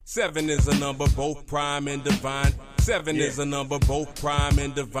7 is a number both prime and divine. 7 is a number both prime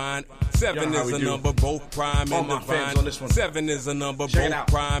and divine. 7 is a number both prime and divine. 7 is a number both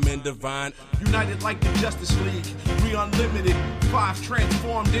prime and divine. United like the Justice League, we unlimited. 5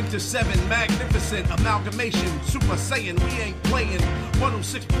 transformed into 7, magnificent amalgamation. Super Saiyan, we ain't playing.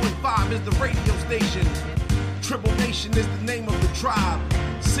 106.5 is the radio station. Tribble Nation is the name of the tribe.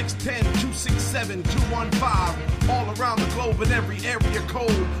 610-267-215. All around the globe in every area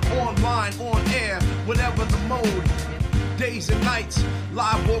code. Online, on air, whatever the mode. Days and nights,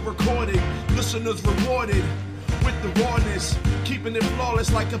 live or recorded. Listeners rewarded with the rawness. Keeping it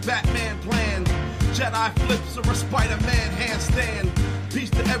flawless like a Batman plan. Jedi flips or a Spider-Man handstand.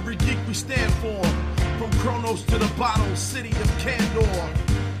 Peace to every geek we stand for. From Kronos to the bottle, city of Candor.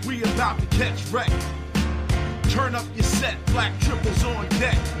 We about to catch wreck. Turn up your set, Black Tribbles on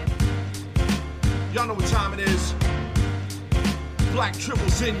deck. Y'all know what time it is. Black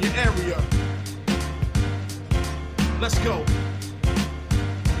Tribbles in your area. Let's go.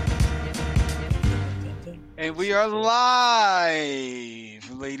 And we are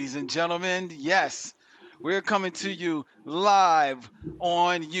live, ladies and gentlemen. Yes, we're coming to you live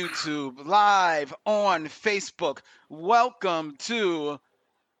on YouTube, live on Facebook. Welcome to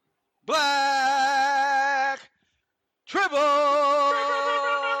Black Tribble.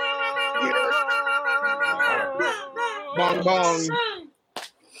 Bong bong.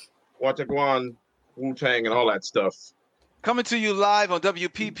 Watagwan, Wu-Tang, and all that stuff. Coming to you live on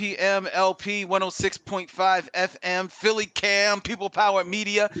WPPM LP 106.5 FM, Philly Cam, People Power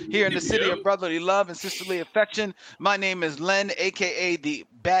Media, here in the city of brotherly love and sisterly affection. My name is Len, a.k.a. the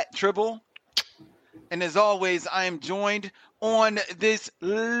Bat Tribble. And as always, I am joined on this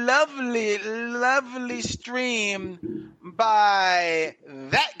lovely, lovely stream by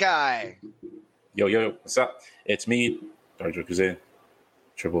that guy. Yo, what's up? It's me, Dr. Kuzin.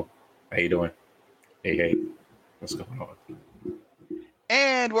 Tribble. How you doing? Hey, what's going on?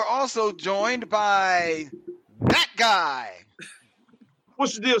 And we're also joined by that guy.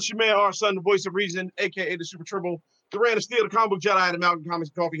 What's the deal? It's your man, our son, the voice of reason, a.k.a. the Super Tribble, the Ran of Steel, the comic book Jedi, the Mountain Comics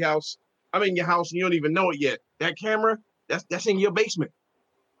Coffee House. I'm in your house and you don't even know it yet. That camera, that's in your basement.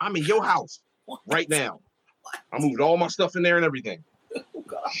 I'm in your house right now. I moved all my stuff in there and everything. Oh,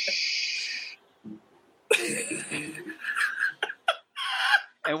 God.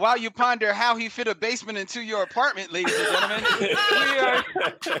 And while you ponder how he fit a basement into your apartment, ladies and gentlemen,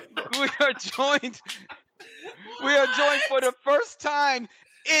 we are joined for the first time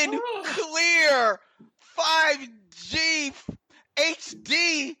in clear 5G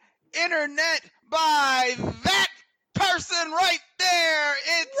HD internet by that person right there.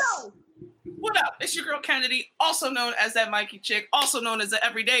 It's what up? It's your girl Kennedy, also known as that Mikey chick, also known as the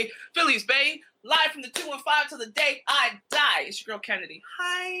Everyday Phillies Bay, live from the 215 till the day I die. It's your girl Kennedy.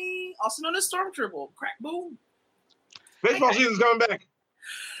 Hi, also known as Storm Tribble. Crack boom. Baseball season's coming back.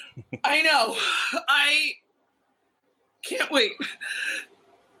 I know. I can't wait.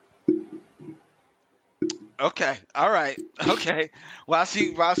 okay. All right. Okay. While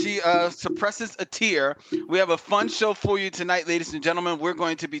she suppresses a tear, we have a fun show for you tonight, ladies and gentlemen. We're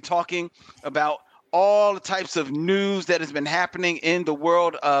going to be talking about all the types of news that has been happening in the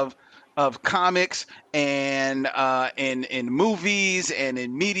world of comics and in movies and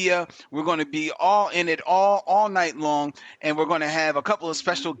in media. We're going to be all in it all night long, and we're going to have a couple of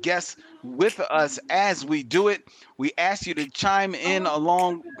special guests with us as we do it. We ask you to chime in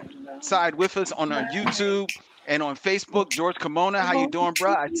alongside with us on our YouTube and on Facebook. George Kimona, how you doing,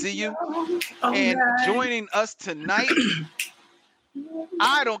 bro? I see you. And joining us tonight,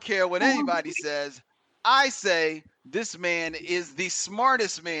 I don't care what anybody says. I say this man is the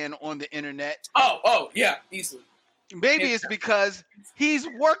smartest man on the internet. Oh, yeah, easily. Maybe it's because he's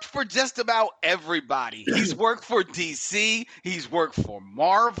worked for just about everybody. He's worked for DC. He's worked for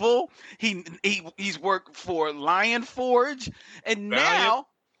Marvel. He's worked for Lion Forge, and now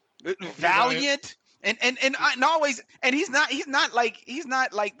Valiant. And always, and he's not like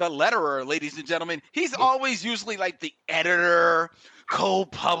the letterer, ladies and gentlemen. He's always usually like the editor,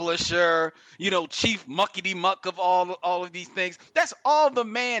 co-publisher, chief muckety muck of all of these things. That's all the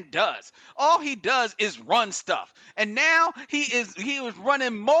man does. All he does is run stuff. And now he was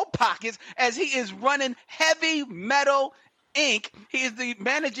running Mo Pockets as he is running Heavy Metal Inc. He is the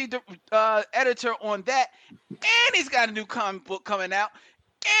managing editor on that, and he's got a new comic book coming out,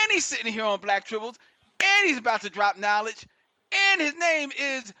 and he's sitting here on Black Tribbles, and he's about to drop knowledge, and his name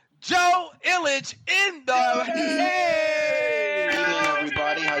is Joe Illich in the Hey,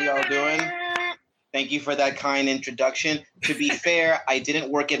 everybody, how y'all doing? Thank you for that kind introduction. To be fair, I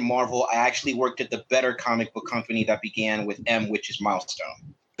didn't work at Marvel. I actually worked at the better comic book company that began with M, which is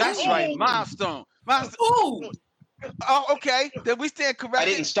Milestone. That's right, milestone. Ooh. Oh, okay. Then we stand corrected. I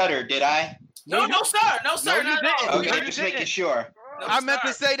didn't stutter, did I? No, sir. No, sir. No, you not at all. Okay, just making sure. No, I meant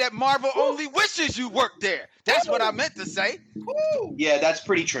to sir. say that Marvel only wishes you worked there. That's what I meant to say. Woo! Yeah, that's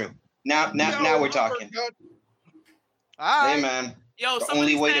pretty true. Now we're talking. All right. Hey, man. Yo, The somebody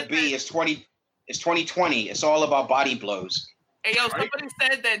only way said to be that- is 2020. It's all about body blows. Hey, yo, somebody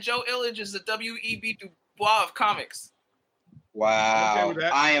said that Joe Illidge is the W.E.B. Du Bois of comics. Wow. Okay with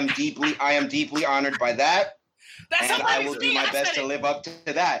that. I am deeply honored by that. That's And I will do my best to live up to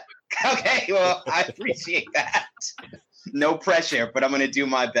that. Okay, well, I appreciate that. No pressure, but I'm going to do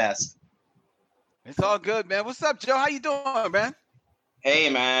my best. It's all good, man. What's up, Joe? How you doing, man? Hey,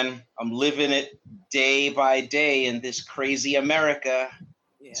 man, I'm living it day by day in this crazy America.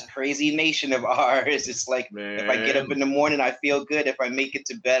 Yeah. This crazy nation of ours. It's like if I get up in the morning, I feel good. If I make it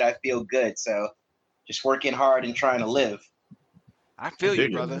to bed, I feel good. So just working hard and trying to live. I feel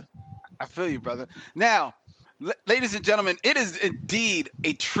you, brother. I feel you, brother. Now, ladies and gentlemen, it is indeed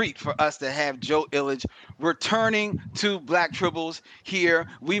a treat for us to have Joe Illidge returning to Black Tribbles here.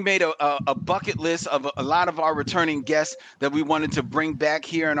 We made a bucket list of a lot of our returning guests that we wanted to bring back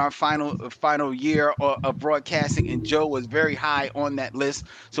here in our final year of broadcasting, and Joe was very high on that list.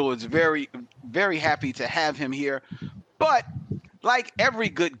 So it's very, very happy to have him here. But like every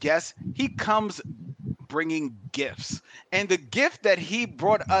good guest, he comes bringing gifts. And the gift that he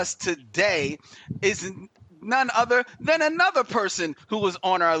brought us today is none other than another person who was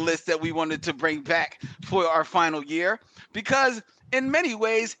on our list that we wanted to bring back for our final year, because in many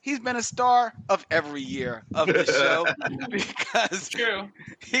ways he's been a star of every year of the show. Because True.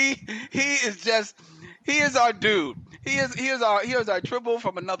 he is our dude. He is our tribble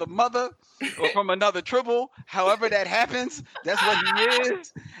from another mother or from another tribble, however that happens. That's what he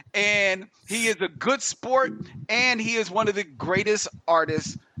is. And he is a good sport, and he is one of the greatest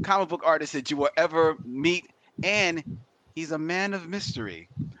artists, comic book artists that you will ever meet. And he's a man of mystery.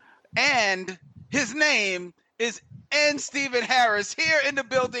 And his name is N. Stephen Harris here in the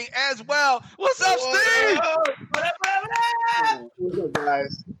building as well. What's up, Steve? What's up,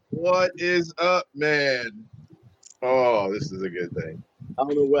 guys? What is up, man? Oh, this is a good thing. I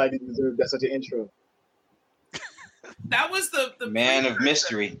don't know why I didn't deserve that such an intro. That was the Man of precursor.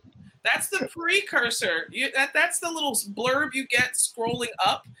 mystery. That's the precursor. That's the little blurb you get scrolling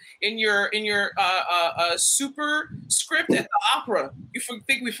up in your super script at the opera. You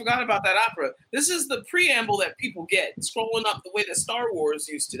think we forgot about that opera? This is the preamble that people get scrolling up the way that Star Wars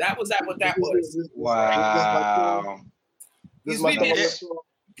used to. What that was. Wow. This He's is my made it thought.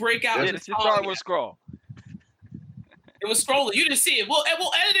 break out. Yeah, in it's song. the Star Wars scroll. It was scrolling. You didn't see it. We'll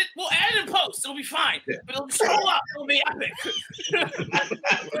edit it. We'll edit it in post. It'll be fine. Yeah. But it'll scroll up. It'll be epic.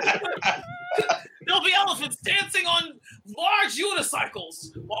 There'll be elephants dancing on large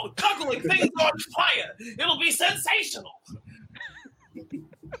unicycles while juggling things on fire. It'll be sensational.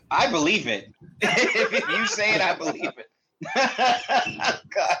 I believe it. If you say it, I believe it.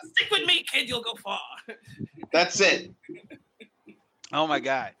 God, Stick with me, kid. You'll go far. that's it. Oh my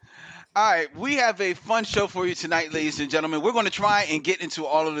God. All right, we have a fun show for you tonight, ladies and gentlemen. We're going to try and get into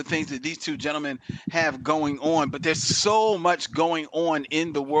all of the things that these two gentlemen have going on, but there's so much going on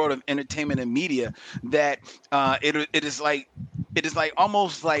in the world of entertainment and media that it is like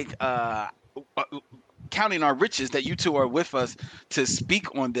almost like counting our riches that you two are with us to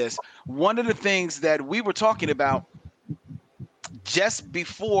speak on this. One of the things that we were talking about just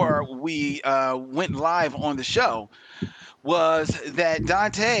before we went live on the show was that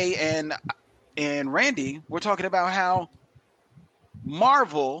Dante and Randy were talking about how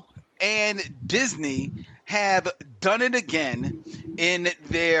Marvel and Disney have done it again in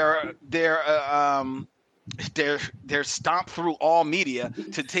their stomp through all media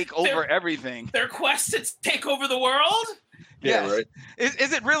to take over everything. Their quest to take over the world. Yes. Yeah, right.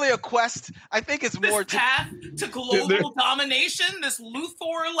 Is it really a quest? I think it's more This path to global domination. This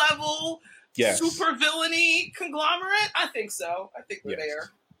Luthor level. Yes. Super villainy conglomerate? I think so. I think we're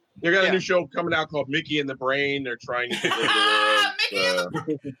there. They got Yeah. a new show coming out called Mickey and the Brain. They're trying to take over Mickey and the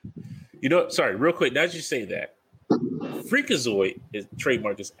world. You know, sorry, real quick. Now that you say that, Freakazoid is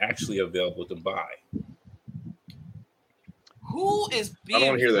trademark is actually available to buy. Who is I don't being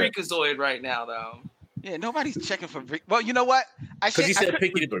wanna hear that. Freakazoid right now, though? yeah, nobody's checking for. Well, you know what? Because he said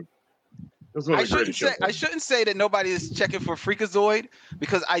pick it. This was I a great show. shouldn't say that nobody is checking for Freakazoid,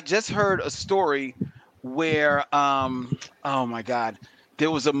 because I just heard a story where oh my God,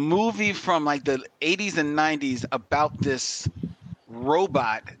 there was a movie from like the 80s and 90s about this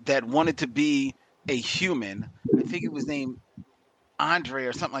robot that wanted to be a human. I think it was named Andre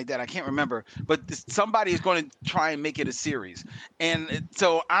or something like that. I can't remember, but somebody is going to try and make it a series, and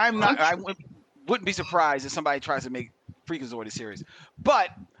so I wouldn't be surprised if somebody tries to make Freakazoid a series. But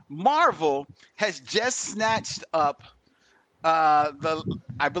Marvel has just snatched up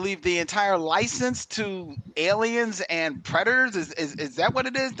I believe the entire license to Aliens and Predators. Is that what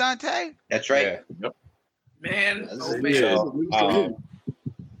it is, Dante? That's right. Yeah. Yep. Man,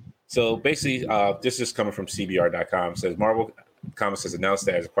 So basically, this is coming from CBR.com. It says Marvel Comics has announced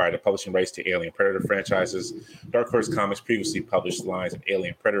that it has acquired the publishing rights to Alien Predator franchises. Dark Horse Comics previously published lines of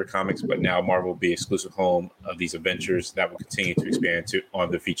Alien Predator comics, but now Marvel will be exclusive home of these adventures that will continue to expand on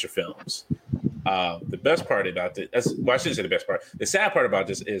the feature films. The best part about this, I shouldn't say the best part. The sad part about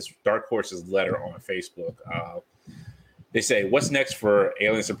this is Dark Horse's letter on Facebook. They say, what's next for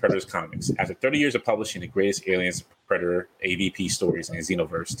Aliens and Predators comics? After 30 years of publishing the greatest Aliens and Predator AVP stories in the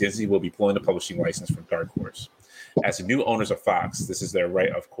Xenoverse, Disney will be pulling the publishing license from Dark Horse. As the new owners of Fox, this is their right,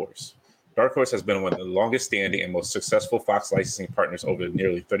 of course. Dark Horse has been one of the longest standing and most successful Fox licensing partners over the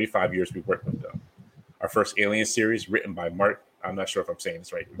nearly 35 years we've worked with them. Our first Alien series, written by Mark, I'm not sure if I'm saying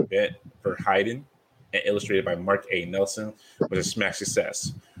this right, Verheiden, and illustrated by Mark A. Nelson, was a smash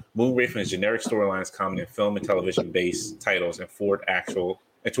success. Moonraker is generic storylines common in film and television-based titles and toward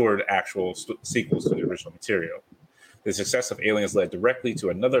actual sequels to the original material. The success of Aliens led directly to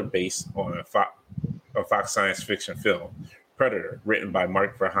another based on a Fox science fiction film, Predator, written by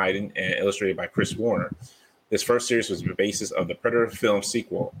Mark Verheiden and illustrated by Chris Warner. This first series was the basis of the Predator film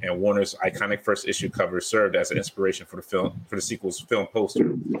sequel, and Warner's iconic first issue cover served as an inspiration for the sequel's film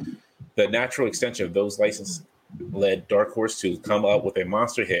poster. The natural extension of those licenses led Dark Horse to come up with a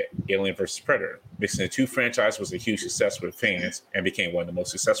monster hit, Alien vs. Predator. Mixing the two franchises was a huge success with fans and became one of the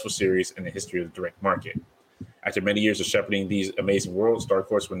most successful series in the history of the direct market. After many years of shepherding these amazing worlds, Dark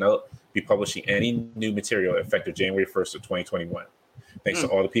Horse will now be publishing any new material effective January 1st of 2021. Thanks to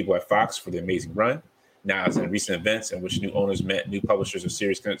all the people at Fox for the amazing run. Now, as in recent events in which new owners met new publishers of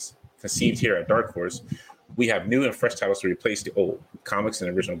series conceived here at Dark Horse, we have new and fresh titles to replace the old. Comics and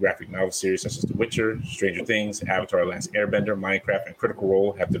original graphic novel series such as The Witcher, Stranger Things, Avatar: The Last Airbender, Minecraft, and Critical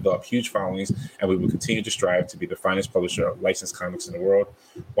Role have developed huge followings, and we will continue to strive to be the finest publisher of licensed comics in the world.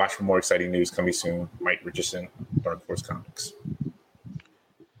 Watch for more exciting news coming soon. Mike Richardson, Dark Horse Comics.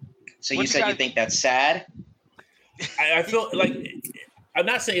 So you said you think that's sad? I feel like, I'm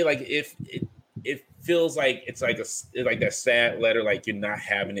not saying like if it feels like it's like that sad letter, like you're not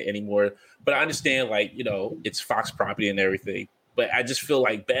having it anymore. But I understand, like, you know, it's Fox property and everything. But I just feel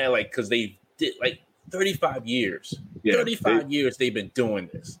like bad, like, because they did like 35 years. Yeah, 35 years they've been doing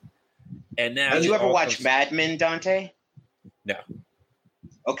this. And now. Did you ever watch Mad Men, Dante? No.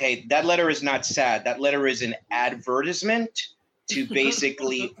 Okay, that letter is not sad. That letter is an advertisement to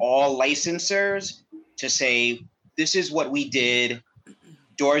basically all licensors to say, this is what we did.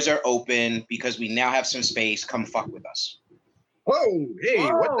 Doors are open because we now have some space. Come fuck with us. Whoa, hey,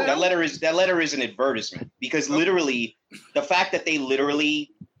 what the that letter is an advertisement because literally the fact that they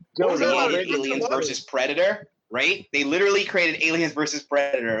literally created Aliens versus Predator, right? They literally created Aliens versus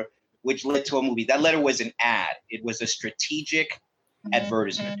Predator, which led to a movie. That letter was an ad. It was a strategic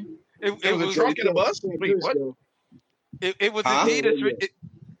advertisement. It was a truck in a bus? Wait, what? It was indeed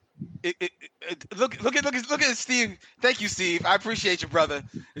Look at Steve. Thank you, Steve. I appreciate you, brother.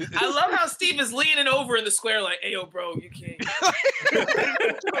 I love how Steve is leaning over in the square like, "Hey, yo, bro, you can't."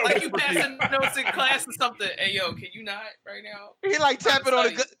 Like you passing notes in class or something. Hey, yo, can you not right now? He like tapping on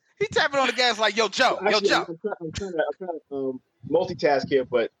the gas like, "Yo, Joe, Actually, Joe." I'm trying to multitask here,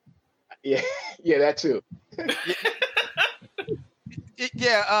 but yeah, that too.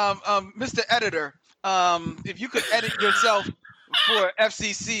 Mr. Editor, if you could edit yourself for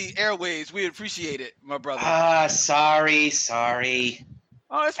FCC Airways, we'd appreciate it, my brother. Sorry.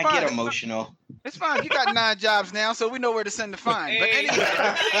 Oh, it's fine. I get emotional. It's fine. You got 9 jobs now, so we know where to send the fine. But anyway,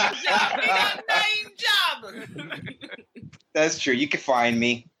 he got 9 jobs. That's true. You can find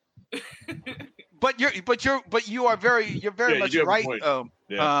me. But you're very much right,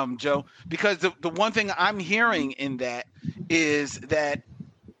 Joe. Because the one thing I'm hearing in that is that,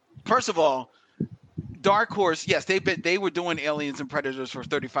 first of all, Dark Horse, yes, they were doing Aliens and Predators for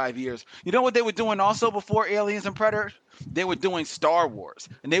 35 years. You know what they were doing also before Aliens and Predators? They were doing Star Wars,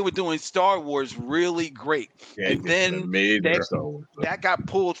 and they were doing Star Wars really great. Yeah, and then that got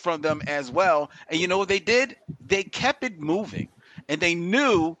pulled from them as well. And you know what they did? They kept it moving, and they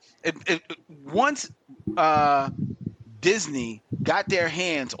knew once Disney got their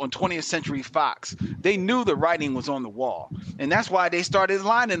hands on 20th Century Fox, they knew the writing was on the wall, and that's why they started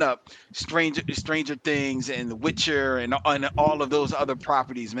lining up Stranger Things and The Witcher and all of those other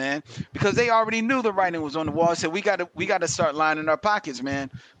properties, man, because they already knew the writing was on the wall. I said we got to start lining our pockets,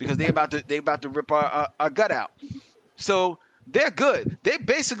 man, because they about to rip our gut out. So they're good. They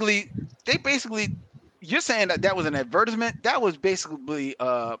basically. You're saying that was an advertisement? That was basically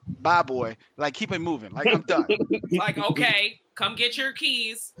bye boy. Like, keep it moving. Like, I'm done. Like, okay, come get your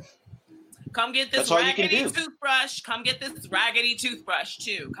keys. Come get this raggedy toothbrush. Come get this raggedy toothbrush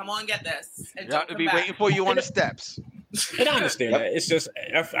too. Come on, get this. And I'll be waiting for you on the steps. And I understand that. It's just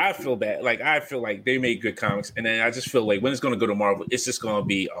I feel bad. Like, I feel like they made good comics, and then I just feel like when it's going to go to Marvel, it's just going to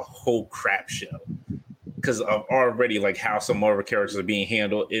be a whole crap show. Because of already like how some Marvel characters are being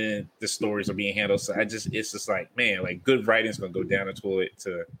handled and the stories are being handled. So it's just like, man, like good writing's gonna go down the toilet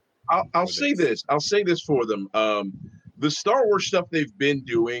to. I'll say this. I'll say this for them. The Star Wars stuff they've been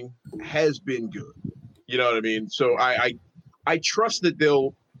doing has been good. You know what I mean? So I trust that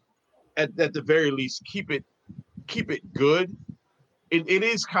they'll at the very least keep it good. It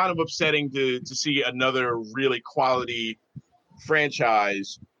is kind of upsetting to see another really quality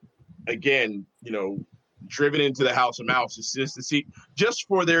franchise again, you know, driven into the House of Mouse. It's just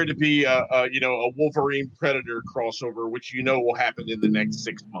for there to be a Wolverine Predator crossover, which will happen in the next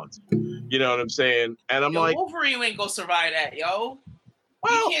 6 months. You know what I'm saying? And I'm like, Wolverine ain't gonna survive that, yo.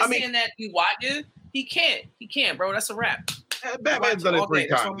 Well, he can't stand that. You watch it. He can't, bro. That's a wrap. Batman's done it 3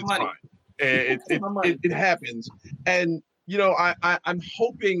 times. It's fine. It happens. And I'm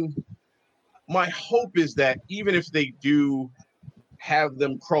hoping. My hope is that even if they do have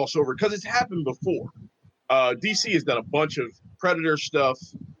them cross over, because it's happened before. DC has done a bunch of Predator stuff,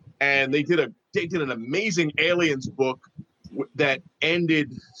 and they did an amazing Aliens book that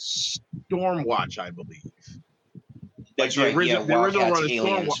ended Stormwatch, I believe. That's right. The original run of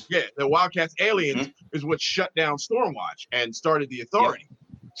Stormwatch. Yeah, the Wildcats Aliens is what shut down Stormwatch and started the Authority. Yeah.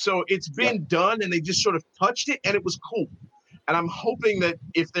 So it's been done, and they just sort of touched it, and it was cool. And I'm hoping that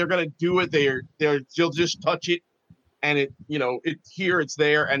if they're going to do it, they'll just touch it. And it's here, it's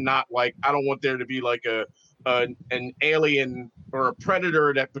there, and not like, I don't want there to be like an alien or a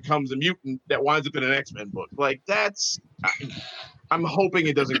predator that becomes a mutant that winds up in an X-Men book. Like I'm hoping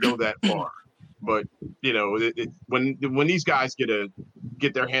it doesn't go that far. But when these guys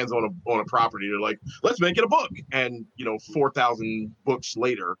get their hands on a property, they're like, let's make it a book, and 4,000 books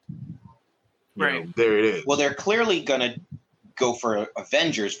later, right there it is. Well, they're clearly gonna go for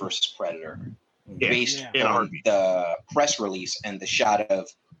Avengers versus Predator. Based on the press release and the shot of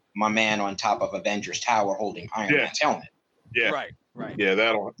my man on top of Avengers Tower holding Iron Man's helmet. Yeah. Right. Yeah,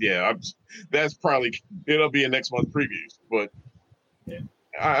 that's probably, it'll be in next month's previews, but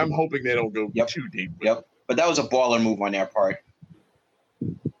I'm hoping they don't go too deep. Yep. But that was a baller move on their part.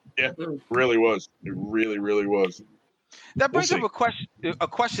 Yeah, it really was. It really, really was. That brings up a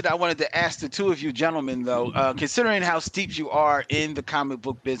question I wanted to ask the two of you gentlemen, though. Considering how steeped you are in the comic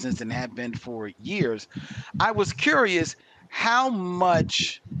book business and have been for years, I was curious, how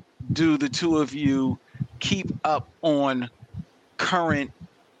much do the two of you keep up on current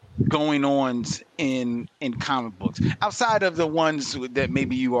going-ons in comic books, outside of the ones that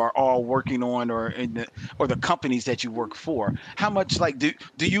maybe you are all working on or the companies that you work for? How much do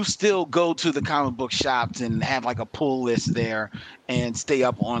you still go to the comic book shops and have like a pull list there and stay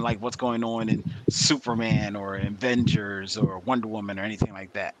up on like what's going on in Superman or Avengers or Wonder Woman or anything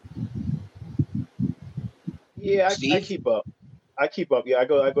like that? Yeah, I keep up. Yeah, I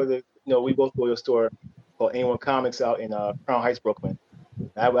go to we both go to a store called A1 Comics out in Crown Heights, Brooklyn.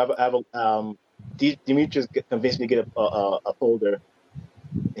 I have Demetrius convinced me to get a folder,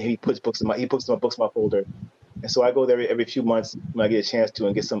 and he puts my books in my folder, and so I go there every few months when I get a chance to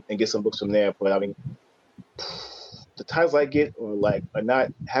and get some books from there. But I mean, the titles I get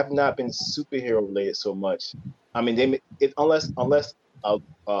have not been superhero related so much. I mean, unless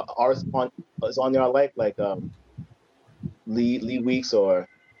artists is on there I like Lee Weeks or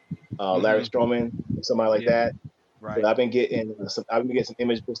Larry Stroman, somebody like that. Right. But I've been getting some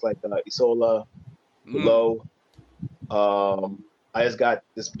image books like Isola, Below. I just got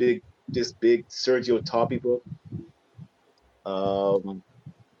this big Sergio Taupe book.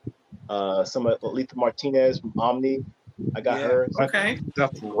 Some of Letha Martinez from Omni. I got her. Okay.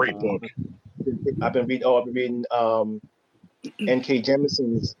 That's a great book. I've been reading N.K.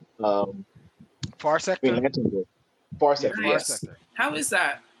 Jemisin's Far Sector. book. Far Sector. Nice. Yes. How is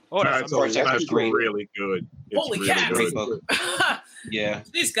that? Oh, that's great. Really good. It's Holy really cats. good. Yeah.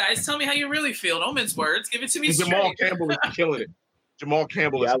 These guys, tell me how you really feel. Don't mince words. Give it to me And straight. Jamal Campbell is killing it. Jamal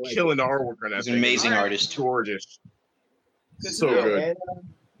Campbell is killing the artwork on that. He's an amazing artist. Gorgeous. So good. And,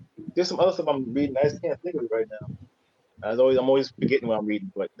 there's some other stuff I'm reading. I just can't think of it right now. I'm always forgetting what I'm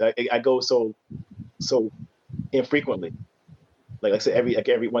reading, but I go so infrequently. Like I said,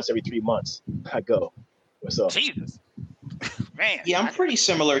 every once every 3 months I go. What's up? Jesus, man. Yeah, I'm pretty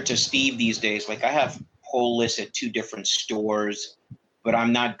similar to Steve these days. Like I have whole lists at 2 different stores, but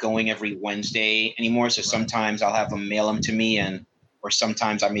I'm not going every Wednesday anymore. So sometimes I'll have them mail them to me, or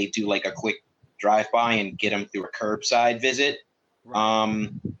sometimes I may do like a quick drive by and get them through a curbside visit.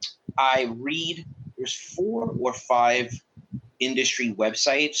 I read. There's 4 or 5 industry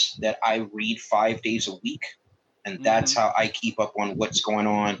websites that I read 5 days a week, and that's how I keep up on what's going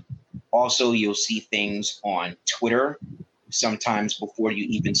on. Also, you'll see things on Twitter sometimes before you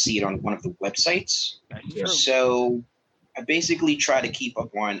even see it on one of the websites. So I basically try to keep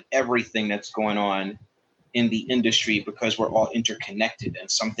up on everything that's going on in the industry because we're all interconnected,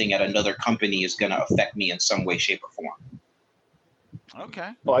 and something at another company is going to affect me in some way, shape, or form. Okay.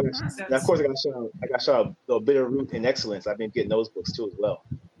 Oh, and of course, I got shout out the Bitterroot and Excellence. I've been getting those books too as well.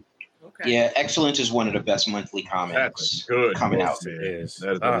 Okay. Yeah, Excellence is one of the best monthly comics That's good. coming out. It is.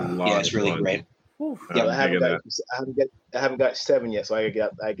 That is a lot Yeah, it's really of fun. great. Yeah, I haven't got 7 yet, so I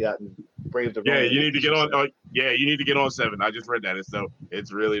got Brave the. Yeah, you need to get on. You need to get on 7. I just read that.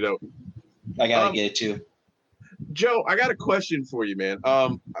 It's really dope. I gotta get it too. Joe, I got a question for you, man.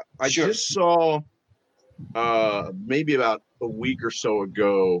 I Sure. just saw maybe about a week or so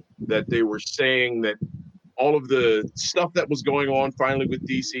ago that they were saying that all of the stuff that was going on finally with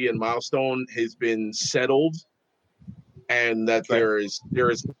DC and Milestone has been settled, and that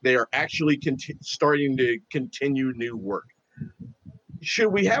they are actually starting to continue new work. Should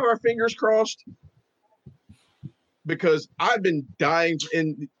we have our fingers crossed? Because I've been dying.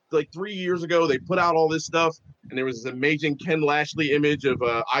 In like 3 years ago, they put out all this stuff, and there was this amazing Ken Lashley image of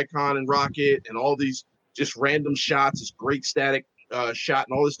Icon and Rocket, and all these just random shots, this great static shot,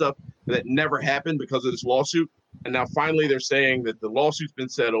 and all this stuff that never happened because of this lawsuit. And now finally, they're saying that the lawsuit's been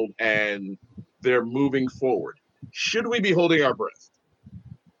settled and they're moving forward. Should we be holding our breath?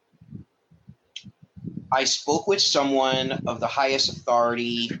 I spoke with someone of the highest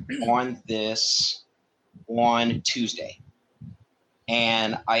authority on this on Tuesday.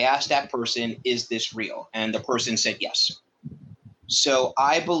 And I asked that person, is this real? And the person said yes. So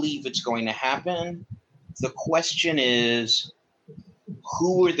I believe it's going to happen. The question is,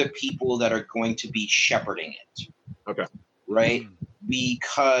 who are the people that are going to be shepherding it? Okay. Right?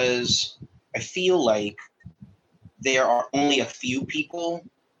 Because I feel like there are only a few people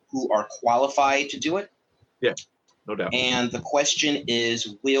who are qualified to do it. Yeah, no doubt. And the question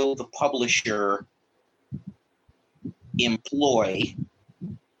is, will the publisher employ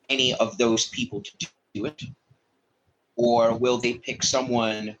any of those people to do it? Or will they pick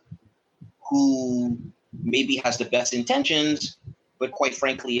someone who maybe has the best intentions, but quite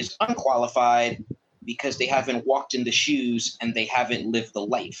frankly is unqualified because they haven't walked in the shoes and they haven't lived the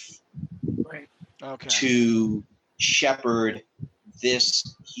life to shepherd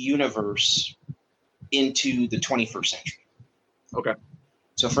this universe into the 21st century? Okay.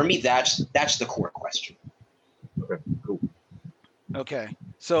 So for me, that's the core question. Okay, cool. Okay.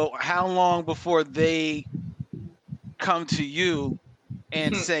 So how long before they come to you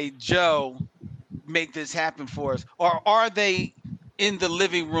and say, Joe, make this happen for us? Or are they in the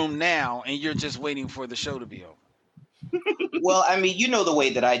living room now and you're just waiting for the show to be over? Well, I mean, you know the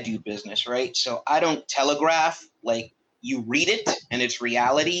way that I do business, right? So I don't telegraph. Like, you read it and it's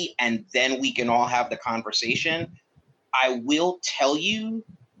reality, and then we can all have the conversation. I will tell you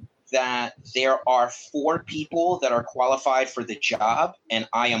that there are 4 people that are qualified for the job, and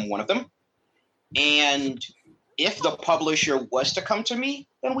I am one of them. And if the publisher was to come to me,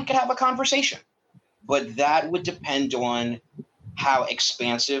 then we could have a conversation. But that would depend on how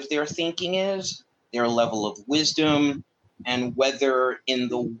expansive their thinking is, their level of wisdom, and whether in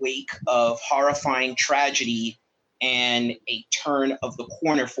the wake of horrifying tragedy and a turn of the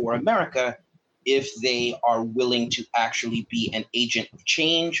corner for America, if they are willing to actually be an agent of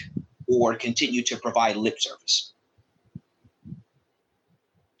change or continue to provide lip service.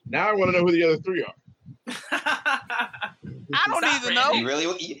 Now I want to know who the other 3 are. I don't even know.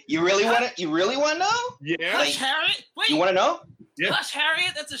 You really want to know? Yeah. Hush Harriet? Wait. You want to know? Yeah. Hush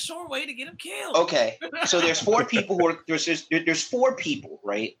Harriet? That's a sure way to get him killed. Okay. So there's 4 people who are there's 4 people,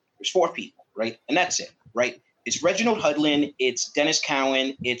 right? There's 4 people, right? And that's it, right? It's Reginald Hudlin, it's Dennis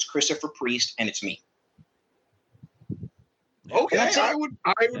Cowan, it's Christopher Priest, and it's me. Okay, I would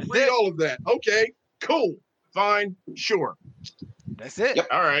read all of that. Okay, cool, fine, sure. That's it. Yep.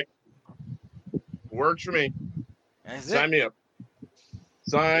 All right, works for me. That's Sign it. me up.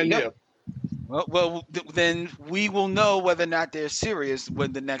 Sign me up. Then we will know whether or not they're serious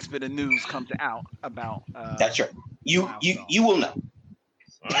when the next bit of news comes out about. That's right. You will know.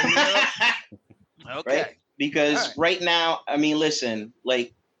 Okay. Right? Because right now, I mean, listen,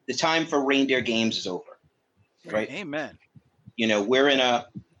 like the time for reindeer games is over. Right? Amen. You know, we're in a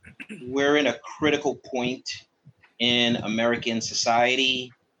critical point in American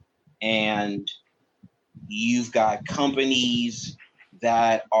society, and you've got companies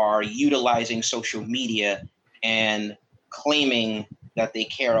that are utilizing social media and claiming that they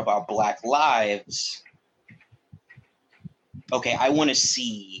care about Black lives. Okay, I want to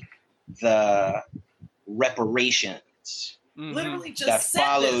see the reparations Literally just that said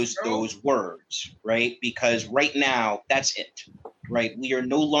follows this, bro. those words, right? Because right now, that's it, right? We are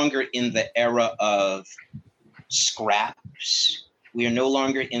no longer in the era of scraps. We are no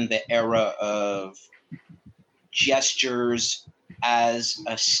longer in the era of gestures as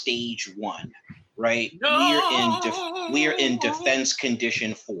a stage one, right? No. We are in defense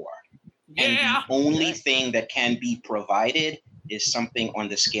condition 4. And Yeah. the only thing that can be provided is something on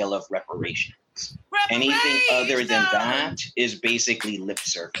the scale of reparations. Anything other than that is basically lip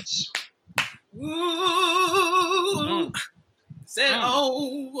service. Ooh. Said,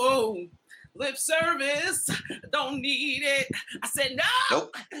 oh, lip service, don't need it. I said, no,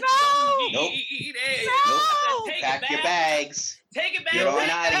 Nope. don't Nope. need it. Nope. I said, take Pack it your back. bags. Take it back. Get on Pack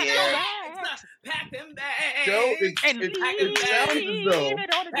outta them here. bags. Pack them bags. Joe, it Pack them sounds as though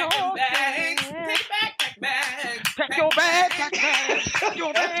Pack them bags. Take it back, pack bags. Pack your bag, pack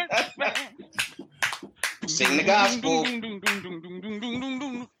your bag, pack bag. Sing the gospel. it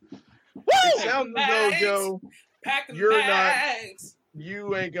sounds as though, Joe, Pack them You're not- bags.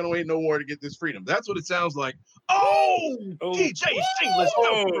 you ain't gonna wait no more to get this freedom. That's what it sounds like. Oh, DJ Shameless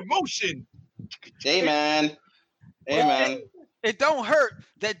promotion. Hey, man. Hey, man. It don't hurt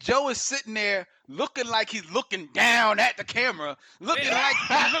that Joe is sitting there looking like he's looking down at the camera, looking like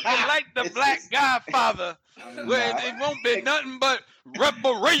the Black Godfather, where it won't be nothing but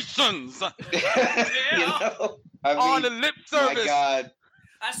reparations You know? I on the mean, lip my service. God.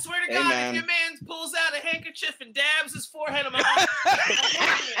 I swear to Hey, God, man. if your man pulls out a handkerchief and dabs his forehead, I'm out.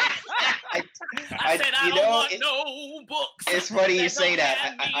 I said, I you don't know, want no books. It's funny you that say don't that.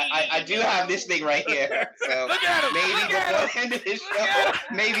 have I do have this thing right here. So Look at him. maybe Look at before him. the end of this show,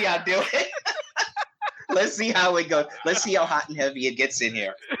 maybe I'll do it. Let's see how it goes. Let's see how hot and heavy it gets in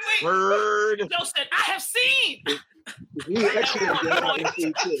here. Wait, Word. Joe said, I have seen. You actually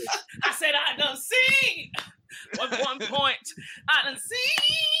I said, I done seen. At one point, I done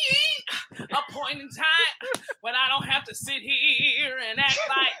seen a point in time when I don't have to sit here and act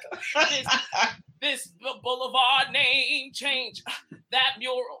like this boulevard name change, that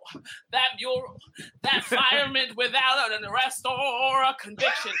mural, that fireman without an arrest or a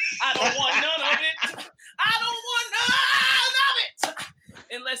conviction. I don't want none of it. I don't want none of it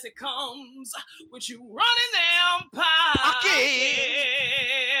unless it comes with you running them pockets.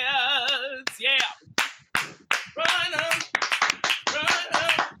 Yeah.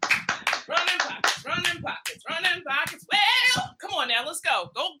 Running pockets. Well, come on now, let's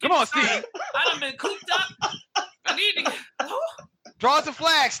go. Come on, Steve. I done been cooped up. I need to Draw us a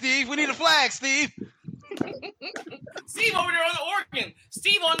flag, Steve. We need a flag, Steve. Steve over there on the organ.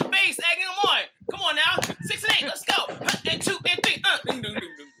 Steve on the bass, egging him on. Come on now. 6 and 8, let's go. And 2 and 3.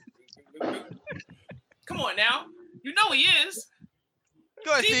 Come on now. You know he is.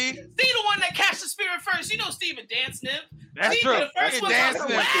 Go ahead, Steve, Steve. Steve the one that catch the spirit first. You know Steve a dance nip. That's Steve true. the first He one dance to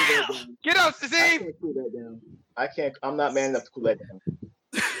nip. wow. Get up, I Steve. can't cool that down. I can't. I'm not man enough to cool that down.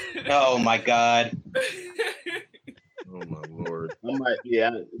 Oh my God. Oh my Lord. I'm like,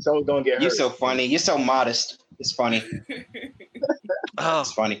 yeah, someone's gonna get hurt. You're so funny. You're so modest. It's funny. Oh,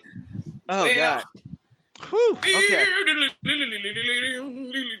 It's funny. oh God. Whew. Okay.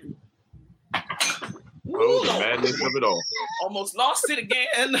 Oh, the madness of it all. Almost lost it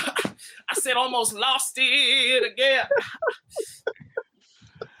again. I said almost lost it again.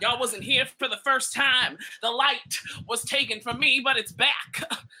 Y'all wasn't here for the first time. The light was taken from me, but it's back.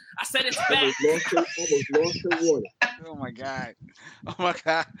 I said it's back. Almost lost the water. Oh my God. Oh my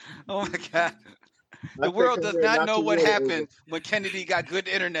God. Oh my God. I The world said does not know to what water happened when Kennedy got good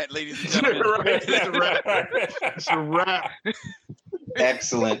internet, ladies and gentlemen. Right, it's a wrap. It's a wrap.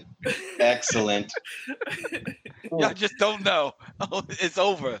 Excellent. Excellent. Y'all just don't know. Oh, it's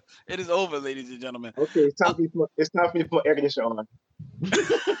over. It is over, ladies and gentlemen. Okay, it's time for me to put air conditioner on.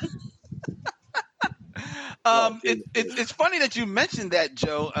 It's funny that you mentioned that,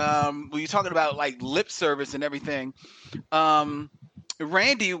 Joe. When you're talking about like lip service and everything.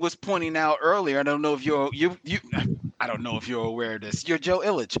 Randy was pointing out earlier. I don't know if I don't know if you're aware of this. You're Joe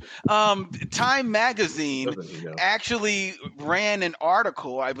Illich. Time Magazine actually ran an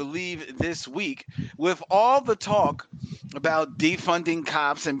article, I believe, this week with all the talk about defunding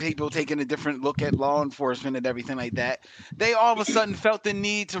cops and people taking a different look at law enforcement and everything like that. They all of a sudden felt the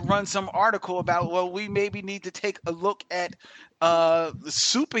need to run some article about, well, we maybe need to take a look at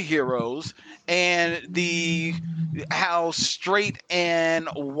superheroes and how straight and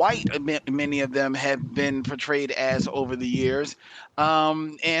white many of them have been portrayed as over the years,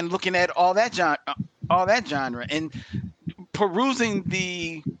 and looking at all that genre and perusing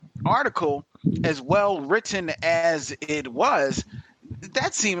the article, as well written as it was,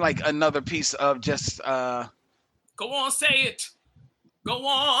 that seemed like another piece of just go on, say it. Go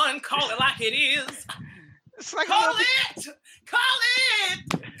on, call it like it is. It's like call it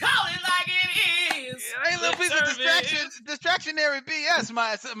like it is. Hey, little piece of distractionary BS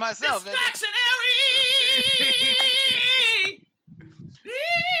myself. Distractionary.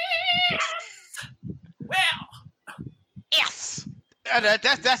 Well, yes.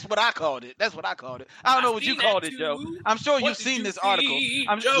 That's what I called it. That's what I called it. I don't know what you called it, Joe. I'm sure you've seen this article.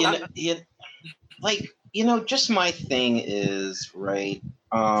 Just my thing is, right,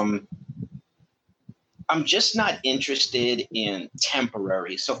 I'm just not interested in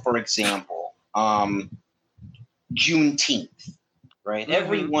temporary. So, for example, Juneteenth, right? Mm-hmm.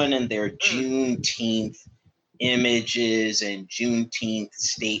 Everyone in their Juneteenth images and Juneteenth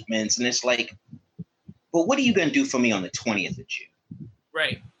statements, and it's like, but what are you going to do for me on the 20th of June?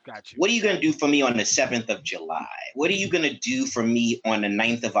 Right. Got you. What are you going to do for me on the 7th of July? What are you going to do for me on the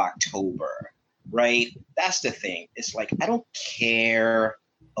 9th of October? Right? That's the thing. It's like, I don't care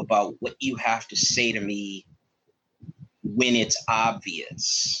about what you have to say to me when it's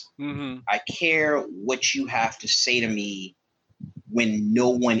obvious. Mm-hmm. I care what you have to say to me when no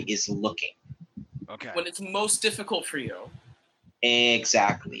one is looking. Okay. When it's most difficult for you.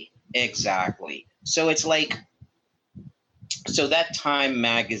 Exactly. So it's like, so that Time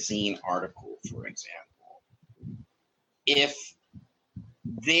Magazine article, for example, if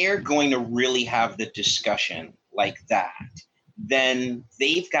they're going to really have the discussion like that, then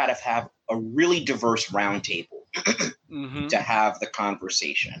they've got to have a really diverse roundtable mm-hmm. to have the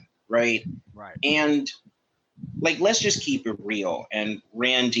conversation, right? Right. And like, let's just keep it real. And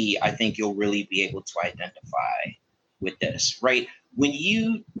Randy, I think you'll really be able to identify with this, right? When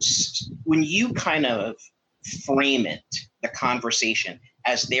you kind of frame it, the conversation,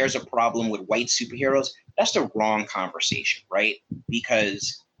 as there's a problem with white superheroes, that's the wrong conversation, right?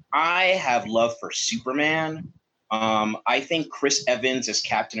 Because I have love for Superman. I think Chris Evans as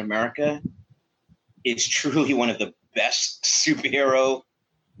Captain America is truly one of the best superhero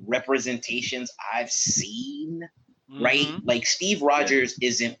representations I've seen, right? Mm-hmm. Like, Steve Rogers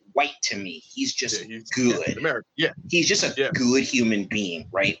isn't white to me. He's just good. He's just a good human being,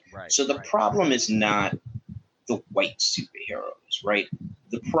 right? So the problem is not the white superheroes, right?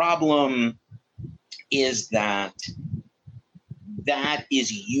 The problem is that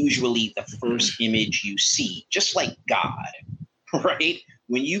is usually the first image you see, just like God, right?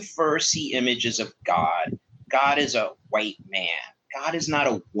 When you first see images of God, God is a white man. God is not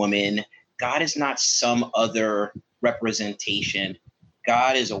a woman. God is not some other representation.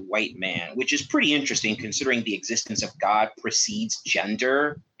 God is a white man, which is pretty interesting considering the existence of God precedes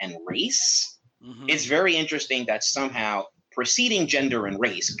gender and race. Mm-hmm. It's very interesting that somehow preceding gender and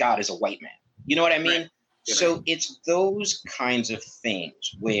race, God is a white man. You know what I mean? Right. So it's those kinds of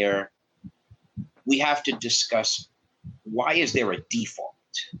things where we have to discuss, why is there a default?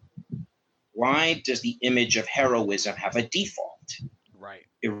 Why does the image of heroism have a default? Right.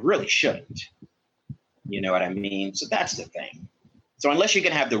 It really shouldn't. You know what I mean? So that's the thing. So unless you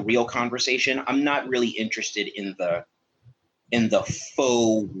can have the real conversation, I'm not really interested in the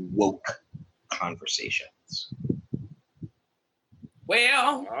faux woke conversations.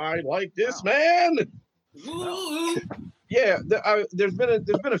 Well, I like this, man. Yeah, there's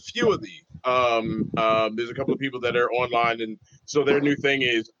been a few of these. There's a couple of people that are online, and so their new thing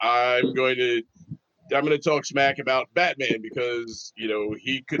is I'm going to talk smack about Batman because, you know,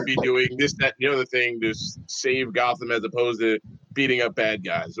 he could be doing this, that, and the other thing to save Gotham as opposed to beating up bad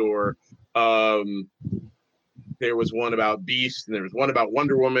guys. Or there was one about Beast and there was one about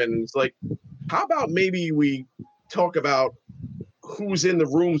Wonder Woman. And it's like, how about maybe we talk about who's in the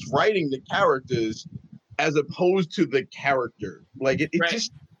rooms writing the characters as opposed to the character? Like it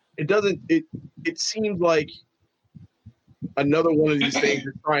seems like another one of these things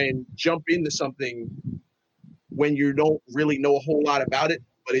to try and jump into something when you don't really know a whole lot about it,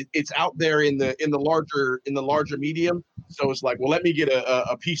 but it's out there in the larger medium. So it's like, well, let me get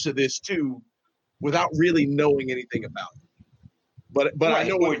a piece of this too, without really knowing anything about it. But Right, I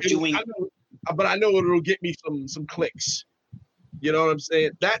know or it, doing- but I know it'll get me some clicks. You know what I'm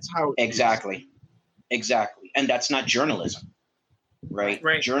saying? That's how it Exactly. And that's not journalism, right?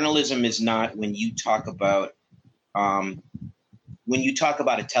 Right. Journalism is not when you talk about a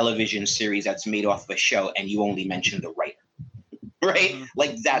television series that's made off of a show and you only mention the writer, right? Mm-hmm.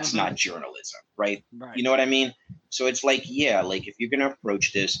 Like that's not journalism, right? Right. You know what I mean? So it's like, yeah, like if you're going to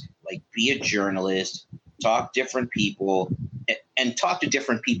approach this, like be a journalist, talk different people and talk to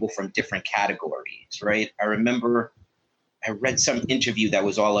different people from different categories, right? I remember I read some interview that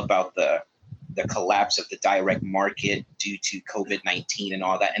was all about the collapse of the direct market due to COVID-19 and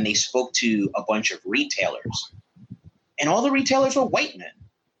all that. And they spoke to a bunch of retailers and all the retailers were white men.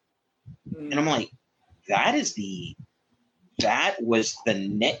 And I'm like, that was the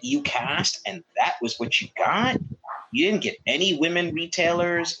net you cast and that was what you got? You didn't get any women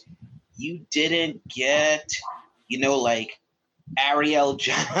retailers. You didn't get, like Ariel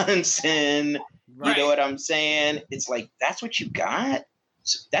Johnson. Right. You know what I'm saying? It's like, that's what you got?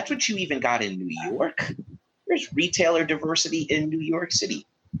 So that's what you even got in New York? There's retailer diversity in New York City,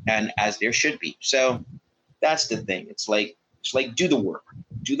 and as there should be. So that's the thing. It's like do the work.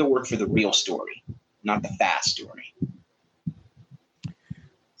 Do the work for the real story, not the fast story.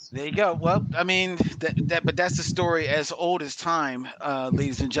 There you go. Well, I mean, but that's the story as old as time,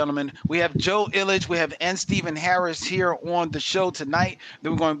 ladies and gentlemen. We have Joe Illich, we have N. Stephen Harris here on the show tonight.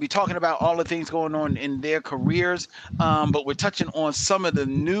 Then we're going to be talking about all the things going on in their careers, but we're touching on some of the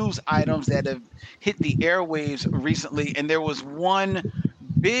news items that have hit the airwaves recently. And there was one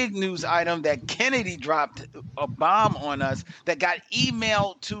big news item that Kennedy dropped a bomb on us that got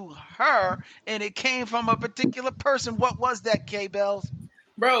emailed to her, and it came from a particular person. What was that, K-Bells?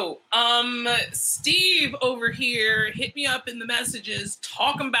 Bro, Steve over here hit me up in the messages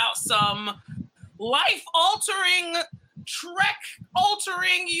talking about some life-altering,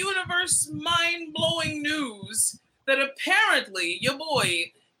 Trek-altering, universe-mind-blowing news that apparently your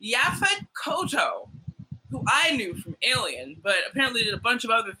boy Yaphet Kotto, who I knew from Alien, but apparently did a bunch of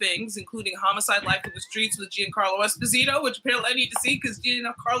other things, including Homicide: Life in the Streets with Giancarlo Esposito, which apparently I need to see because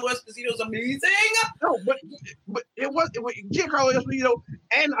Giancarlo Esposito is amazing. No, but it was Giancarlo Esposito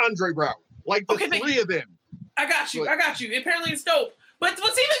and Andre Brown, like the three of them. I got you. Apparently it's dope. But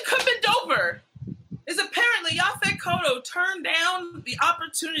what's even could be doper is apparently Yaphet Kotto turned down the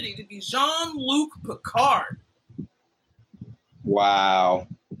opportunity to be Jean-Luc Picard. Wow.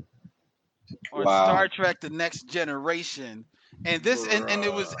 Or Star Trek: The Next Generation, and this and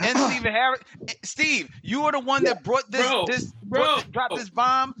it was N. Stephen Harris. Steve, you were the one that brought dropped this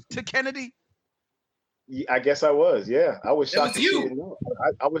bomb to Kennedy. I guess I was. Yeah, I was shocked. She didn't know.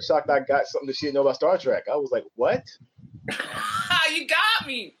 I was shocked. I got something that she didn't know about Star Trek. I was like, "What?" You got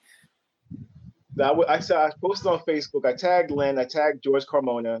me. I posted on Facebook. I tagged Lynn. I tagged George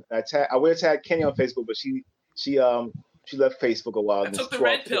Carmona. I would have tagged Kenny on Facebook, but she left Facebook a while ago. I took the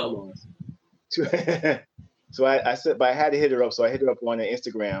red pill. So I said, but I had to hit her up. So I hit her up on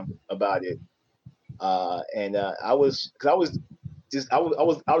Instagram about it. And I was down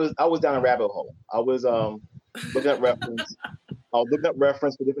a rabbit hole. I was looking at reference. I was looking up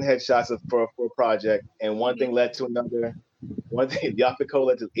reference for different headshots for a project, and one thing led to another. One thing, Yaphet Kotto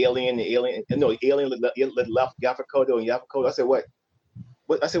led to Alien. Alien left Yaphet Kotto and Yaphet Kotto. I said, what?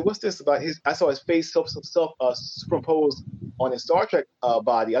 I said, what's this about his? I saw his face superimposed on his Star Trek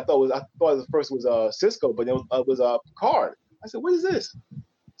body. I thought the first was Cisco, but it was Picard. I said, what is this?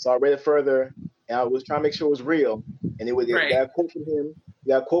 So I read it further, and I was trying to make sure it was real. And it got a quote from him.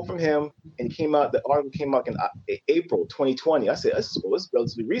 Got a quote from him, and it came out. The article came out in April 2020. I said, this is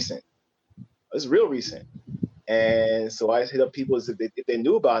relatively recent. It's real recent. And so I hit up people if they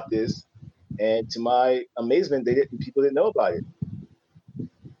knew about this, and to my amazement, people didn't know about it.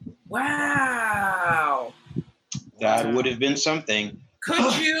 Wow. That would have been something.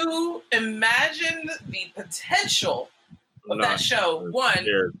 Could you imagine the potential of that show? 1,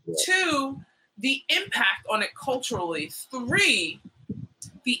 2, the impact on it culturally. 3,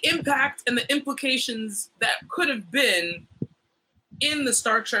 the impact and the implications that could have been in the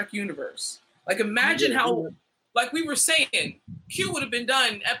Star Trek universe. Like, imagine how, like we were saying, Q would have been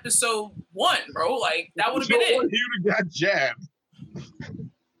done episode 1, bro. Like, that would have been it. He would have got jabbed.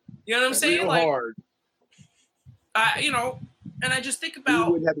 You know what I'm saying? Like, hard. And I just think about.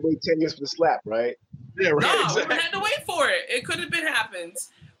 You wouldn't have to wait 10 years for the slap, right? Yeah, right. No, exactly. we wouldn't have to wait for it. It could have been happened.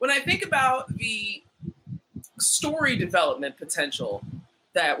 When I think about the story development potential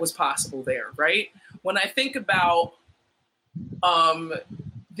that was possible there, right? When I think about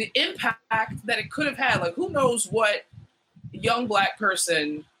the impact that it could have had, like who knows what young Black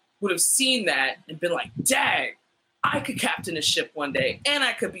person would have seen that and been like, dang, I could captain a ship one day and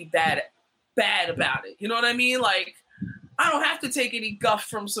I could be bad about it. You know what I mean? Like, I don't have to take any guff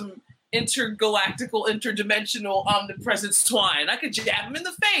from some intergalactical, interdimensional, omnipresent swine. I could jab him in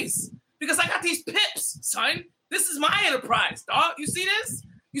the face because I got these pips, son. This is my enterprise, dog. You see this?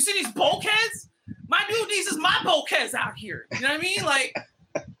 You see these bulkheads? My dude, these is my bulkheads out here. You know what I mean? Like,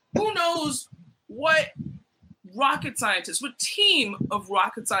 who knows what rocket scientists, what team of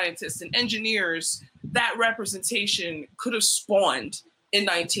rocket scientists and engineers that representation could have spawned in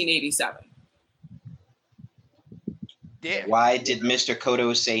 1987. Yeah. Why did Mr.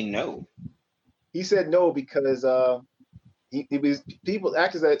 Kodo say no? He said no because actors at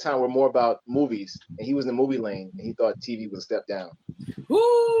the time were more about movies, and he was in the movie lane, and he thought TV was a step down.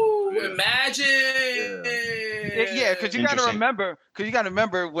 Ooh, imagine. Yeah, because you got to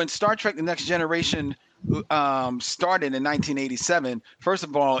remember when Star Trek: The Next Generation started in 1987. First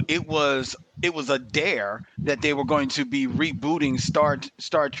of all, it was a dare that they were going to be rebooting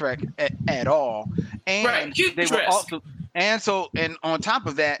Star Trek at all, and right, huge they were risk. also. And on top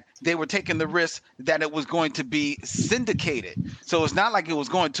of that, they were taking the risk that it was going to be syndicated. So it's not like it was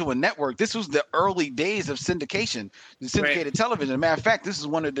going to a network. This was the early days of syndication, the syndicated television. As a matter of fact, this is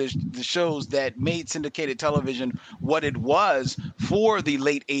one of the shows that made syndicated television what it was for the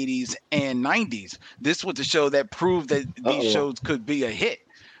late 80s and 90s. This was the show that proved that these shows could be a hit.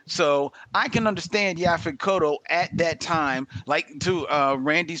 So I can understand Yaphet Kotto at that time, like to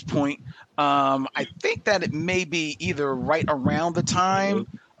Randy's point. I think that it may be either right around the time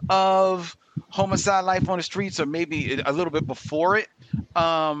of Homicide: Life on the Streets or maybe a little bit before it.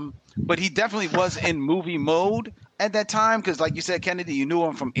 But he definitely was in movie mode at that time because, like you said, Kennedy, you knew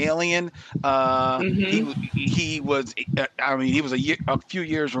him from Alien. He was a few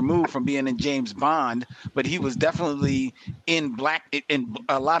years removed from being in James Bond, but he was definitely in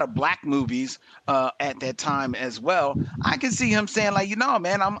a lot of black movies at that time as well. I can see him saying like,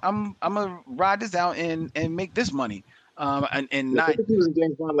 man, I'm gonna ride this out and make this money. And not. I think he was in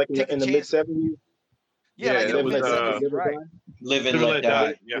James Bond like in the mid '70s. Yeah, like in the mid '70s, right? Live and Let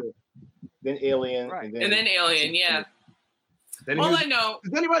Die. Yeah. Then Alien, right. and then Alien, yeah. I know.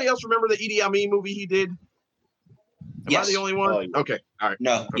 Does anybody else remember the Idi Amin movie he did? Am I the only one? Okay, all right.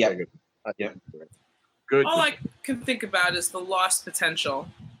 No, okay, yeah. Good. All I can think about is the lost potential,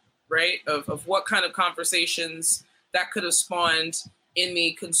 right? Of what kind of conversations that could have spawned in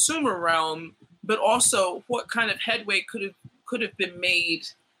the consumer realm, but also what kind of headway could have been made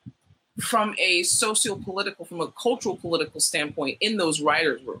from a socio-political, from a cultural political standpoint in those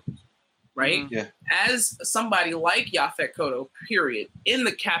writers' rooms. Right? Yeah. As somebody like Yaphet Kotto, period, in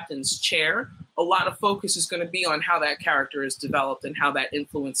the captain's chair, a lot of focus is going to be on how that character is developed and how that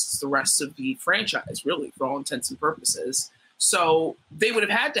influences the rest of the franchise, really, for all intents and purposes. So they would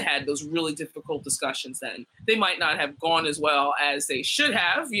have had those really difficult discussions then. They might not have gone as well as they should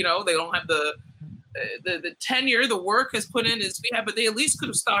have. They don't have the tenure, the work has put in as we have, but they at least could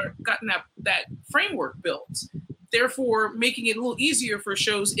have gotten that framework built. Therefore, making it a little easier for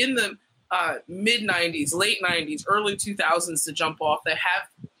shows in the mid 90s, late 90s, early 2000s to jump off that have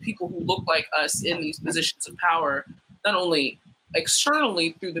people who look like us in these positions of power, not only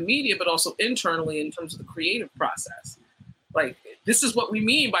externally through the media, but also internally in terms of the creative process. Like, this is what we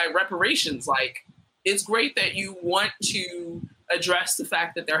mean by reparations. Like, it's great that you want to address the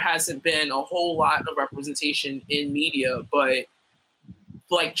fact that there hasn't been a whole lot of representation in media, but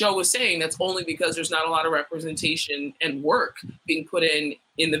like Joe was saying, that's only because there's not a lot of representation and work being put in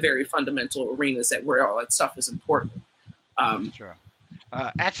the very fundamental arenas where all that stuff is important. Sure.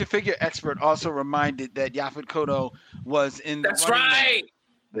 Action figure expert also reminded that Yaphet Kotto was in. That's right.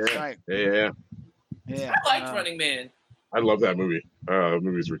 That's right. Yeah. Yeah. I liked Running Man. I love that movie. The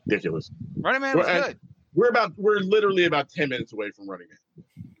movie's ridiculous. Running Man was good. We're literally about 10 minutes away from Running Man.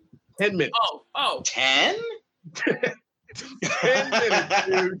 10 minutes. Oh. 10? 10 minutes,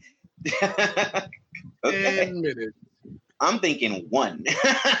 dude. Okay. 10 minutes. I'm thinking 1.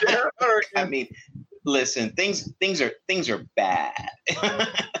 I mean, listen, things are bad.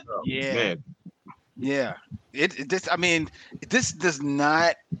 Yeah. Man. Yeah. This does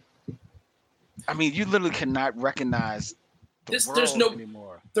not. I mean, you literally cannot recognize the world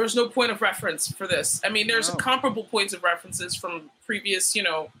anymore. There's no point of reference for this. I mean, there's comparable points of references from previous,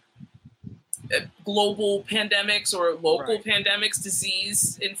 global pandemics or local pandemics,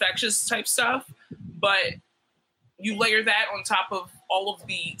 disease, infectious type stuff. But you layer that on top of all of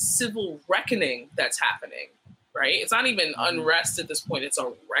the civil reckoning that's happening, right? It's not even unrest at this point. It's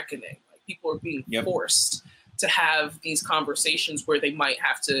a reckoning. Like, people are being forced to have these conversations where they might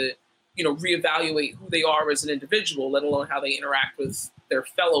have to, reevaluate who they are as an individual, let alone how they interact with their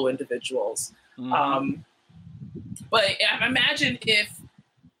fellow individuals. But imagine if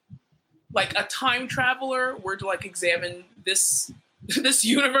like a time traveler were to like examine this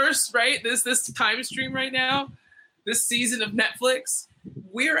universe, right? This time stream right now, this season of Netflix.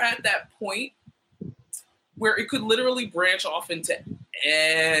 We're at that point where it could literally branch off into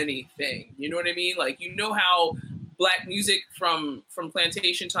anything. You know what I mean? Like, you know how Black music from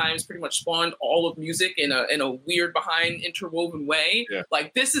plantation times pretty much spawned all of music in a weird behind interwoven way. Yeah.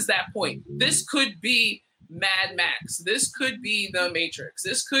 Like, this is that point. This could be Mad Max. This could be The Matrix.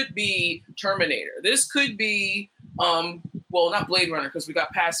 This could be Terminator. This could be well, not Blade Runner, because we've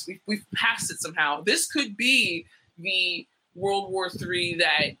passed it somehow. This could be the World War III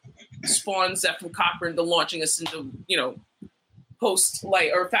that spawned Zephyr Cochrane to launching us into,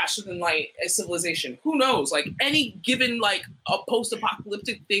 post-light or faster than light civilization. Who knows? Like, any given like a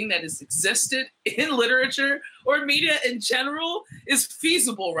post-apocalyptic thing that has existed in literature or media in general is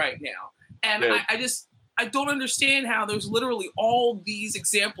feasible right now. And Yeah. I don't understand how there's literally all these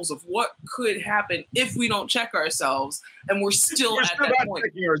examples of what could happen if we don't check ourselves, and we're still at that point.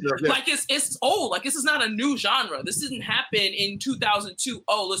 Like, it's old. Like, this is not a new genre. This didn't happen in 2002.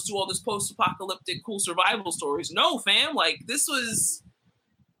 Oh, let's do all this post-apocalyptic cool survival stories. No, fam. Like, this was,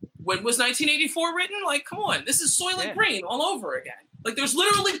 when was 1984 written? Like, come on. This is Soylent Green all over again. Like, there's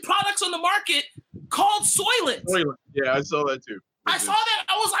literally products on the market called Soylent. Yeah, I saw that too. I saw that.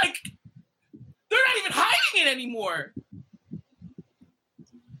 I was like, they're not even hiding it anymore.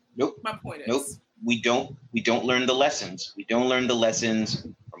 Nope. My point is. Nope. We don't learn the lessons. We don't learn the lessons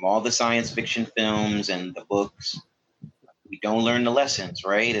from all the science fiction films and the books. We don't learn the lessons,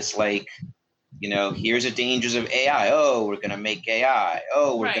 right? It's like, here's the dangers of AI. Oh, we're gonna make AI.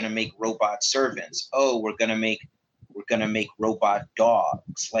 Oh, we're gonna make robot servants. Oh, we're gonna make robot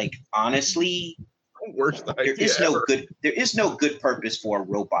dogs. Like, honestly, worst idea there is no good purpose for a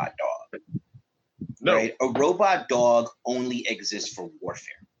robot dog. No. Right? A robot dog only exists for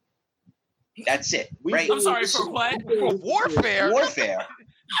warfare. That's it, right? I'm sorry, for what? For warfare? Warfare.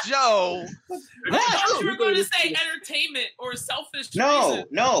 Joe. I thought you were going to say entertainment or selfish reason.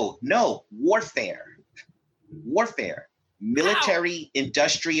 No. Warfare. Military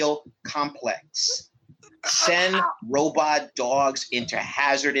industrial complex. Send robot dogs into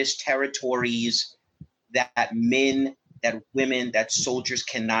hazardous territories that men, that women, that soldiers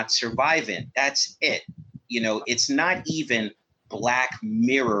cannot survive in. That's it. It's not even Black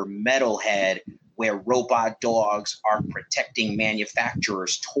Mirror metalhead where robot dogs are protecting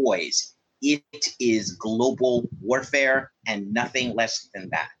manufacturers' toys. It is global warfare and nothing less than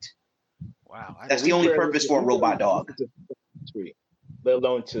that. Wow. That's the only purpose for a robot dog. Let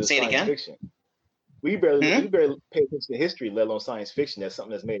alone to Say it science again? fiction. We barely pay attention to history, let alone science fiction. That's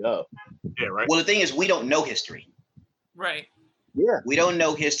something that's made up. Yeah, right. Well, the thing is, we don't know history. Right. Yeah. We don't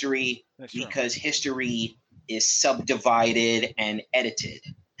know history because history is subdivided and edited.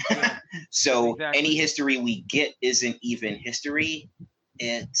 So any history we get isn't even history.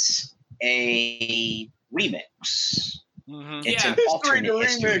 It's a remix. It's an alternate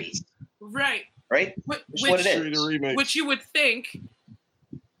history. Right. Right? What it is. Which you would think,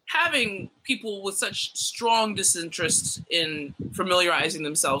 having people with such strong disinterest in familiarizing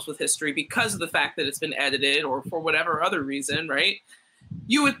themselves with history because of the fact that it's been edited or for whatever other reason, right?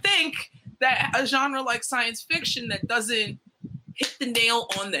 You would think that a genre like science fiction that doesn't hit the nail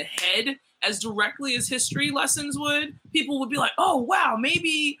on the head as directly as history lessons would, people would be like, oh, wow,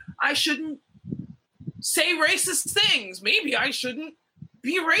 maybe I shouldn't say racist things. Maybe I shouldn't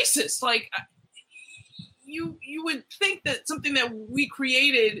be racist. Like, you would think that something that was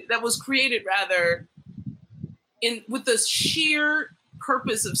created with the sheer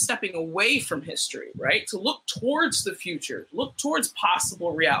purpose of stepping away from history, right? To look towards the future, look towards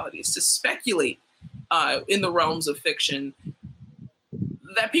possible realities, to speculate in the realms of fiction,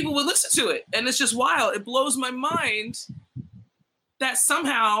 that people would listen to it. And it's just wild. It blows my mind that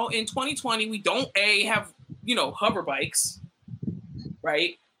somehow in 2020 we don't have, hover bikes,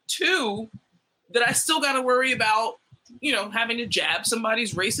 right? 2, that I still got to worry about, having to jab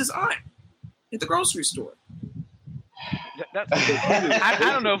somebody's racist aunt at the grocery store. I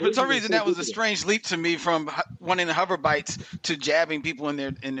don't know. For some reason, that was a strange leap to me from wanting to hover bites to jabbing people in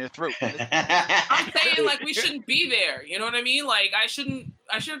their throat. I'm saying, like, we shouldn't be there. You know what I mean? Like, I shouldn't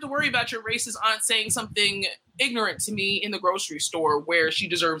have to worry about your racist aunt saying something ignorant to me in the grocery store where she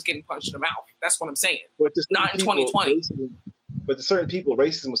deserves getting punched in the mouth. That's what I'm saying. Not in 2020. But to certain people,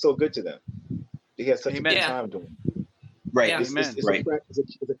 racism was so good to them. They had such a good time doing it. Right. Yeah. It's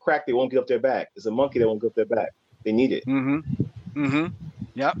a crack they won't get up their back. It's a monkey that won't get up their back. They need it.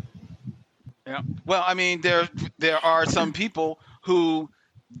 Yep. Well, I mean, there are some people who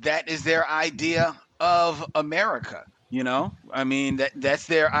that is their idea of America. You know, I mean, that's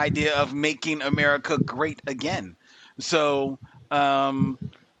their idea of making America great again. So,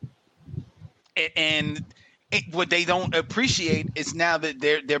 what they don't appreciate is now that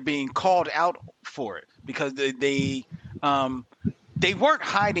they're being called out for it, because they weren't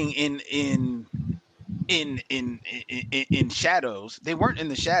hiding in shadows. They weren't in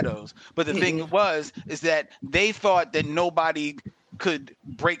the shadows. But the thing is that they thought that nobody could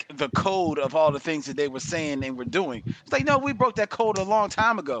break the code of all the things that they were saying and were doing. It's like, no, we broke that code a long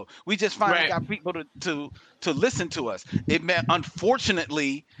time ago. We just finally got people to listen to us. It meant,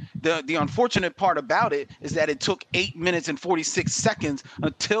 unfortunately, the unfortunate part about it is that it took 8 minutes and 46 seconds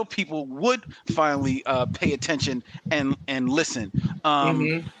until people would finally pay attention and listen.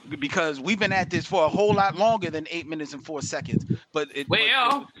 Because we've been at this for a whole lot longer than 8 minutes and 4 seconds. But it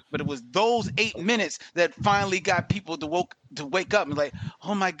was those 8 minutes that finally got people to wake up and like,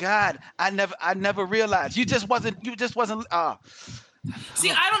 oh my God, I never realized. You just wasn't. See,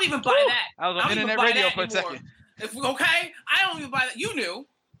 I don't even buy that. I was on internet radio for a second. I don't even buy that. You knew.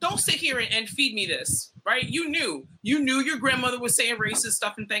 Don't sit here and feed me this, right? You knew your grandmother was saying racist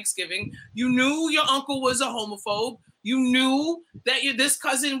stuff in Thanksgiving. You knew your uncle was a homophobe. You knew that this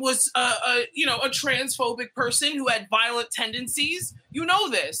cousin was a transphobic person who had violent tendencies. You know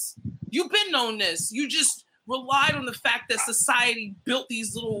this. You've been known this. You just relied on the fact that society built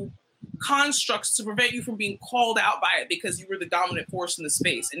these little constructs to prevent you from being called out by it because you were the dominant force in the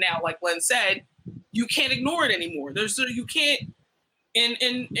space. And now, like Len said, you can't ignore it anymore. You can't.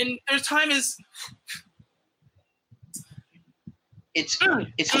 And there's time is. It's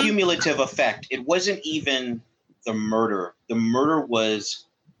cumulative effect. It wasn't even the murder. The murder was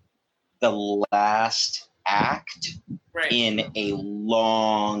the last act in a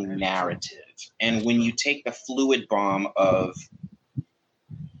long narrative. And when you take the fluid bomb of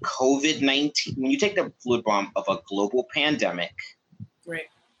COVID-19, when you take the fluid bomb of a global pandemic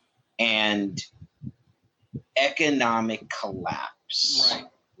and economic collapse,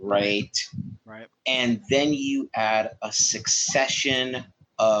 right? And then you add a succession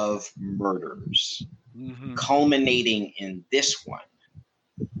of murders culminating in this one,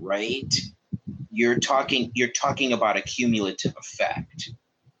 right? You're talking about a cumulative effect,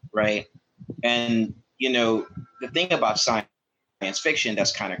 right? And, the thing about science fiction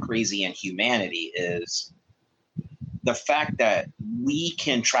that's kind of crazy in humanity is the fact that we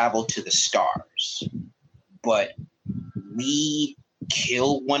can travel to the stars, but we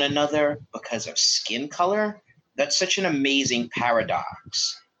kill one another because of skin color. That's such an amazing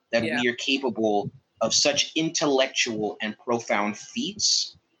paradox that we are capable of such intellectual and profound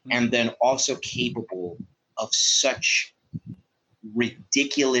feats, and then also capable of such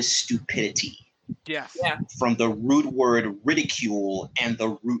ridiculous stupidity. From the root word ridicule and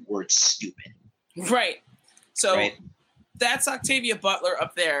the root word stupid. So that's Octavia Butler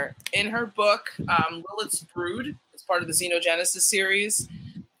up there. In her book, Lilith's Brood, as part of the Xenogenesis series,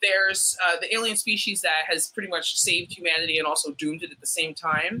 there's the alien species that has pretty much saved humanity and also doomed it at the same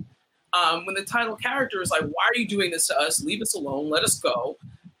time. When the title character is like, why are you doing this to us? Leave us alone. Let us go.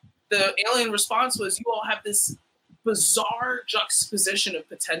 The alien response was, you all have this bizarre juxtaposition of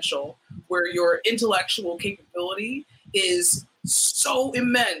potential where your intellectual capability is so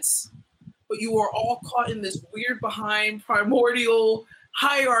immense, but you are all caught in this weird behind primordial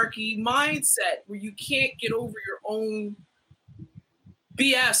hierarchy mindset where you can't get over your own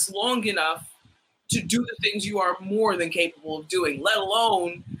BS long enough to do the things you are more than capable of doing, let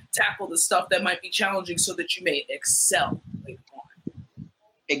alone tackle the stuff that might be challenging so that you may excel.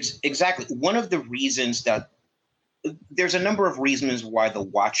 Exactly. One of the reasons that there's a number of reasons why the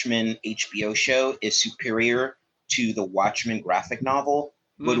Watchmen HBO show is superior to the Watchmen graphic novel.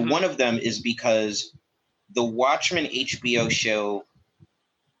 But one of them is because the Watchmen HBO show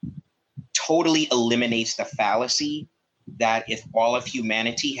totally eliminates the fallacy that if all of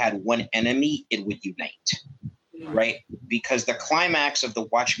humanity had one enemy, it would unite, right? Because the climax of the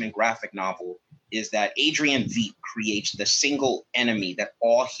Watchmen graphic novel is that Adrian Veidt creates the single enemy that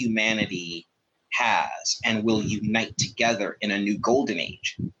all humanity has and will unite together in a new golden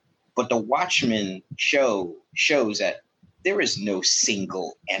age. But the Watchmen show shows that there is no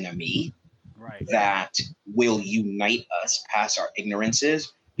single enemy that will unite us past our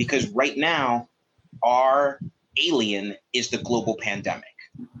ignorances, because right now our alien is the global pandemic,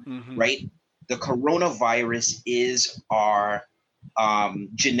 right? The coronavirus is our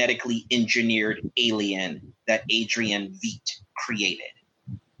genetically engineered alien that Adrian Veidt created.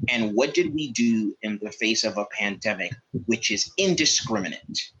 And what did we do in the face of a pandemic, which is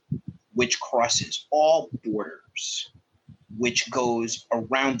indiscriminate, which crosses all borders, which goes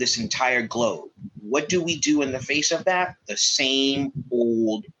around this entire globe. What do we do in the face of that? The same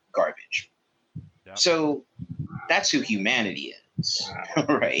old garbage. Yep. So that's who humanity is,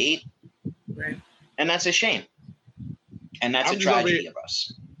 right? Right. And that's a shame. And that's a tragedy of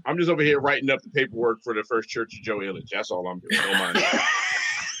us. I'm just over here writing up the paperwork for the First Church of Joe Illidge. That's all I'm doing. Don't mind that.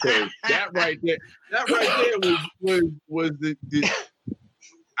 So that right there was the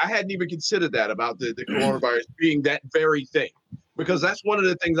I hadn't even considered that about the coronavirus being that very thing, because that's one of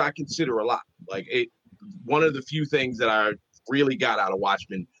the things I consider a lot. Like one of the few things that I really got out of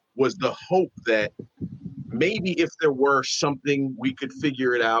Watchmen was the hope that maybe if there were something, we could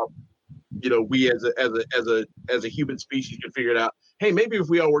figure it out. You know, we as a human species could figure it out. Hey, maybe if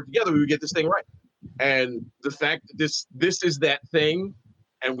we all work together, we would get this thing right. And the fact that this is that thing,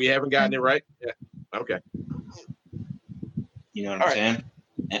 and we haven't gotten it right. Yeah. Okay. You know what I'm saying?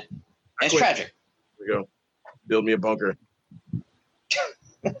 It's tragic. Here we go. Build me a bunker.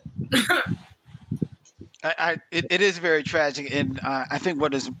 It is very tragic, and I think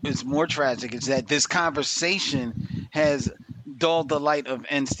what is more tragic is that this conversation has dulled the light of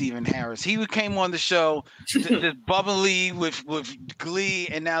N. Stephen Harris. He came on the show just bubbly with glee,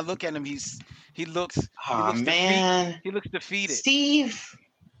 and now look at him. He looks defeated. Steve,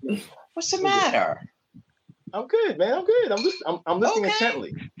 what's the matter? I'm good, man. I'm good. I'm listening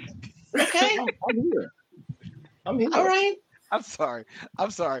intently. Okay. I'm here. All right. I'm sorry.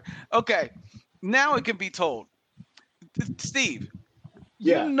 Okay. Now it can be told. Steve,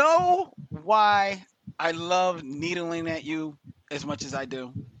 you know why I love needling at you as much as I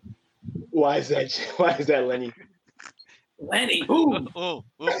do? Why is that, Lenny? Lenny. Ooh.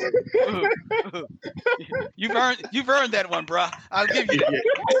 You've earned that one, bro. I'll give you that.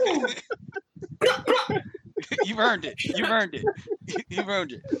 You've earned it.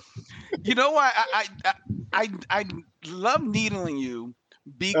 You know why I love needling you?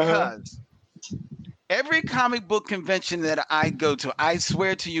 Because every comic book convention that I go to, I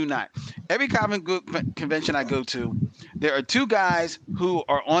swear to you not, every comic book convention I go to, there are two guys who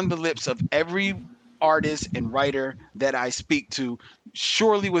are on the lips of every artist and writer that I speak to,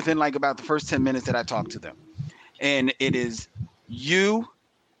 surely within like about the first 10 minutes that I talk to them. And it is you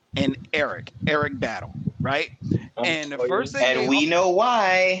and Eric Battle, right? And the first thing, and we know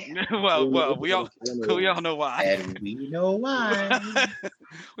why. well, we all know why. And we know why.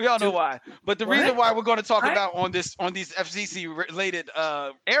 We all know why. But the reason why we're going to talk about on these FCC related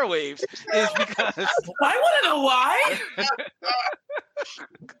airwaves is because I want to know why.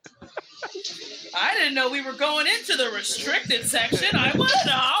 I didn't know we were going into the restricted section. I want to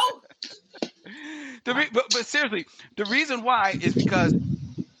know. But seriously, the reason why is because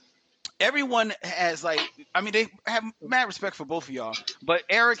everyone has they have mad respect for both of y'all, but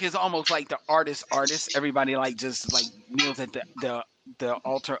Eric is almost like the artist. Everybody just kneels at the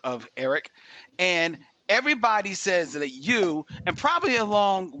altar of Eric, and everybody says that you, and probably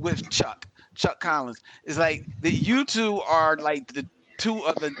along with Chuck Collins, is like that you two are like the two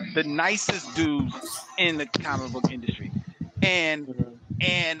of the nicest dudes in the comic book industry, and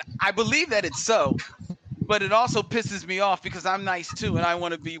I believe that it's so. But it also pisses me off because I'm nice too, and I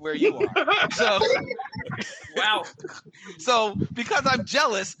want to be where you are. So, wow. So because I'm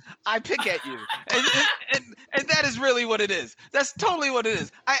jealous, I pick at you, and that is really what it is. That's totally what it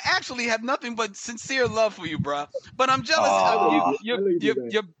is. I actually have nothing but sincere love for you, bro. But I'm jealous of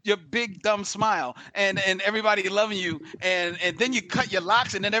your big dumb smile, and everybody loving you, and then you cut your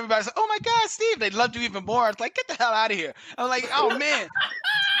locks, and then everybody's like, "Oh my God, Steve!" They loved you even more. It's like, get the hell out of here. I'm like, oh man.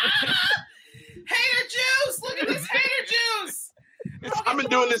 Hater juice! Look at this hater juice! I've been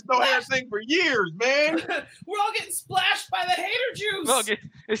doing this no hair thing for years, man. We're all getting splashed by the hater juice. Look,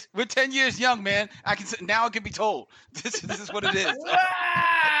 we're 10 years young, man. Now it can be told. This is what it is.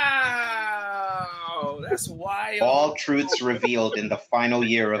 Wow, that's wild. All truths revealed in the final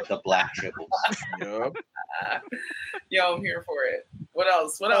year of the Black Tribbles. Yep. Yo, I'm here for it. What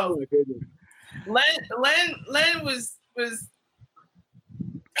else? Oh, my goodness. Len was.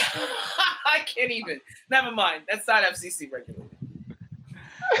 I can't even. Never mind. That's not FCC regulated.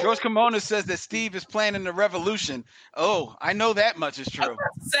 George Kimona says that Steve is planning the revolution. Oh, I know that much is true. I was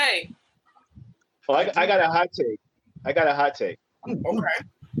about to say. Oh, I got a hot take. Okay.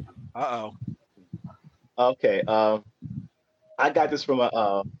 Uh-oh. Okay. I got this from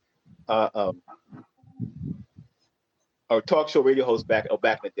a talk show radio host back in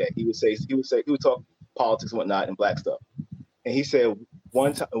the day. He would talk politics and whatnot and black stuff. And he said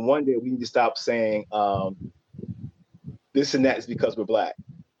one day we need to stop saying this and that is because we're black,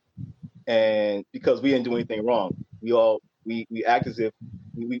 and because we didn't do anything wrong. We act as if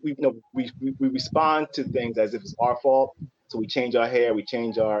we respond to things as if it's our fault. So we change our hair, we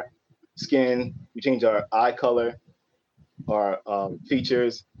change our skin, we change our eye color, our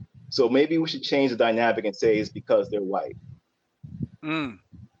features. So maybe we should change the dynamic and say it's because they're white. I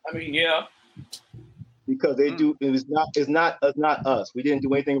mean, yeah. Because they do. It's not us. We didn't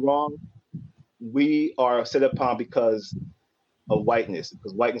do anything wrong. We are set upon because of whiteness,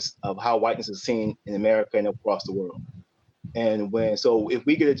 of how whiteness is seen in America and across the world. And if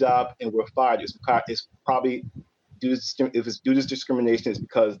we get a job and we're fired, it's probably if it's due to discrimination, it's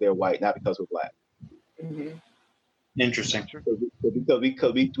because they're white, not because we're black. Mm-hmm. Interesting. Because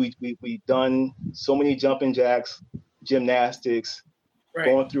we've done so many jumping jacks, gymnastics,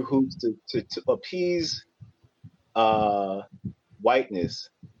 going through hoops to appease whiteness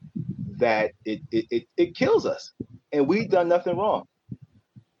that it kills us, and we've done nothing wrong.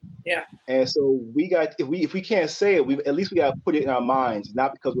 Yeah. And so if we can't say it, at least we got to put it in our minds,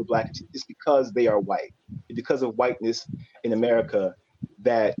 not because we're black, it's because they are white. It's because of whiteness in America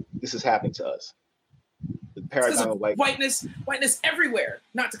that this is happening to us. The paradigm of whiteness everywhere.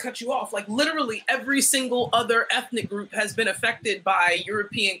 Not to cut you off, like literally every single other ethnic group has been affected by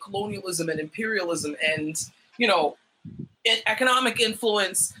European colonialism and imperialism, and economic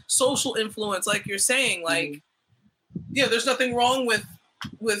influence, social influence, like you're saying. Like, there's nothing wrong with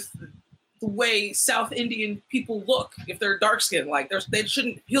the way South Indian people look if they're dark skinned. Like they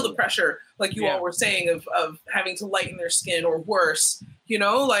shouldn't feel the pressure, like you all were saying, of having to lighten their skin or worse.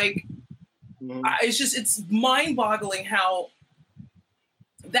 It's mind-boggling how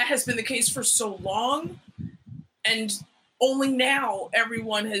that has been the case for so long, and only now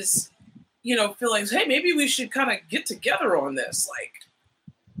everyone has, feel like, hey, maybe we should kind of get together on this. Like,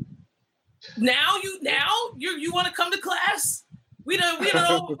 now you want to come to class? We don't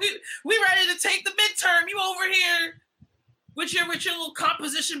know. we ready to take the midterm. You over here with your little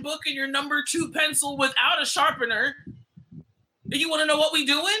composition book and your number 2 pencil without a sharpener. Do you want to know what we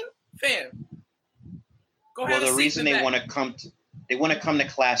doing, fam? Go ahead. Well, the reason they want to come to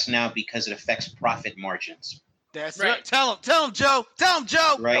class now because it affects profit margins. That's right. Tell them, Joe.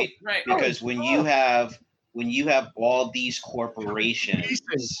 Right. Because when you have all these corporations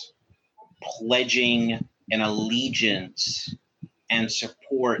pledging an allegiance and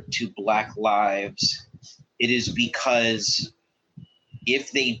support to Black lives, it is because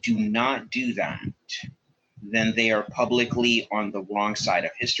if they do not do that, then they are publicly on the wrong side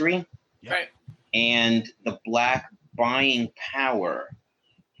of history. Right. And the Black buying power,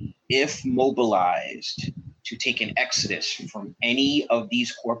 if mobilized to take an exodus from any of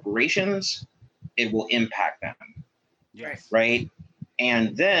these corporations, it will impact them. Yes. Right.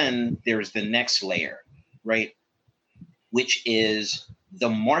 And then there's the next layer, right, which is the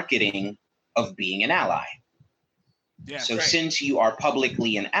marketing of being an ally. Yeah, so since you are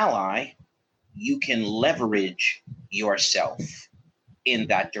publicly an ally, you can leverage yourself in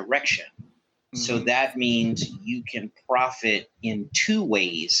that direction. Mm-hmm. So that means you can profit in 2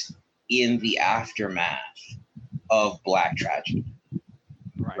 ways in the aftermath of Black tragedy.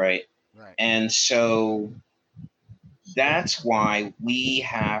 Right. And so that's why we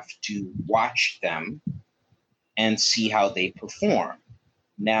have to watch them and see how they perform.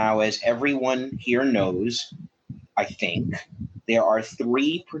 Now, as everyone here knows, I think, there are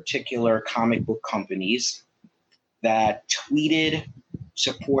 3 particular comic book companies that tweeted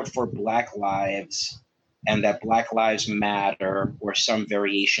support for Black lives and that Black Lives Matter or some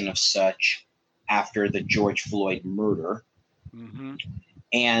variation of such after the George Floyd murder. Mm-hmm.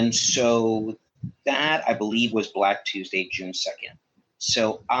 And so that, I believe, was Black Tuesday, June 2nd.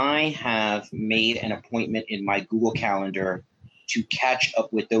 So I have made an appointment in my Google Calendar to catch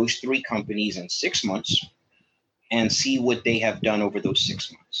up with those 3 companies in 6 months and see what they have done over those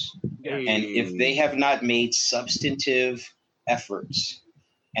 6 months. Hey. And if they have not made substantive efforts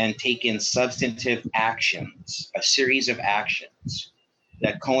and taken substantive actions, a series of actions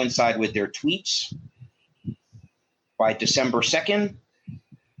that coincide with their tweets by December 2nd,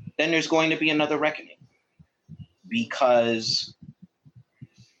 then there's going to be another reckoning, because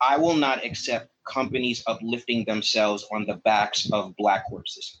I will not accept companies uplifting themselves on the backs of Black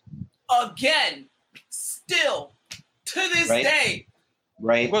corpses. Again, still, to this day.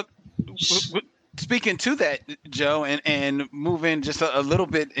 Right. Well, speaking to that, Joe, and moving just a little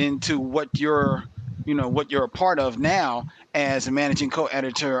bit into what you're a part of now as a managing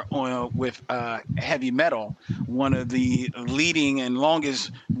co-editor with Heavy Metal, one of the leading and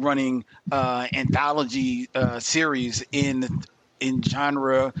longest running anthology series in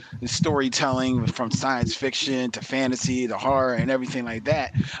genre storytelling, from science fiction to fantasy to horror and everything like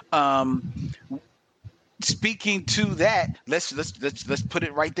that. Speaking to that, let's put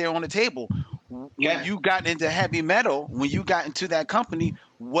it right there on the table. when you got into heavy metal, when you got into that company,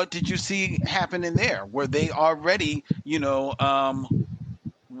 what did you see happening there? Were they already,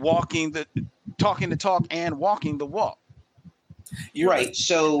 talking the talk and walking the walk? Right.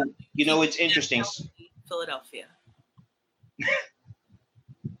 So, it's interesting. Philadelphia.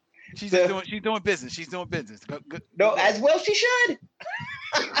 She's doing business. She's doing business. No, as well she should.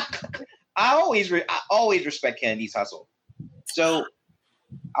 I always respect Kennedy's hustle. So,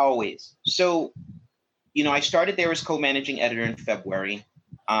 always. So, I started there as co-managing editor in February.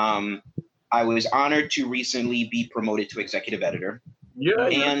 I was honored to recently be promoted to executive editor. Yeah,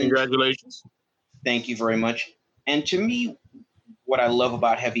 and congratulations. Thank you very much. And to me, what I love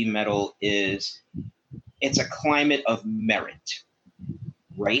about heavy metal is it's a climate of merit,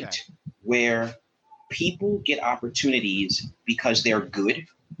 right? Okay. Where people get opportunities because they're good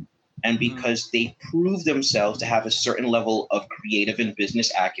and because they prove themselves to have a certain level of creative and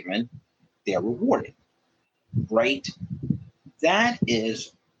business acumen, they're rewarded, right? That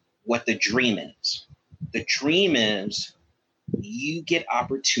is what the dream is. The dream is you get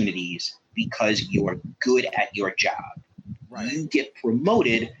opportunities because you're good at your job. Right. You get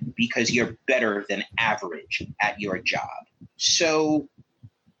promoted because you're better than average at your job. So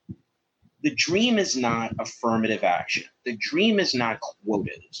the dream is not affirmative action. The dream is not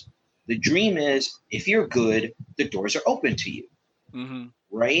quotas. The dream is if you're good, the doors are open to you. Mm-hmm.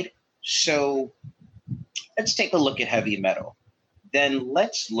 Right? So let's take a look at heavy metal. Then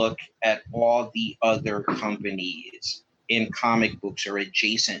let's look at all the other companies in comic books or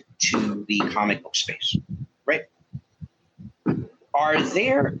adjacent to the comic book space, right? Are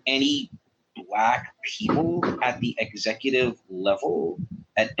there any Black people at the executive level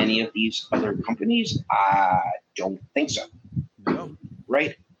at any of these other companies? I don't think so. No.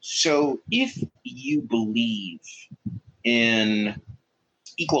 Right? So if you believe in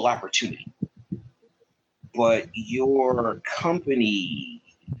equal opportunity, but your company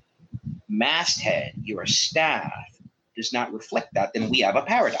masthead, your staff does not reflect that, then we have a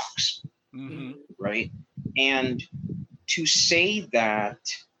paradox, right? And to say that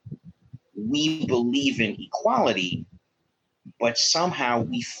we believe in equality, but somehow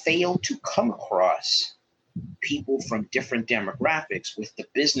we fail to come across people from different demographics with the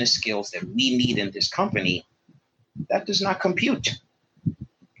business skills that we need in this company, that does not compute.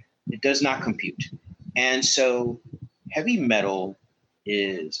 It does not compute. And so heavy metal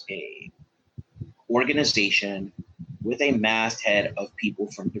is a organization with a masthead of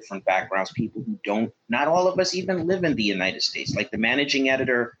people from different backgrounds, people who not all of us even live in the United States. Like the managing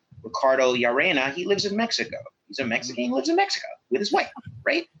editor, Ricardo Llarena, he lives in Mexico. He's a Mexican, he lives in Mexico with his wife,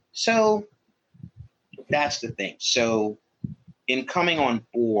 right? So that's the thing. So in coming on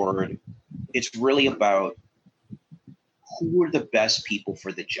board, it's really about who are the best people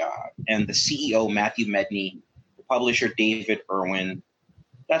for the job. And the CEO, Matthew Medney, the publisher, David Irwin,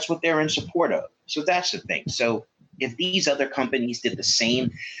 that's what they're in support of. So that's the thing. So if these other companies did the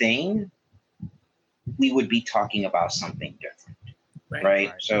same thing, we would be talking about something different,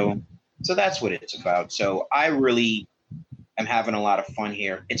 right? So that's what it's about. So I really am having a lot of fun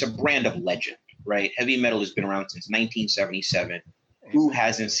here. It's a brand of legend, right? Heavy metal has been around since 1977. Who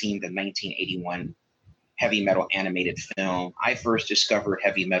hasn't seen the 1981 heavy metal animated film? I first discovered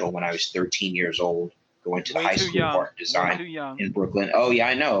heavy metal when I was 13 years old, going to the high school of art design in Brooklyn. Oh yeah,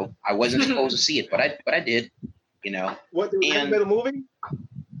 I know. I wasn't supposed to see it, but I did. What, the heavy metal movie?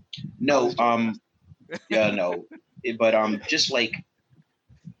 No, no. But just like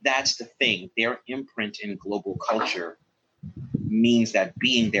that's the thing. Their imprint in global culture means that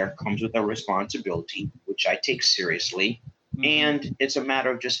being there comes with a responsibility, which I take seriously. Mm-hmm. And it's a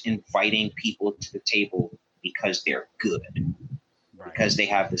matter of just inviting people to the table because they're good, because they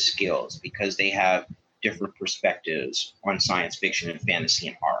have the skills, because they have different perspectives on science fiction and fantasy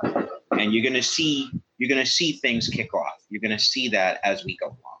and art. And you're gonna see things kick off. You're gonna see that as we go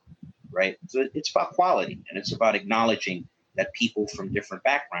along, right? So it's about quality, and it's about acknowledging that people from different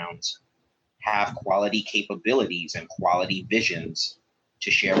backgrounds have quality capabilities and quality visions to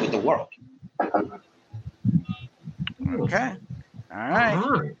share with the world. Okay. All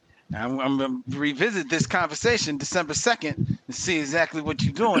right. I'm going to revisit this conversation December 2nd and see exactly what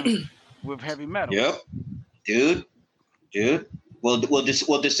you're doing with heavy metal. Yep. Dude. Well,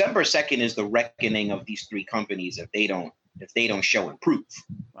 December 2nd is the reckoning of these three companies if they don't show and prove.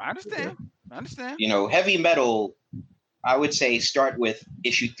 I understand. Heavy metal, I would say start with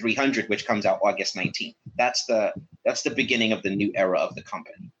issue 300, which comes out August 19th. That's the beginning of the new era of the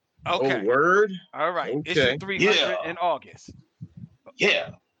company. Okay. Oh, word. All right. Okay. Issue 300 in August. Yeah.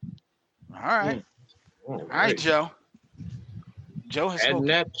 All right. All right, Joe. Joe has Adding spoken.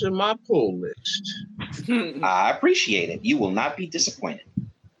 that to my pull list. I appreciate it. You will not be disappointed.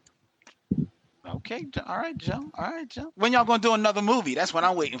 Okay, all right, Joe. When y'all gonna do another movie? That's what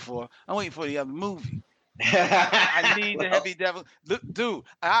I'm waiting for. I'm waiting for the other movie. I need the Heavy Devil. Look, dude,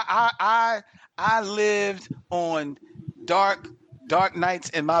 I lived on dark nights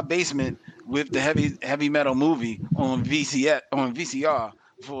in my basement with the heavy metal movie on VCR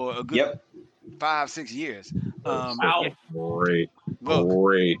for a good 5-6 years. Wow. Great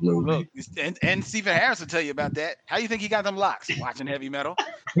movie. Look, and Stephen Harris will tell you about that. How you think he got them locks? Watching heavy metal.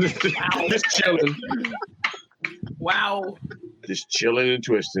 Just chilling. Wow. Just chilling and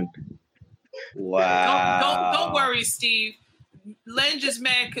twisting. Wow. Don't worry, Steve. Len just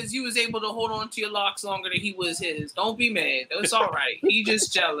mad because you was able to hold on to your locks longer than he was his. Don't be mad. It's all right. He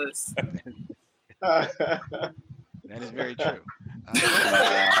just jealous. That is very true.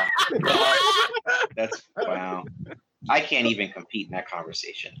 That's wow. I can't even compete in that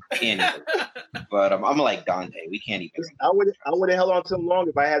conversation. Can't even. But I'm like Dante. We can't even. I would have held on to him long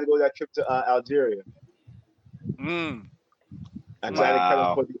if I had to go that trip to Algeria. Mm. I had to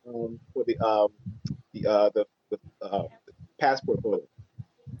cut him for the passport photo.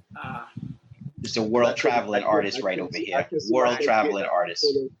 Just a world traveling artist right over here. World traveling artist.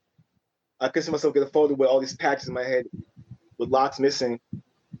 I could see myself get a photo with all these patches in my head with locks missing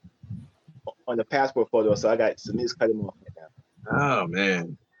on the passport photo, so I got some just cut them off right now. Oh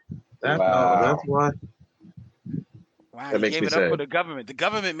man, Wow. that's why. Wow, That you makes gave me it up sad. for the government. The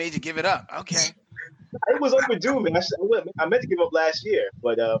government made you give it up. Okay. It was overdue, man. I meant to give up last year,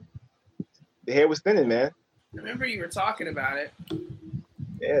 but the hair was thinning, man. I remember you were talking about it.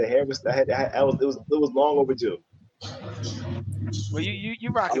 Yeah, the hair was. It was long overdue. Well, you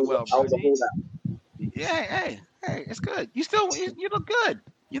rock it well, I bro. was a holdout. Yeah, hey, it's good. You look good.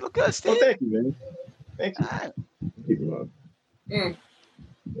 You look good, Steve. Oh, thank you, man. Thank you. All right. Keep it on.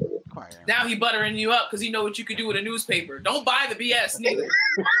 Quiet. Now he buttering you up because he know what you could do with a newspaper. Don't buy the BS neither.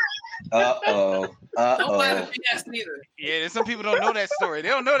 Uh-oh. Don't buy the BS neither. Yeah, some people don't know that story. They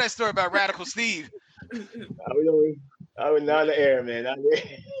don't know that story about Radical Steve. I was not in the air, man. Not in the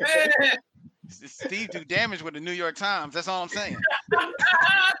air. Steve do damage with the New York Times. That's all I'm saying.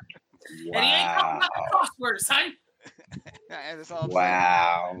 And he ain't talking about the crosswords, son. That's all I'm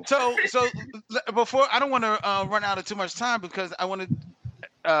Wow. saying. So before, I don't want to run out of too much time because I want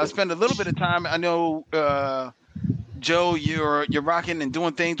to spend a little bit of time. I know, Joe, you're rocking and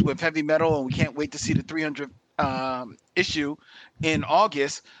doing things with heavy metal, and we can't wait to see the 300th issue in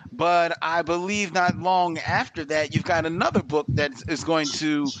August. But I believe not long after that, you've got another book that is going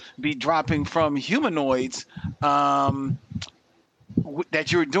to be dropping from Humanoids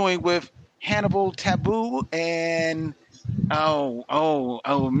that you're doing with Hannibal Taboo and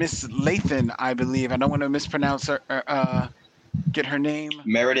Miss Lathan, I believe. I don't want to mispronounce her. Get her name.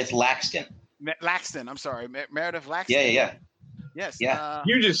 Meredith Laxton. Laxton. I'm sorry, Meredith Laxton. Yeah. Yes. Yeah.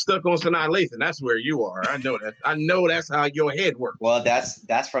 You just stuck on Sanaa Lathan. That's where you are. I know that. I know that's how your head works. Well,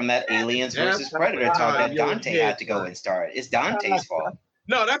 that's from that Aliens versus Predator talk that Dante had to go and start. It's Dante's fault.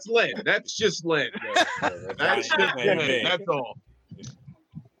 No, that's Len. That's just Len. That's just Len. That's all.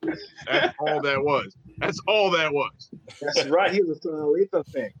 That's all that was. That's all that was. That's right. He was a Sanaa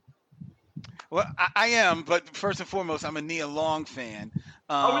thing. Well, I am, but first and foremost, I'm a Nia Long fan.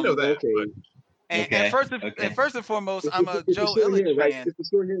 We know that. Okay. And first and foremost, I'm a It's Joe the short Illich hair, right? fan. It's the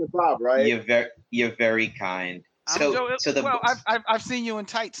short hair and Bob, right? You're very kind. I've seen you in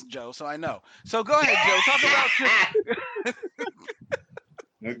tights, Joe, so I know. So go ahead, Joe. Talk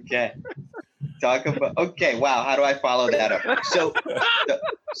about Okay. Wow. How do I follow that up? So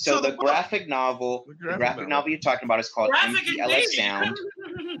the graphic novel you're talking about is called MPLS Sound.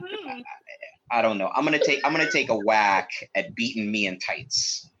 I don't know. I'm gonna take a whack at beating me in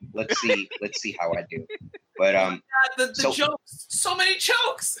tights. Let's see how I do. But the jokes, so many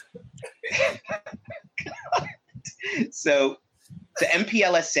jokes. So the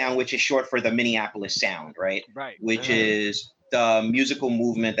MPLS Sound, which is short for the Minneapolis Sound, right? Right. Which is the musical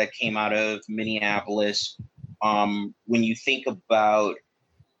movement that came out of Minneapolis. When you think about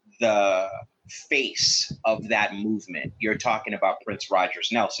the face of that movement, you're talking about Prince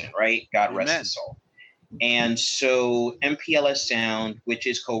Rogers Nelson, right? God rest his soul. And so MPLS Sound, which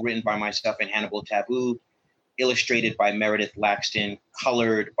is co-written by myself and Hannibal Taboo, illustrated by Meredith Laxton,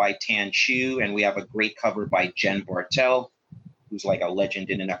 colored by Tan Chu, and we have a great cover by Jen Bartel, who's like a legend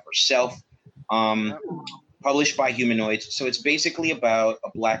in and of herself. Published by Humanoids. So it's basically about a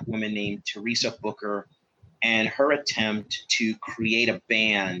Black woman named Teresa Booker and her attempt to create a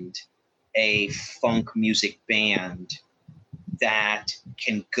band, a funk music band that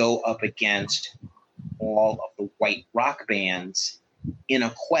can go up against all of the white rock bands in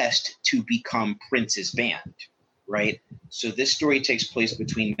a quest to become Prince's band, right? So this story takes place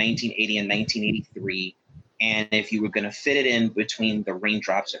between 1980 and 1983. And if you were going to fit it in between the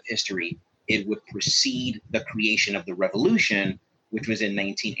raindrops of history, it would precede the creation of the revolution, which was in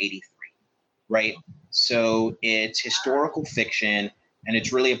 1983, right? So it's historical fiction, and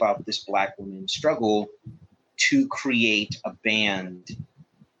it's really about this Black woman's struggle to create a band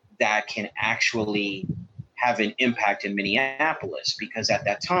that can actually have an impact in Minneapolis, because at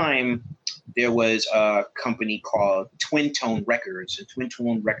that time there was a company called Twin Tone Records, and Twin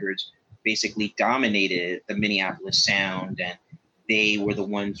Tone Records basically dominated the Minneapolis sound, and they were the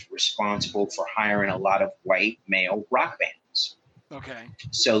ones responsible for hiring a lot of white male rock bands. Okay.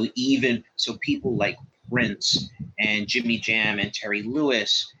 So people like Prince and Jimmy Jam and Terry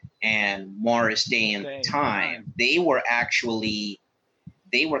Lewis and Morris Day and the Time, they were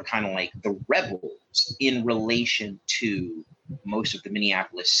kind of like the rebels in relation to most of the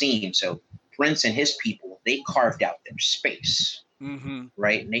Minneapolis scene. So Prince and his people, they carved out their space,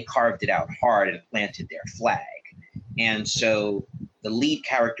 right? And they carved it out hard and planted their flag. And so the lead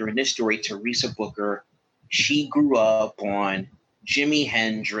character in this story, Teresa Booker, she grew up on Jimi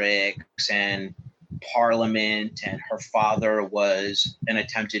Hendrix and Parliament, and her father was an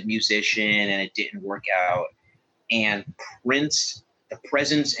attempted musician and it didn't work out. And Prince, the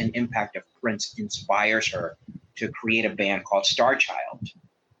presence and impact of Prince inspires her to create a band called Star Child.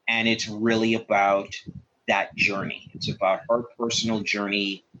 And it's really about that journey. It's about her personal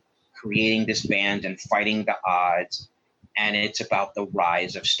journey, creating this band and fighting the odds. And it's about the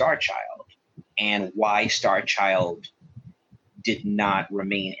rise of Star Child and why Star Child did not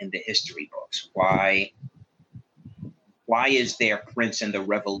remain in the history books. Why is there Prince and the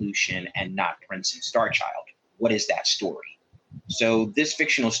Revolution and not Prince and Star Child? What is that story? So this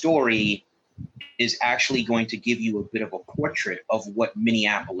fictional story is actually going to give you a bit of a portrait of what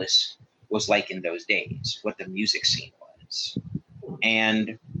Minneapolis was like in those days, what the music scene was.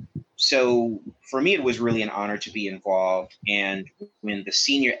 And so for me, it was really an honor to be involved. And when the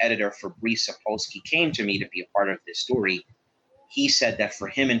senior editor, Fabrice Sapolsky, came to me to be a part of this story, he said that for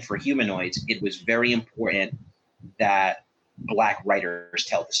him and for Humanoids, it was very important that Black writers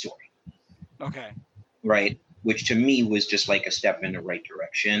tell the story. Okay. Right? Which to me was just like a step in the right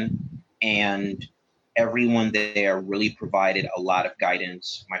direction. And everyone there really provided a lot of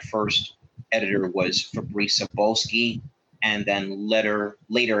guidance. My first editor was Fabrice Sapolsky, and then later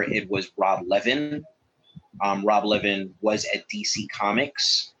it was Rob Levin. Rob Levin was at DC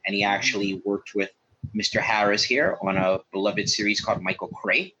Comics, and he actually worked with Mr. Harris here on a beloved series called Michael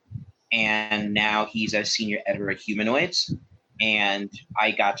Cray. And now he's a senior editor at Humanoids. And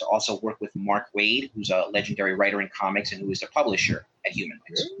I got to also work with Mark Waid, who's a legendary writer in comics and who is the publisher at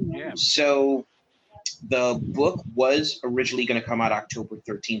Humanoids. Yeah. So the book was originally going to come out October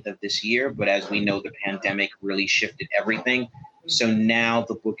 13th of this year, but as we know, the pandemic really shifted everything. So now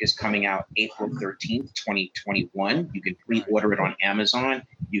the book is coming out April 13th, 2021. You can pre-order it on Amazon.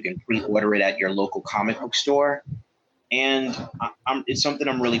 You can pre-order it at your local comic book store. And it's something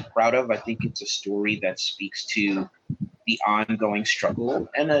I'm really proud of. I think it's a story that speaks to the ongoing struggle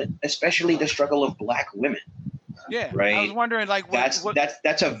and especially the struggle of Black women. Yeah. Right. I was wondering, like, that's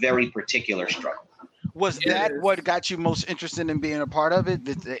a very particular struggle. Was that what got you most interested in being a part of it?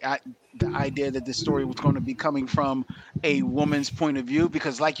 The idea that the story was going to be coming from a woman's point of view?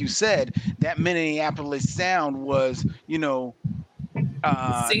 Because like you said, that Minneapolis sound was,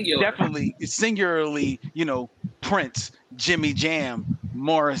 definitely singularly, Prince, Jimmy Jam,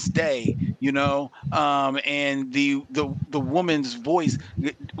 Morris Day, and the woman's voice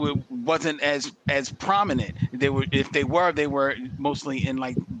wasn't as prominent. They were mostly in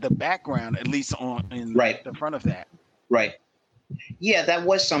like the background, at least the front of that. Right. Yeah, that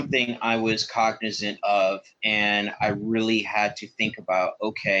was something I was cognizant of, and I really had to think about,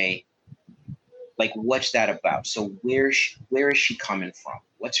 okay, like, what's that about? So where is she coming from?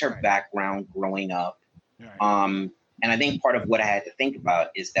 What's her background growing up? Right. And I think part of what I had to think about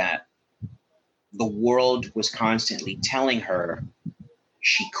is that the world was constantly telling her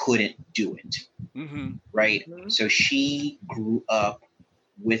she couldn't do it. Mm-hmm. Right? Mm-hmm. So she grew up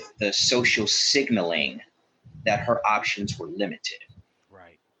with the social signaling that her options were limited.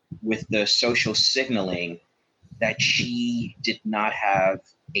 Right. With the social signaling that she did not have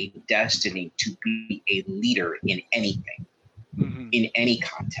a destiny to be a leader in anything, in any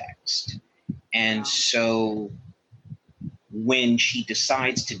context. And so when she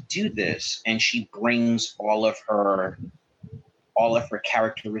decides to do this and she brings all of her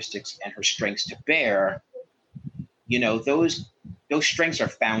characteristics and her strengths to bear, those strengths are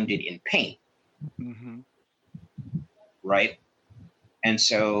founded in pain. Mm-hmm. Right? And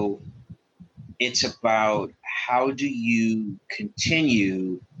so it's about how do you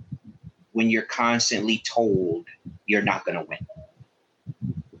continue when you're constantly told you're not going to win.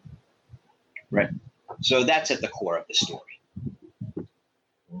 Right. So that's at the core of the story.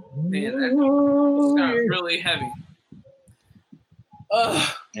 Man, that got really heavy.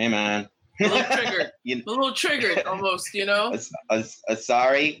 Hey, man. A little triggered. A little triggered almost, you know?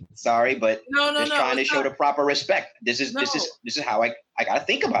 Sorry, but just trying to show the proper respect. This is how I got to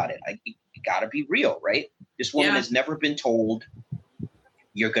think about it. You got to be real, right? This woman has never been told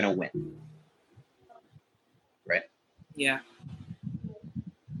you're going to win. Right? Yeah.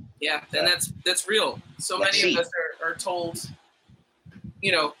 Yeah, and that's real. So many of us are told,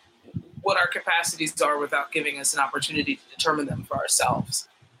 you know, what our capacities are without giving us an opportunity to determine them for ourselves.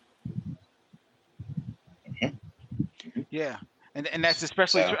 Yeah. And that's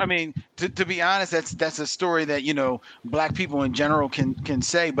especially true. I mean, to be honest, that's a story that, you know, Black people in general can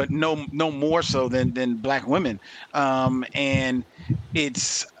say, but no more so than Black women. And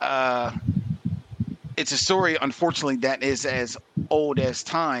it's a story, unfortunately, that is as old as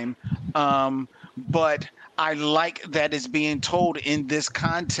time. But I like that it's being told in this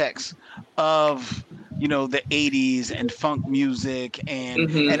context of, you know, the 80s and funk music. And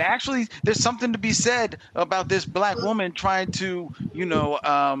and actually, there's something to be said about this Black woman trying to, you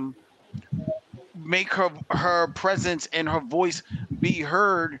know, make her presence and her voice be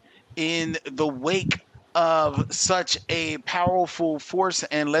heard in the wake of such a powerful force,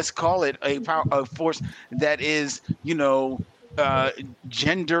 and let's call it a force that is, you know,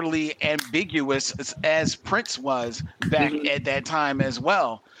 genderly ambiguous as Prince was back at that time as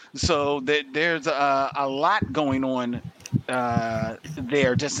well. So there's a lot going on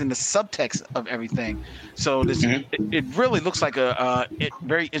there, just in the subtext of everything. So this it really looks like a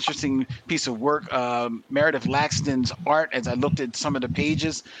very interesting piece of work. Meredith Laxton's art, as I looked at some of the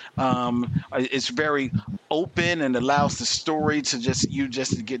pages, it's very open and allows the story to just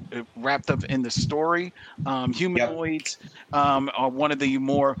get wrapped up in the story. Humanoids are one of the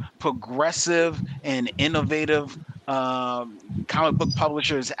more progressive and innovative comic book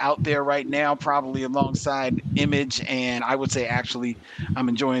publishers out there right now, probably alongside Image, and I would say actually I'm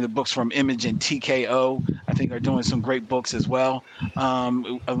enjoying the books from Image and TKO. I think are doing some great books as well,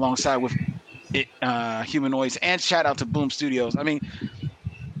 alongside with Humanoids, and shout out to Boom Studios. I mean,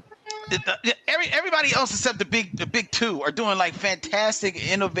 everybody else except the big two are doing like fantastic,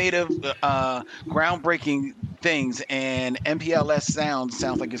 innovative, groundbreaking things, and MPLS sounds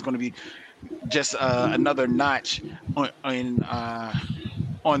like it's going to be just another notch on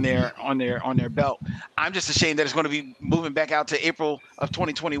their belt. I'm just ashamed that it's going to be moving back out to April of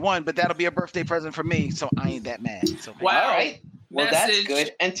 2021, but that'll be a birthday present for me, so I ain't that mad. So wow. All right. Well, that's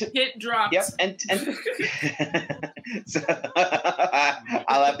good. And hit drops. Yep. And so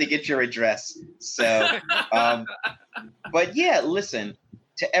I'll have to get your address. So, but yeah, listen,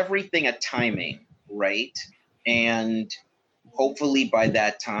 to everything a timing, right? And hopefully by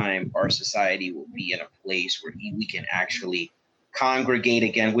that time, our society will be in a place where we can actually congregate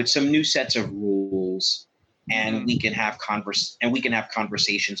again with some new sets of rules, and we can have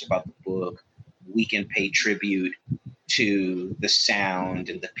conversations about the book. We can pay tribute to the sound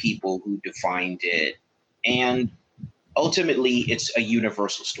and the people who defined it, and ultimately, it's a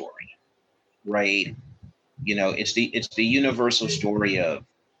universal story, right? You know, it's the universal story of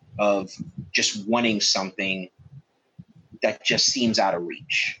just wanting something that just seems out of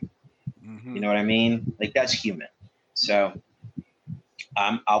reach. You know what I mean? Like, that's human. So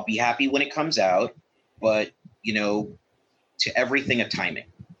I'll be happy when it comes out, but, you know, to everything a timing.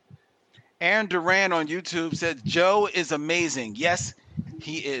 Aaron Duran on YouTube said, Joe is amazing. Yes,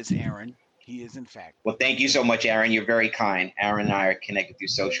 he is, Aaron. He is, in fact. Well, thank you so much, Aaron. You're very kind. Aaron and I are connected through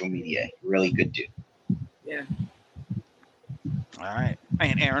social media. Really good dude. Yeah. All right.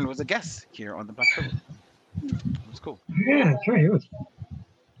 And Aaron was a guest here on the Black Table. It was cool. Yeah, that's right. It was.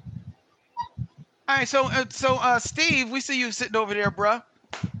 All right, so Steve, we see you sitting over there, bruh.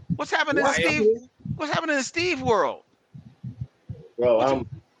 What's happening to Steve? What's happening in Steve world? Bro, I'm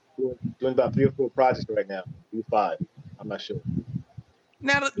doing about 3 or 4 projects right now. 5. I'm not sure.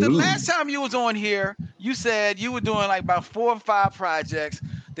 Now, the last time you was on here, you said you were doing like about 4 or 5 projects.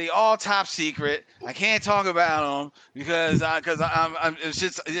 They all top secret. I can't talk about them because I'm it's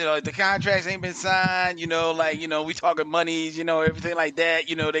just, you know, the contracts ain't been signed. You know, like, you know, we talking monies, you know, everything like that.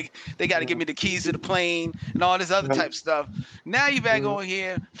 You know, they got to give me the keys to the plane and all this other type stuff. Now you back on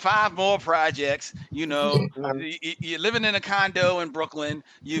here, 5 more projects. You know, you're living in a condo in Brooklyn.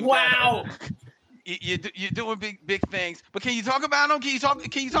 You're doing big things. But can you talk about them? Can you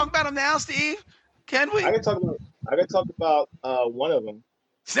talk about them now, Steve? Can we? I can talk about I can talk about one of them.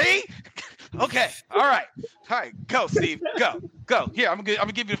 See? Okay. All right. Go, Steve. Go. Here, I'm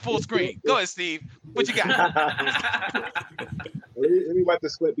gonna give you the full screen. Go ahead, Steve. What you got? Let me wipe the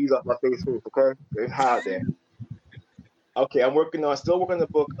sweat beads off my face first, okay? It's hot there. Okay, still working on the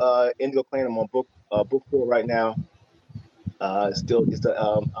book Indigo Clan. I'm on book 4 right now. It's I don't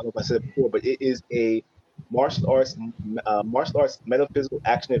know if I said it before, but it is a martial arts metaphysical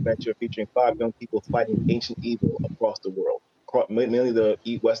action adventure featuring 5 young people fighting ancient evil across the world, mainly the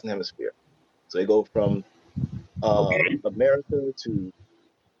Western Hemisphere. So they go from America to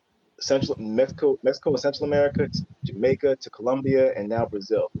Mexico and Central America, to Jamaica, to Colombia, and now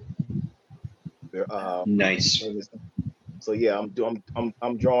Brazil. Nice. So yeah, I'm drawing a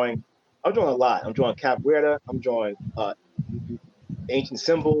lot. I'm drawing Capoeira. I'm drawing ancient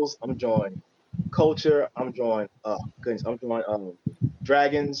symbols. I'm drawing culture. I'm drawing dragons. I'm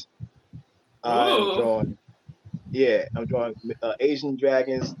drawing Asian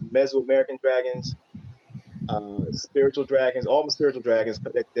dragons, Mesoamerican dragons, spiritual dragons, all the spiritual dragons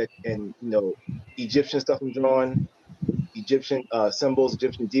and Egyptian stuff. I'm drawing Egyptian symbols,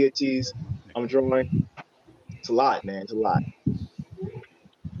 Egyptian deities. I'm drawing. It's a lot, man. It's a lot. A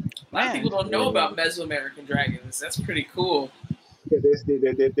lot of people don't know about Mesoamerican dragons. That's pretty cool. Yeah,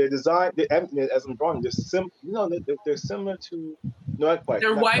 they're designed. As I'm drawing, they're similar to not quite.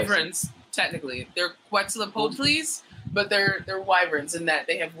 They're wyverns, technically. They're Quetzalcoatls, but they're wyverns in that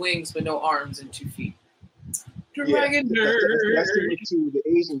they have wings but no arms and 2 feet. Dragon nerd. That's similar to the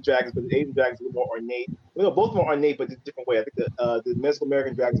Asian dragons, but the Asian dragons are a little more ornate. Both more ornate, but in a different way. I think the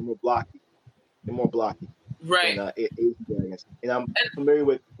Mesoamerican dragons are more blocky. They're more blocky. Right. Than Asian dragons. And I'm familiar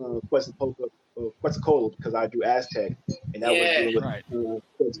with Quetzalcoatl because I drew Aztec, and that was dealing with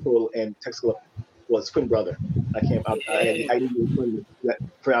Quetzalcoatl and Texcoco was twin brother. I didn't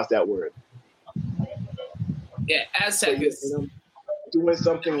pronounce that word. Yeah, Aztec is. And I'm doing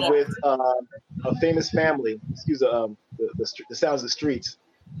something with a famous family. Excuse the sounds of the streets.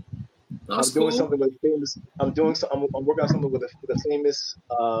 That's I'm doing cool. something with famous. I'm working on something with a famous.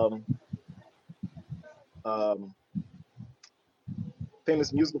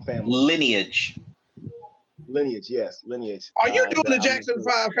 Famous musical family. Lineage, yes, lineage. Are you doing the Jackson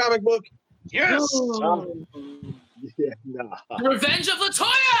 5 comic book? Yes. Yeah, nah. Revenge of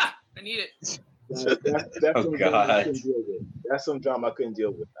Latoya! I need it. That's some drama I couldn't deal with. That's some drama I couldn't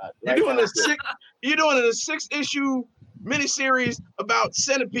deal with. You're doing a 6-issue miniseries about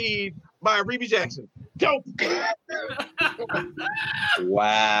Centipede by Reby Jackson. Dope.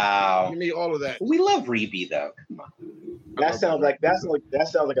 wow. Give me all of that. We love Reby though. Come on. That sounds like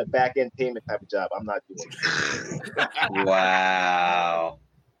a back end payment type of job. I'm not doing it. Wow.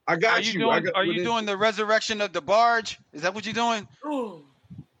 I got you. Are you doing the resurrection of the barge? Is that what you're doing?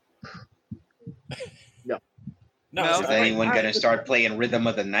 No. Is anyone going to start playing Rhythm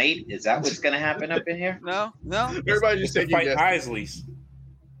of the Night? Is that what's going to happen up in here? No. Everybody just said fight Isleys.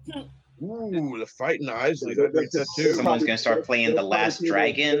 Ooh, the fighting Isley. Someone's going to start playing The Last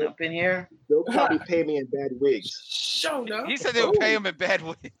Dragon up in here. They'll probably pay me in bad wigs. Show up. He said they would pay him in bad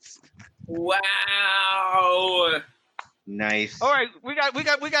wigs. Wow. Nice. All right, we got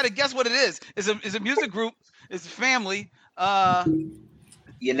to guess what it is. It's a music group. It's a family.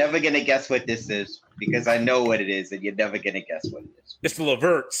 You're never going to guess what this is because I know what it is, and you're never going to guess what it is. It's the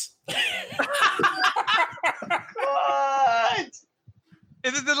Leverts. What?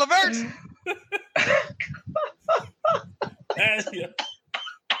 Is it the Leverts?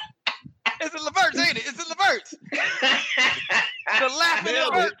 It's the Leverts, ain't it? It's the Leverts. The laughing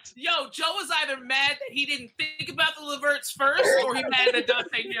Leverts. Yo, Joe was either mad that he didn't think about the Leverts first, or he mad that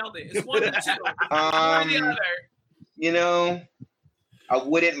Dante nailed it. It's one of the two. One or the other. You know, I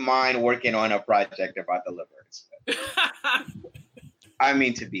wouldn't mind working on a project about the Leverts. I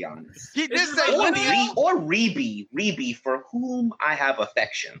mean, to be honest. He did say or Reby, for whom I have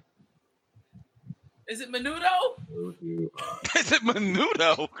affection. Is it Menudo? Is it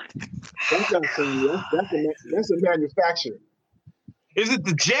Menudo? That's a manufacturer. Is it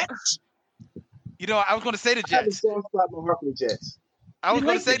the Jets? You know, I was going to say the I have a Jets. soft spot in my heart for the Jets. I was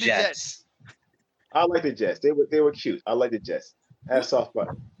going to say the Jets. I like the Jets. They were cute. I like the Jets. I have a soft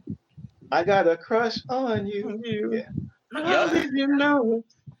spot. I got a crush on you. Yeah. If you know,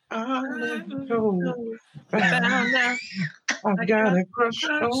 I'll let you know. I got a crush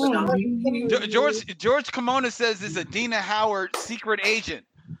on you. George Kimona says it's a Dina Howard secret agent.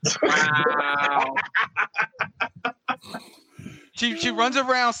 Wow. She runs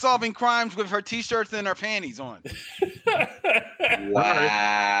around solving crimes with her t-shirts and her panties on.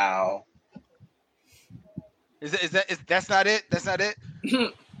 Wow. That's not it? That's not it?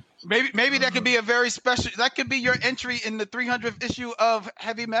 Maybe that could be a very special. That could be your entry in the 300th issue of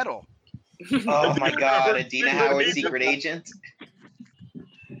Heavy Metal. Oh my God, Adina Howard, secret agent.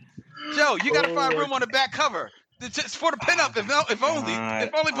 Joe, you got to find room on the back cover. It's for the pinup, if only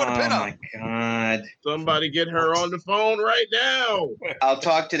for the pinup. Oh my God! Somebody get her on the phone right now. I'll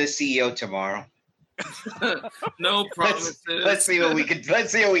talk to the CEO tomorrow. No promises. Let's see what we can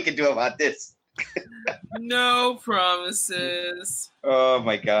do about this. No promises. Oh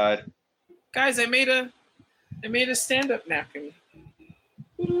my God, guys! I made a stand-up napkin.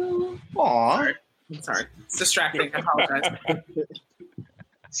 Aw. Sorry, it's distracting. I apologize.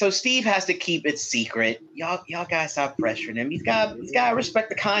 So Steve has to keep it secret. Y'all gotta stop pressuring him. He's gotta respect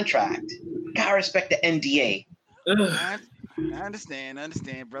the contract. Gotta respect the NDA. I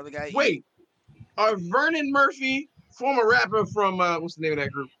understand, brother guy. Wait, are Vernon Murphy, former rapper from what's the name of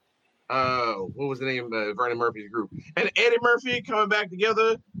that group? What was the name of Vernon Murphy's group? And Eddie Murphy coming back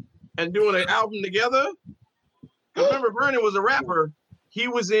together and doing an album together? Remember, Vernon was a rapper. He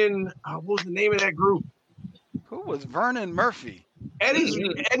was in what was the name of that group? Who was Vernon Murphy?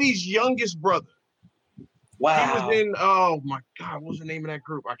 Eddie's youngest brother. Wow. He was in, oh my God, what was the name of that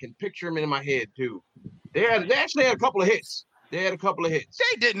group? I can picture him in my head too. They actually had a couple of hits. They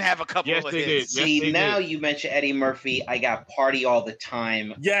didn't have a couple of hits. Did. Yes, See, now you mentioned Eddie Murphy. I got Party All the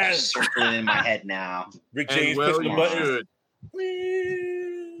Time. Yes. Circling in my head now. Rick James pushing the buttons.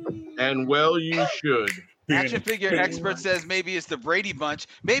 And well, you should. Action figure expert says maybe it's the Brady Bunch.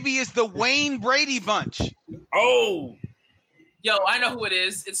 Maybe it's the Wayne Brady Bunch. Oh. Yo, I know who it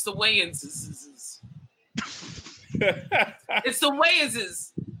is. It's the Wayans. It's the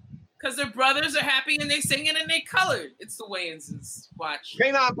Wayans. Because their brothers are happy and they singing and they colored. It's the Wayans. Watch.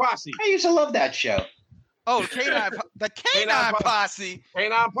 K9 Posse. I used to love that show. Oh, the K9 Posse.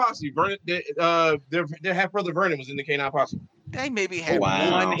 K9 Posse. Vernon, their half brother Vernon was in the K9 Posse. They maybe had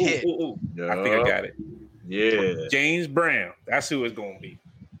Wow. one hit. I think I got it. Yeah. James Brown. That's who it's going to be.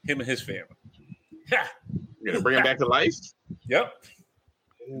 Him and his family. Ha! You're gonna bring him back to life? Yep.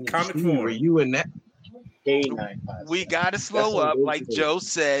 Comic Steve, form. were you in that? We got to slow up. Like Joe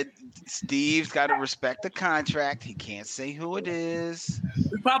said, Steve's got to respect the contract. He can't say who it is.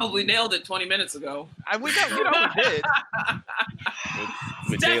 We probably nailed it 20 minutes ago. We did.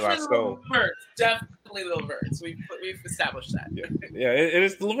 With De La Soul. Definitely Lil Verts. We've established that. Yeah, it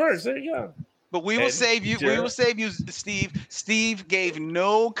is the Verts. There you go. But we will save you. We will save you, Steve. Steve gave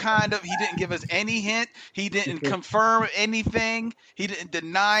no kind of. He didn't give us any hint. He didn't confirm anything. He didn't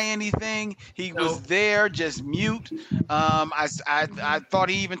deny anything. He was there, just mute. I thought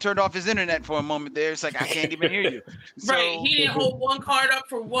he even turned off his internet for a moment there. It's like I can't even hear you. Right. He didn't hold one card up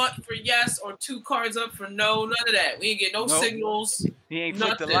for yes or two cards up for no. None of that. We didn't get no signals. He ain't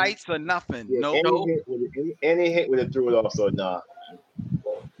flipped the lights or nothing. Yeah, any hit would have threw it off. So nah.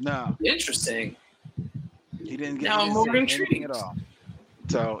 No. Interesting. He didn't get now I'm more anything intrigued at all.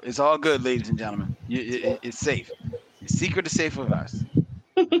 So it's all good, ladies and gentlemen. It's safe. The secret is safe with us.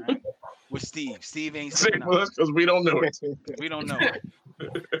 Right? With Steve. Steve ain't safe with us because we don't know it. We don't know it.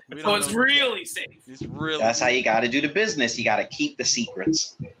 So it's really safe. It's really. That's how you got to do the business. You got to keep the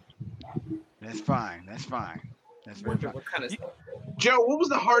secrets. That's fine. That's fine. That's very fine. What kind of stuff? Joe, what was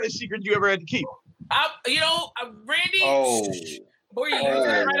the hardest secret you ever had to keep? Randy. Oh. Boy, you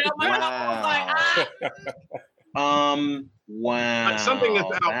right out my mouth. Wow. Like something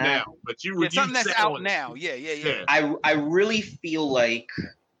that's out now, but something that's out now. Yeah. I really feel like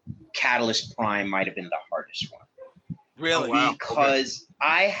Catalyst Prime might have been the hardest one. Really? Oh, wow. Because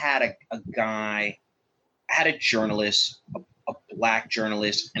I had I had a journalist, a black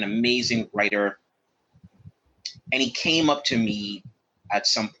journalist, an amazing writer, and he came up to me at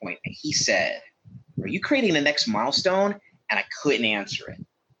some point and he said, "Are you creating the next milestone?" And I couldn't answer it.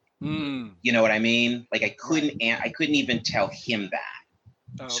 You know what I mean? Like I couldn't even tell him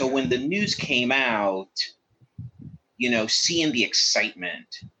that. So when the news came out, seeing the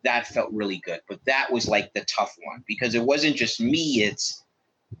excitement, that felt really good. But that was like the tough one because it wasn't just me. It's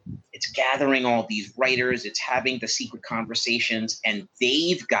gathering all these writers. It's having the secret conversations, and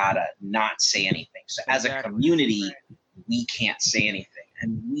they've gotta not say anything. So as a community, we can't say anything.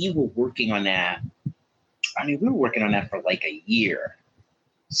 And we were working on that. We were working on that for like a year.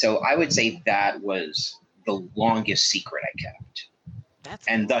 So I would say that was the longest secret I kept.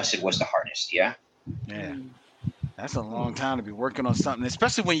 And thus it was the hardest, yeah? Yeah. That's a long time to be working on something,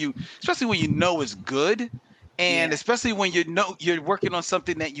 especially when you know it's good. And especially when you're working on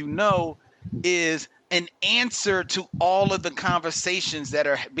something that is an answer to all of the conversations that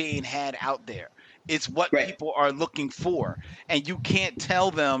are being had out there. It's what people are looking for. And you can't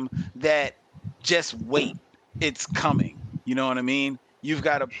tell them that just wait, it's coming. You know what I mean? You've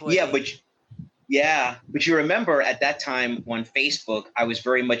got to play. But you remember at that time on Facebook, I was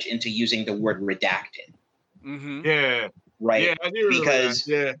very much into using the word redacted. Mm-hmm. Yeah. Right. Yeah, I do because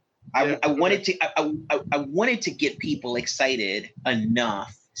that. Yeah. I wanted to get people excited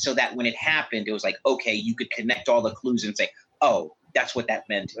enough so that when it happened, it was like, okay, you could connect all the clues and say, oh, that's what that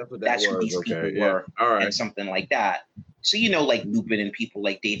meant. That's who these people were, and something like that. So, like Lupin and people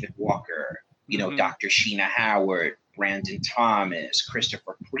like David Walker, Dr. Sheena Howard, Brandon Thomas,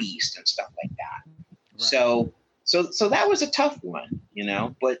 Christopher Priest, and stuff like that. Right. So that was a tough one,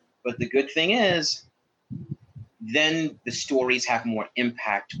 but the good thing is, then the stories have more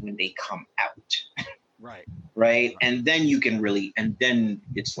impact when they come out. Right. And then you can and then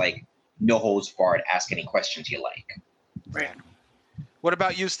it's like no holds barred, ask any questions you like. Right. What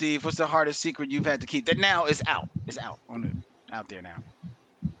about you, Steve? What's the hardest secret you've had to keep that now is out? It's out there now.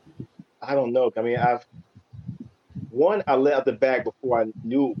 I don't know. I mean, I let out the bag before I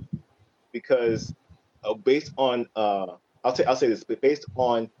knew, because based on I'll say this, but based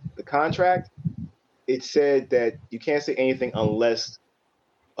on the contract, it said that you can't say anything unless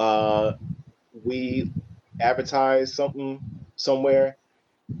we advertise something somewhere,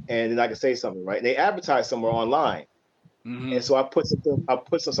 and then I can say something, right? And they advertise somewhere online, and so I put some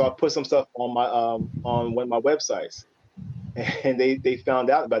stuff on my on one of my websites, and they found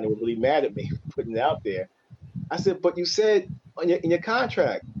out about it. They were really mad at me for putting it out there. I said, but you said in your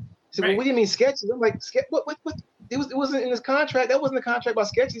contract. He said, well, what do you mean sketches? I'm like, what? It wasn't in his contract. That wasn't the contract about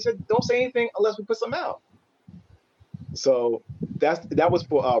sketches. He said, don't say anything unless we put something out. So that was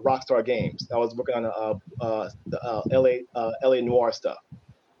for Rockstar Games. I was working on the LA Noir stuff.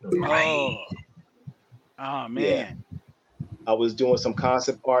 Oh man. Yeah. I was doing some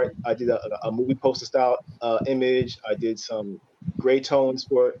concept art. I did a movie poster style image. I did some gray tones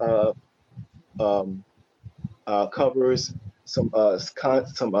for covers, some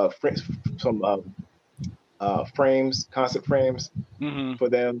frames, concept frames for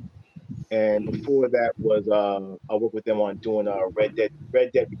them. And before that was I worked with them on doing Red Dead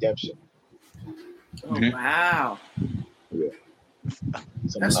Redemption. Oh wow! Yeah,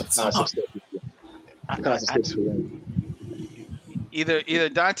 some concept for them. Either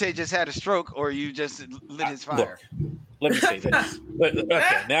Dante just had a stroke, or you just lit his fire. Look, let me say this.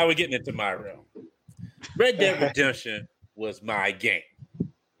 Okay, now we're getting into my realm. Red Dead Redemption was my game.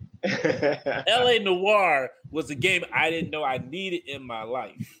 LA Noir was a game I didn't know I needed in my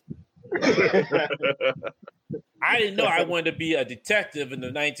life. I didn't know I wanted to be a detective in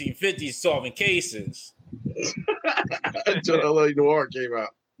the 1950s solving cases. Until LA Noir came out.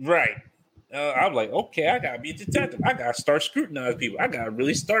 Right. I'm like, okay, I gotta be a detective. I gotta start scrutinizing people. I gotta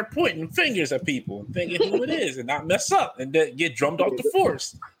really start pointing fingers at people and thinking who it is, and not mess up and then get drummed off the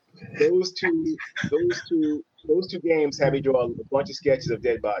force. Those two games have me draw a bunch of sketches of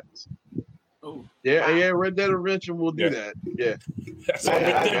dead bodies. Oh yeah, Red Dead Redemption will do that. Yeah, that's all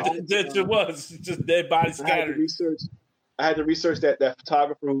Red Dead Redemption was. Just dead bodies scattered. I had to research that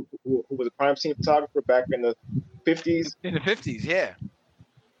photographer who was a crime scene photographer back in the 50s. In the 50s, yeah.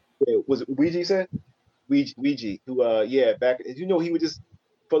 Was it Ouija? You said Ouija. Who? Back. He would just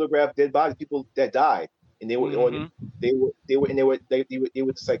photograph dead bodies, people that died, and they were just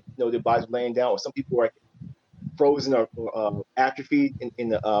like their bodies were laying down, or some people were like frozen or atrophied in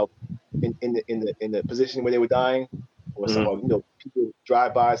the position where they were dying, or some people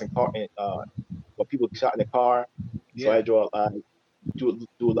drive-bys and car or people shot in the car. So I do a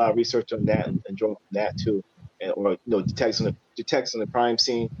lot of research on that and draw on that too, or detectives on the crime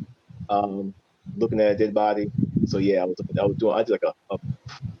scene, looking at a dead body. So yeah, I did like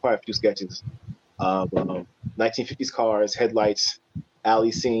quite a few sketches of 1950s cars, headlights,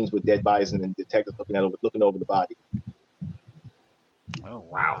 alley scenes with dead bodies, and then detectives looking over the body. Oh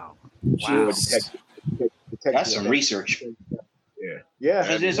wow! That's some research.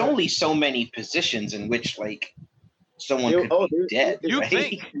 Yeah. There's only so many positions in which someone could be dead. You right?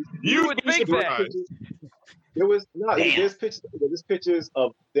 think you would think that? There's pictures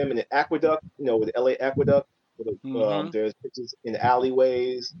of them in the aqueduct, with the LA aqueduct. There's pictures in the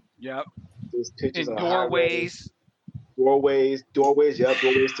alleyways. Yep. There's pictures in on doorways. Doorways. Yep.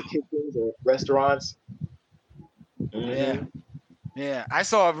 Doorways to kitchens or restaurants. Mm-hmm. Yeah. I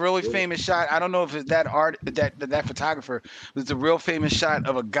saw a really famous shot. I don't know if it's that photographer. It's a real famous shot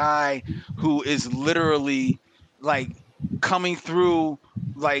of a guy who is literally coming through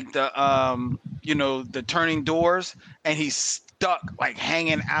the turning doors, and he's stuck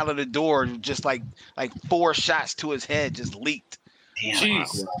hanging out of the door, just like 4 shots to his head just leaked.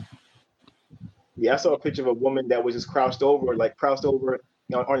 Jeez. Yeah, I saw a picture of a woman that was just crouched over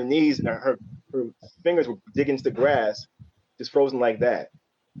on her knees, and her fingers were digging into the grass, just frozen like that.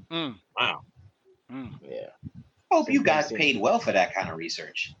 Wow. Yeah. Hope you guys paid well for that kind of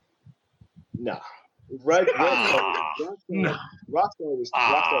research. Nah. Right. Rockstar was cheap.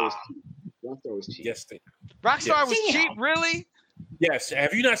 Rockstar was cheap. Yes, Rockstar was cheap, really? Yes.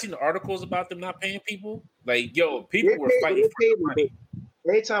 Have you not seen the articles about them not paying people? Like, yo, people were fighting for money.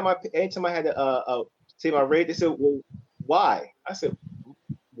 Anytime I had to say my rate, they said, "Well, why?" I said,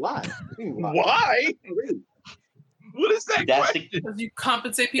 "Why? Why? What is that? Because you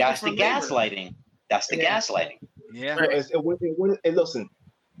compensate people. That's the gaslighting. That's the gaslighting. Yeah. And listen,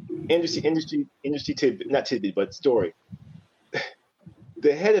 industry tidbit, not tidbit, but story.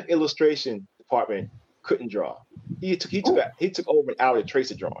 The head of illustration department couldn't draw. He took over an hour to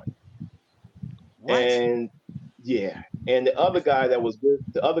trace a drawing. What? And yeah, and the other guy I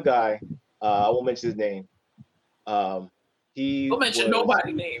won't mention his name. Don't mention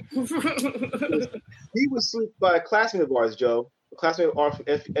nobody's name. He was sued by a classmate of ours, Joe, a classmate of ours from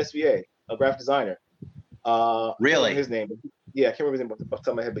SVA, a graphic designer. Really? His name? Yeah, I can't remember his name off the top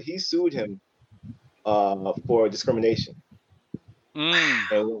of my head, but he sued him for discrimination.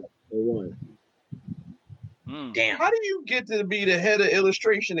 And won. Damn. How do you get to be the head of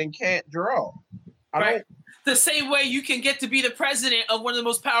illustration and can't draw? Right. The same way you can get to be the president of one of the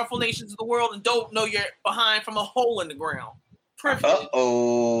most powerful nations in the world and don't know you're behind from a hole in the ground. Privilege.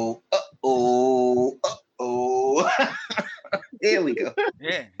 Uh-oh. There we go.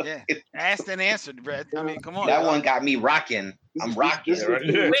 Yeah. Asked and answered, Brett. I mean, come on. That one got me rocking. I'm rocking.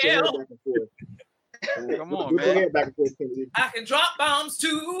 Well, come on, man. I can drop bombs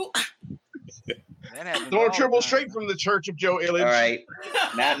too. Throwing Tribble straight from the Church of Joe Illidge. All right.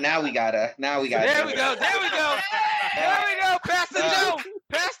 Now we gotta. There we go. Pastor Joe.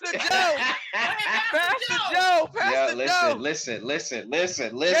 Listen.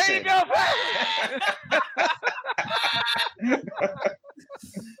 There you go.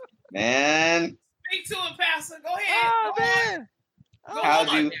 Man. Speak to him, Pastor. Go ahead. Oh,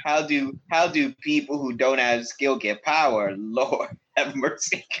 man. How do people who don't have skill get power? Lord have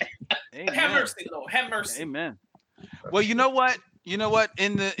mercy. Amen. Have mercy, Lord. Have mercy. Amen. Well, you know what? In the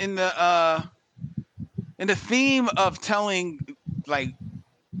theme of telling like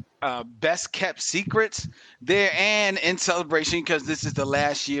best kept secrets there, and in celebration because this is the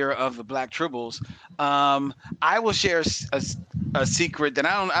last year of the Black Tribbles, I will share a secret that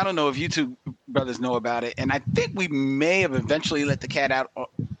I don't know if you two brothers know about it, and I think we may have eventually let the cat out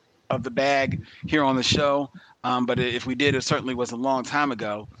of the bag here on the show, but if we did, it certainly was a long time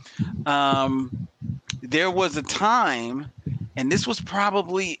ago. There was a time, and this was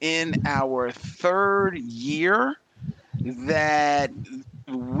probably in our third year, that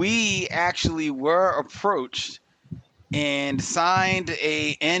we actually were approached and signed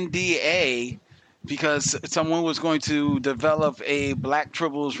a NDA because someone was going to develop a Black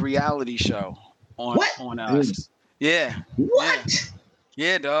Tribbles reality show on us. Yeah. What?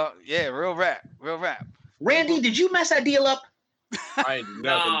 Yeah, dog. Yeah, real rap. Randy, did you mess that deal up? I ain't do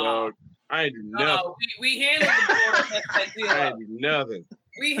nothing, dog. I ain't do nothing. We handled the board and messed that deal up. I ain't do nothing.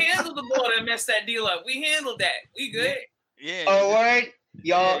 We handled the board and messed that deal up. We handled that. We good. Yeah. Oh, word.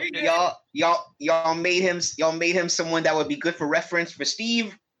 Y'all made him someone that would be good for reference for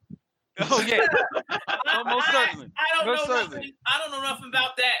Steve. Oh yeah. Most certainly. I don't know nothing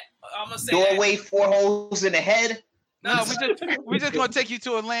about that. I'm gonna say doorway, 4 holes in the head. No, we just gonna take you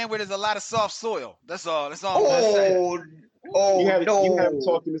to a land where there's a lot of soft soil. That's all. I'm gonna say. You had to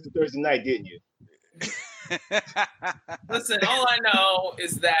talk to Mr. Thursday night, didn't you? Listen, all I know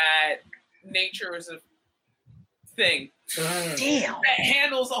is that nature is a thing. Damn. That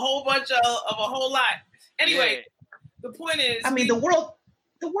handles a whole bunch of a whole lot. Anyway, The point is, I mean, the world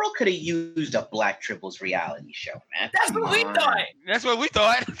could have used a Black Tribbles reality show, man. That's what we thought. That's what we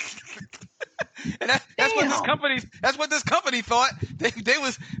thought. And that's what this company thought. They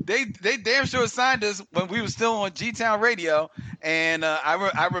damn sure signed us when we were still on G-Town Radio. And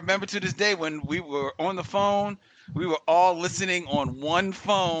I remember to this day when we were on the phone, we were all listening on one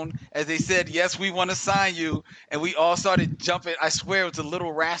phone as they said, "Yes, we want to sign you," and we all started jumping. I swear it was the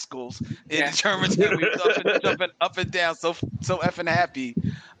Little Rascals in German. We were jumping up and down, so effing happy.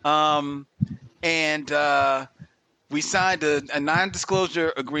 We signed a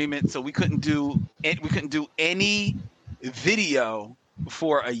non-disclosure agreement, so we couldn't do any video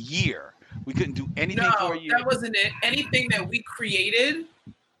for a year. We couldn't do anything for a year. That wasn't it. Anything that we created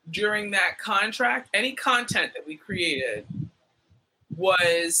during that contract, any content that we created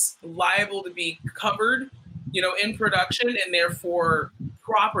was liable to be covered, in production, and therefore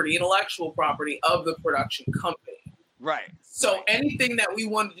intellectual property of the production company. Right. So anything that we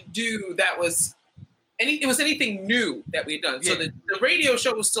wanted to do that was it was anything new that we had done. So the radio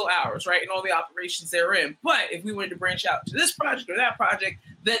show was still ours, right? And all the operations therein. But if we wanted to branch out to this project or that project,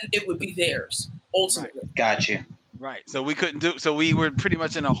 then it would be theirs ultimately. Right. Gotcha. Right. So we couldn't do. So we were pretty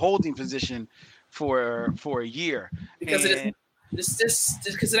much in a holding position for a year because of this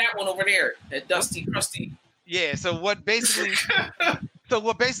because of that one over there, that Dusty Crusty. Yeah. So what basically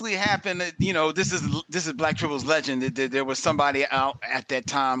happened? You know, this is Black Tribbles legend. There was somebody out at that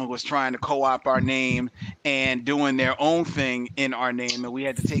time who was trying to co-opt our name and doing their own thing in our name, and we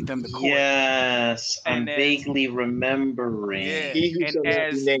had to take them to court. Yes, I'm vaguely remembering. Yeah. He who shall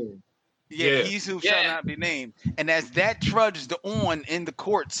not be named. Yeah, he who shall not be named. And as that trudged on in the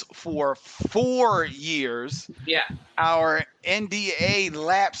courts for 4 years, our NDA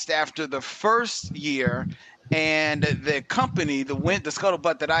lapsed after the first year. And the company, the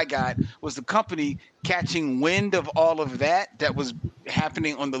scuttlebutt that I got was the company catching wind of all of that was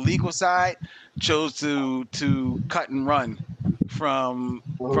happening on the legal side, chose to cut and run from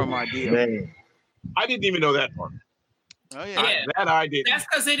our deal. Man. I didn't even know that part. Oh yeah, that I did. That's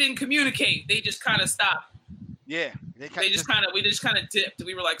because they didn't communicate. They just kind of stopped. Yeah, we just kind of dipped.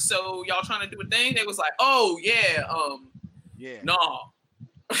 We were like, "So y'all trying to do a thing?" They was like, "Oh yeah, no."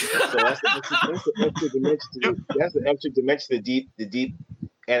 So that's the extra dimension, the deep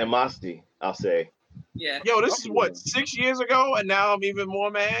animosity, I'll say. Yeah. Yo, this is what, 6 years ago, and now I'm even more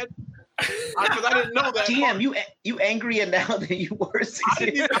mad because I didn't know that. Damn, you angrier now than you were 6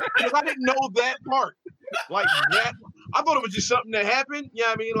 years ago. I didn't know that part. Like that, I thought it was just something that happened.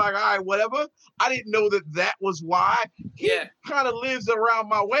 Yeah, I mean, like, all right, whatever. I didn't know that was why. He kind of lives around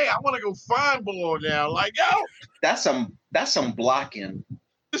my way. I want to go find Bull now. Like, yo, that's some blocking.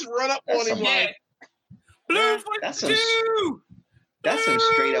 Just run up on him like, blue that's some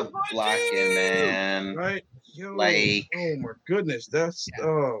straight up blocking, man. Right? Yo, like, oh my goodness, that's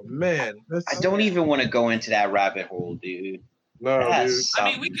oh man. I don't even want to go into that rabbit hole, dude. No, dude.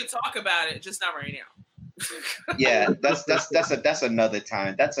 I mean, we could talk about it, just not right now. Yeah, that's another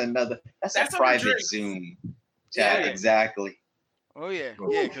time. That's a private Zoom chat. Exactly. Oh yeah,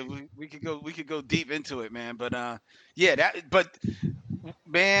 because we could go deep into it, man. But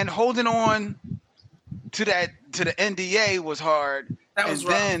man, holding on to the NDA was hard. That was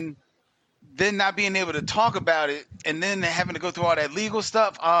rough. Then not being able to talk about it, and then having to go through all that legal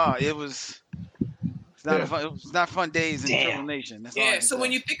stuff. It was not fun days in Tribble Nation. That's so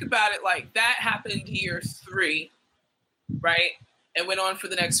when you think about it, like that happened year 3, right, and went on for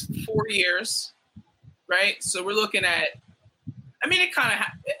the next 4 years, right. So we're looking at. I mean, it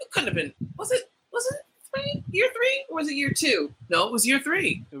couldn't have been. Was it year 3 or was it year 2? No, it was year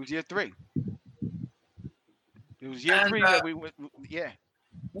 3. It was year 3. It was year 3 that we went. Yeah.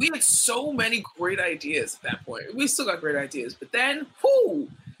 We had so many great ideas at that point. We still got great ideas, but then,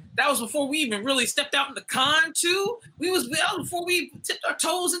 that was before we even really stepped out in the con too. That was before we tipped our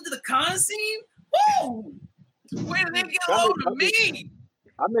toes into the con scene. Woo! Where did they get a hold of me?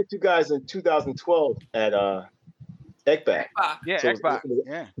 I met you guys in 2012 at ECBAC. Yeah, so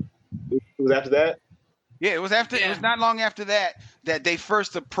ECBAC. It was after that? Yeah, it was after. It was not long after that they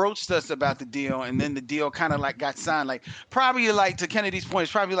first approached us about the deal, and then the deal kind of like got signed. Like probably like to Kennedy's point,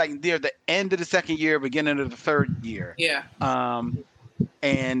 it's probably like near the end of the second year, beginning of the third year. Yeah.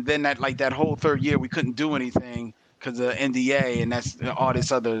 And then that whole third year we couldn't do anything because of NDA, and that's all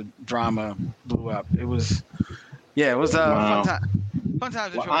this other drama blew up. It was, it was fun time. Fun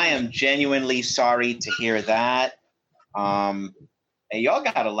times. Well, I am genuinely sorry to hear that. And y'all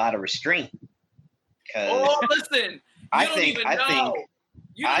got a lot of restraint. Oh, listen! You don't even know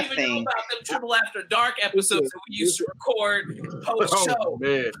about them Tribble After Dark episodes that we used to record post show. Oh,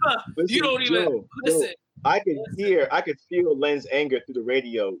 man. You don't even listen. I could feel Len's anger through the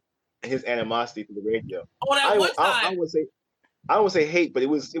radio, and his animosity through the radio. Oh, that one time. I don't say hate, but it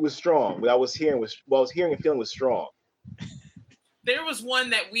was strong. What I was hearing and feeling was strong. There was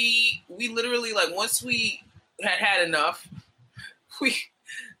one that we literally, like, once we had enough, we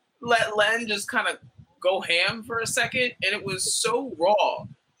let Len just kind of go ham for a second, and it was so raw.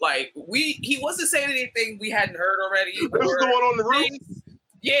 Like he wasn't saying anything we hadn't heard already. This is the one on the roof.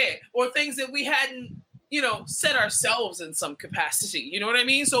 Or things that we hadn't, said ourselves in some capacity. You know what I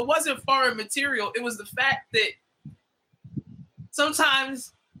mean? So it wasn't foreign material. It was the fact that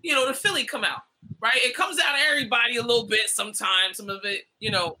sometimes, the Philly come out, right? It comes out of everybody a little bit sometimes. Some of it,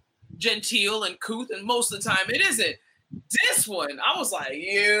 genteel and couth, and most of the time it isn't. This one, I was like,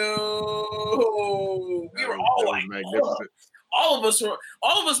 we were all like, all of us were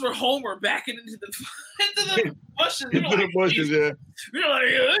Homer backing into the bushes. Into the bushes, yeah. We were like,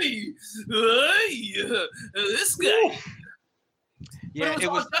 hey, this guy. Yeah, but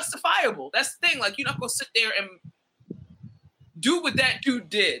it was all justifiable. That's the thing. Like, you're not gonna sit there and do what that dude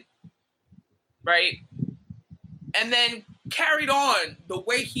did, right? And then carried on the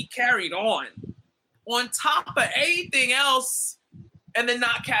way he carried on top of anything else, and then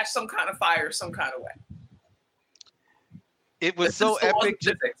not catch some kind of fire some kind of way. It was so epic.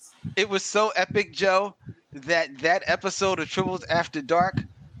 It was so epic, Joe, that episode of Tribbles After Dark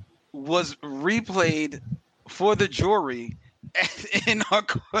was replayed for the jury in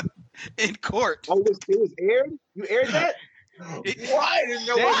court. Oh, it was aired? You aired that? Why didn't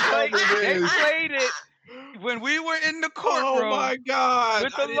know what they played it when we were in the courtroom. Oh my God!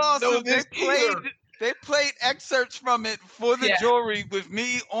 With the lawsuit, they played excerpts from it for the jury with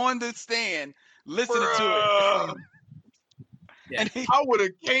me on the stand listening to it. Yeah. And I would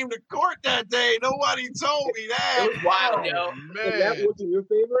have came to court that day. Nobody told me that. It was wild, yo. Man. That worked in your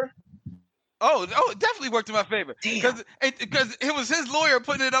favor? Oh, it definitely worked in my favor. Because it was his lawyer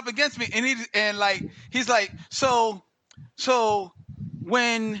putting it up against me, and he's like, so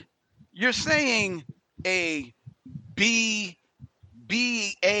when you're saying a B-A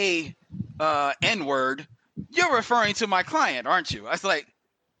N-word, you're referring to my client, aren't you? I was like,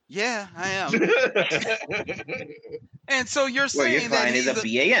 yeah, I am. And so you're saying your client is a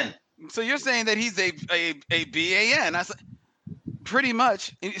BAN. So you're saying that he's a BAN. I was like, pretty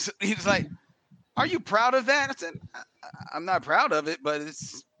much. He was like, are you proud of that? I said, I'm not proud of it, but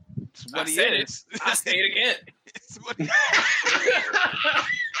it's what he is. I say it again. It's what he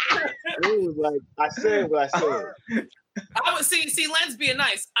It was like, I said what I said. I would see Len's being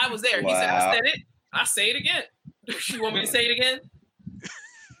nice. I was there. He said, I said it. I say it again. You want me to say it again?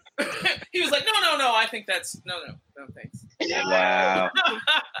 He was like, no. I think that's no, thanks. Wow.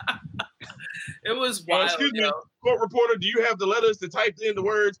 It was wild. Excuse me, court reporter. Do you have the letters to type in the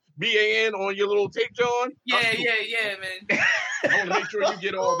words BAN on your little tape, John? Yeah, man. I want to make sure you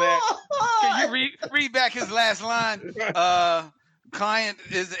get all that. Can you read back his last line? Client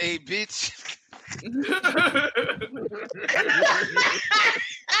is a bitch.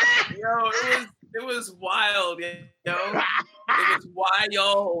 Yo, it was wild, yo. It was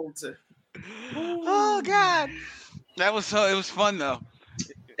wild. Oh God, it was fun though.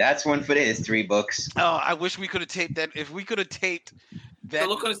 That's one for the history books. Oh, I wish we could have taped that. If we could have taped that, the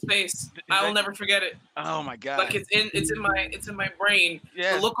look on his face, I will never forget it. Oh my God! Like it's in my brain.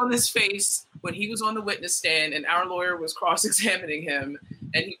 Yes. The look on his face when he was on the witness stand and our lawyer was cross-examining him,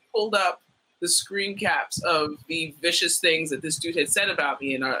 and he pulled up the screen caps of the vicious things that this dude had said about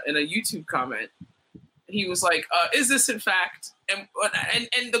me in a YouTube comment. He was like, "Is this in fact?" And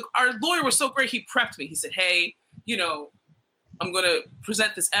our lawyer was so great. He prepped me. He said, "Hey, I'm going to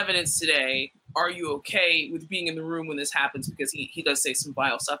present this evidence today. Are you okay with being in the room when this happens?" Because he does say some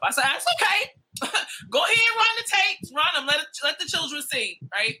vile stuff. I said, "That's okay. Go ahead and run the tapes. Run them. Let the children see."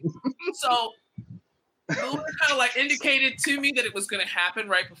 Right. So the lawyer kind of like indicated to me that it was going to happen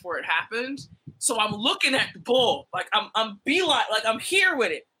right before it happened. So I'm looking at the bull, like I'm beeline, like I'm here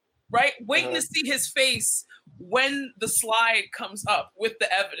with it, right, waiting to see his face when the slide comes up with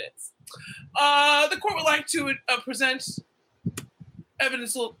the evidence. The court would like to present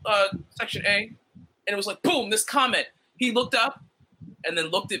evidence, section A, and it was like, boom, this comment. He looked up and then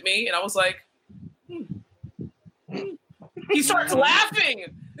looked at me, and I was like, He starts laughing.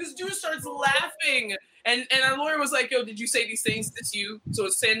 This dude starts laughing. And our lawyer was like, yo, did you say these things? It's you. So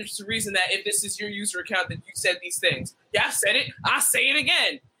it stands to reason that if this is your user account, that you said these things. Yeah, I said it. I say it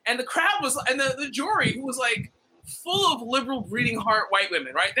again. And the crowd was, and the jury, who was like full of liberal breeding heart white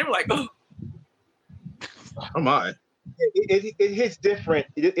women, right? They were like, oh. Oh my. It hits different.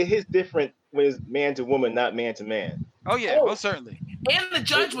 It hits different when it's man to woman, not man to man. Oh yeah, most certainly. And the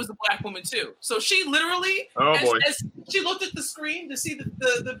judge was a black woman too. So she literally, as she looked at the screen to see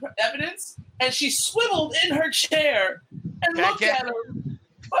the evidence, and she swiveled in her chair and looked at him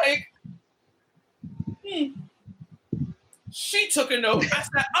like, She took a note. I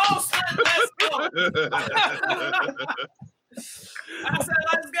said, "Oh, son, let's go." I said,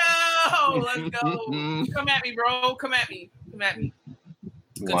 "Let's go. Come at me, bro. Come at me.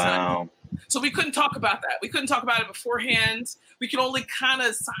 Good time. So we couldn't talk about that. We couldn't talk about it beforehand. We could only kind of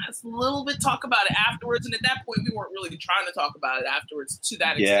a little bit talk about it afterwards. And at that point, we weren't really trying to talk about it afterwards to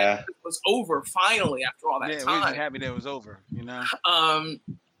that extent. Yeah. It was over finally after all that time. Yeah, we were happy that it was over, you know?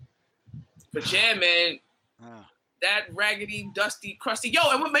 But yeah, man, that raggedy, dusty, crusty. Yo,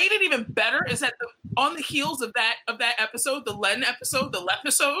 and what made it even better is that on the heels of that episode, the Len episode, the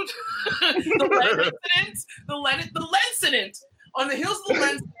Lepisode, the Len incident, the Lencident, on the heels of the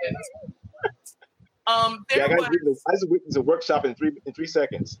Len incident, I just witnessed a workshop in 3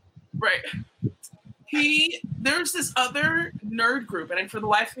 seconds. Right. There's this other nerd group, and for the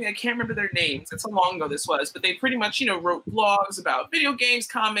life of me, I can't remember their names. That's how long ago this was, but they pretty much, wrote blogs about video games,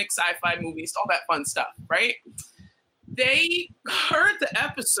 comics, sci-fi movies, all that fun stuff, right? They heard the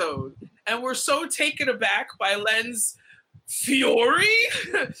episode and were so taken aback by Len's fury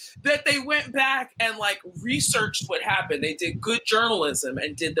that they went back and researched what happened. They did good journalism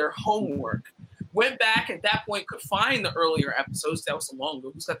and did their homework. Went back at that point, could find the earlier episodes. That was so long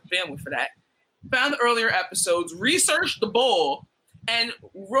ago. Who's got the bandwidth for that? Found the earlier episodes, researched the bull, and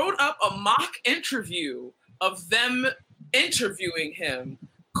wrote up a mock interview of them interviewing him.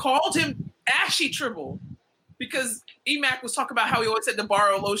 Called him Ashy Tribble because Emac was talking about how he always had to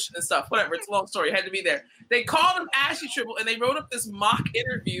borrow lotion and stuff. Whatever, it's a long story. It had to be there. They called him Ashy Tribble, and they wrote up this mock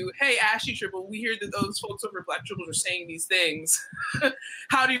interview. Hey, Ashy Tribble, we hear that those folks over at Black Tribbles are saying these things.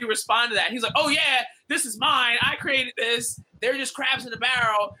 How do you respond to that? He's like, oh, yeah, this is mine. I created this. They're just crabs in a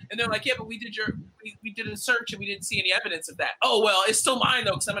barrel. And they're like, yeah, but we did a search, and we didn't see any evidence of that. Oh, well, it's still mine,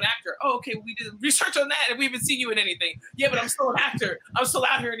 though, because I'm an actor. Oh, okay, we did research on that, and we haven't seen you in anything. Yeah, but I'm still an actor. I'm still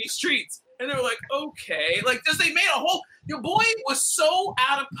out here in these streets. And they were like, okay. They made a whole – your boy was so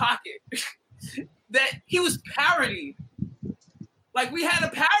out of pocket that he was parodied. We had a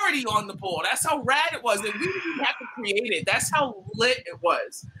parody on the bull. That's how rad it was. And we didn't even have to create it. That's how lit it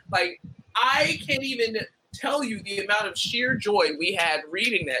was. I can't even tell you the amount of sheer joy we had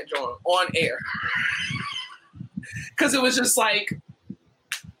reading that joint on air. Because it was just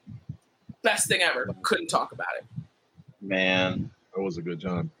best thing ever. Couldn't talk about it. Man. That was a good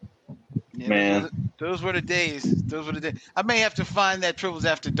time. Yeah, Man. Those were the days. I may have to find that Tribbles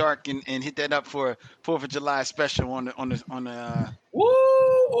After Dark and hit that up for 4th of July special on the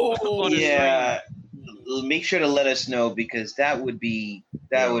Woo! Yeah. Make sure to let us know because that would be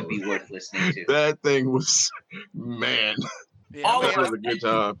worth listening to. That thing was, man. Yeah, that was a good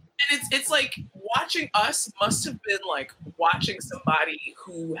time. And it's watching us must have been watching somebody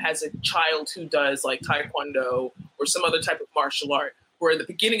who has a child who does taekwondo or some other type of martial art. Where at the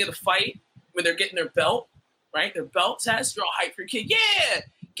beginning of the fight, when they're getting their belt, right? Their belt test, you're all hyped for your kid. Yeah,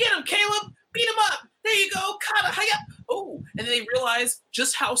 get him, Caleb. Beat him up. There you go. Kata, hiya. Oh, and then they realize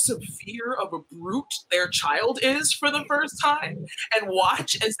just how severe of a brute their child is for the first time, and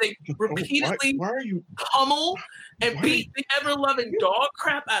watch as they repeatedly pummel and beat the ever-loving dog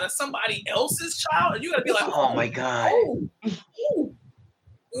crap out of somebody else's child. And you gotta be like, oh my god.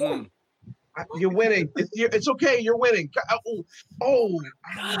 You're winning. It's okay. You're winning. Oh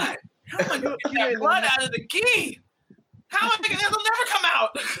God! How am I gonna get that blood out of the gi? How am I gonna? It'll never come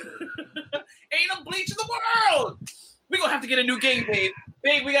out. Ain't no bleach in the world. We gonna have to get a new gi, babe.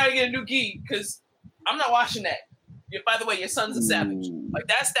 Babe, we gotta get a new gi because I'm not watching that. By the way, your son's a savage.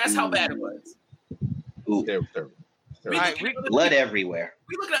 That's how bad it was. Ooh. Terrible. Blood everywhere.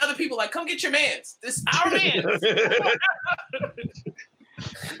 We look at other people come get your mans. This our mans.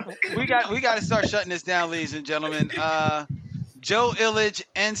 We got to start shutting this down, ladies and gentlemen. Joe Illich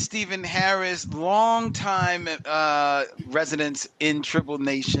and Stephen Harris, longtime residents in Tribble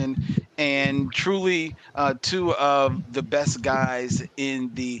Nation, and truly two of the best guys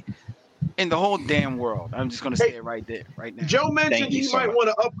in the whole damn world. I'm just going to say it right now. Joe mentioned he might want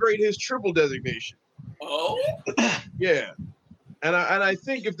to upgrade his Tribble designation. Oh, yeah, and I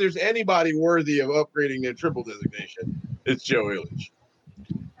think if there's anybody worthy of upgrading their Tribble designation, it's Joe Illich.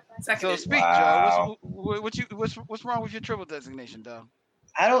 So speak, Joe. What's wrong with your Tribble designation, though?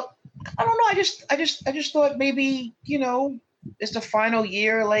 I don't know. I just thought maybe it's the final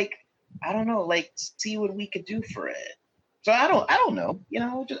year. I don't know. See what we could do for it. So I don't know.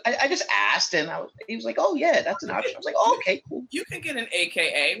 I just asked, and he was like, "Oh yeah, that's an option." I was like, "Oh, okay, cool." You can get an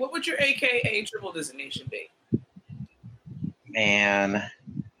AKA. What would your AKA Tribble designation be? Man, how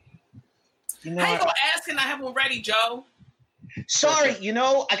you gonna ask and I have one ready, Joe? Sorry,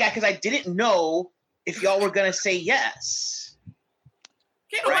 because I didn't know if y'all were gonna say yes.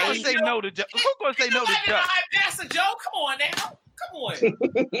 Can't nobody say no to Joe. Who's gonna say no to Joe? Pastor Joe, come on now. Come on.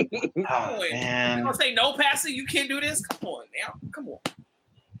 Come on. Man. You gonna say no, Pastor? You can't do this? Come on now. Come on.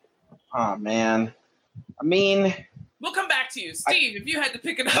 Oh man. I mean, we'll come back to you, Steve. If you had to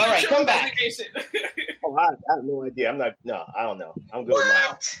pick another, all right, come back. I have no idea. I'm not. No, I don't know. I'm good with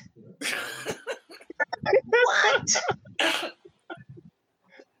What?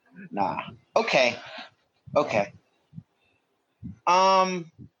 Nah. Okay. Wow.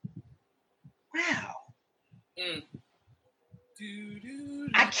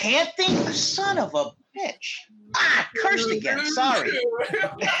 I can't think. Son of a bitch. Cursed again. Sorry.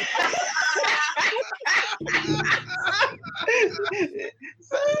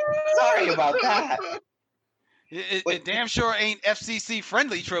 Sorry about that. It damn sure ain't FCC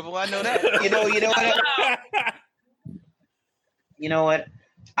friendly, Tribble. I know that. You know what? You know what?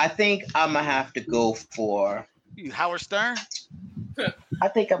 I think I'm gonna have to go for Howard Stern. I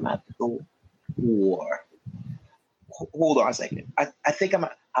think I'm gonna have to go for. Hold on a second. I think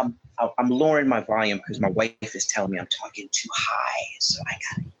I'm lowering my volume because my wife is telling me I'm talking too high, so I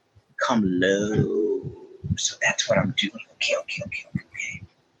gotta come low. So that's what I'm doing. Okay.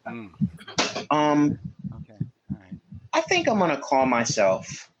 Okay. All right. I think I'm gonna call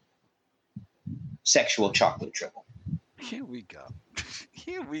myself Sexual Chocolate Tribble. Here we go.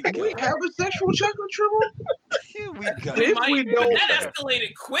 We have a sexual chocolate Tribble? Here we go. That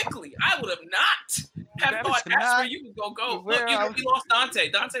escalated quickly. I would have not have thought that's where you would go. Look, we lost Dante.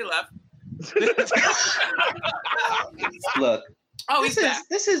 Dante left. Look. Oh,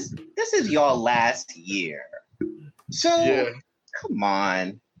 this is your last year. So come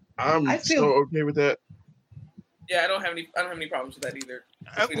on. I feel so okay with that. Yeah, I don't have any problems with that either.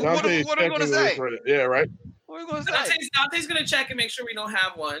 What are we going to say? Yeah, right. What are we going to say? Dante's going to check and make sure we don't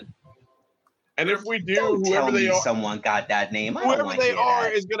have one. And if we do, don't whoever tell they me are, someone got that name. Whoever they are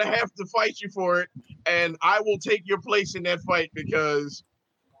is going to have to fight you for it, and I will take your place in that fight because,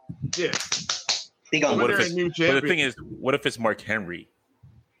 But the thing is, what if it's Mark Henry?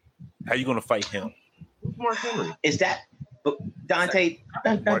 How are you going to fight him? Who's Mark Henry? Is that Dante?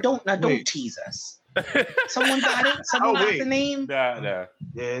 Don't tease us. Someone got it. Someone got the name. Nah. Yeah,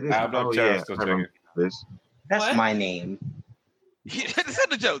 it is. That's my name. That's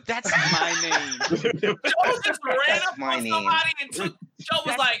not a joke. That's my name. Joe just ran up on somebody and took. Joe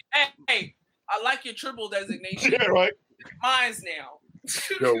was like, "Hey, I like your Tribble designation. Yeah, right. Mine's now."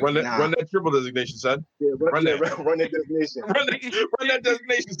 Yo, run that Tribble designation, son. Yeah, run that designation. Run that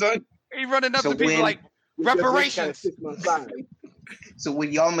designation, son. He running up to people like reparations. So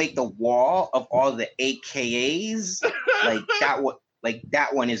when y'all make the wall of all the AKAs,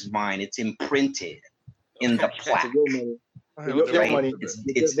 that one is mine. It's imprinted in the plaque. Right?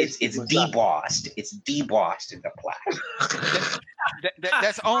 It's debossed. It's debossed in the plaque.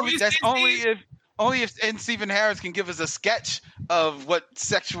 That's only if N. Stephen Harris can give us a sketch of what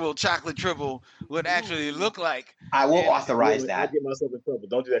Sexual Chocolate Tribble would actually look like. I will authorize that. I'll get myself in trouble.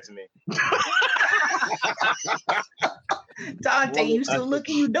 Don't do that to me. Dante, you still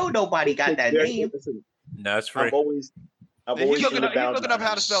looking? You know nobody got that name. No, it's free. He's looking up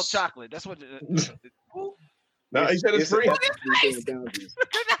how to spell chocolate. That's what. No, he said it's free. Dante,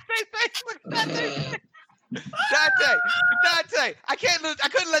 I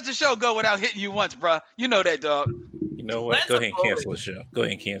couldn't let the show go without hitting you once, bro. You know that, dog. You know what? Go ahead and cancel the show. Go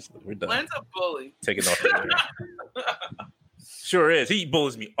ahead and cancel it. We're done. Len's a bully. Take it off the air. Sure is. He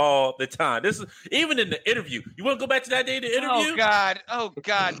bullies me all the time. This is even in the interview. You want to go back to that day in the interview? Oh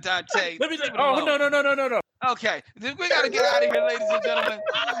God, Dante. Let me. No. Okay, we got to get out of here, ladies and gentlemen.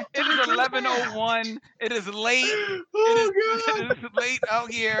 It is 11:01. It is late. It is late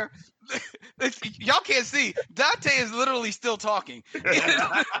out here. Y'all can't see. Dante is literally still talking.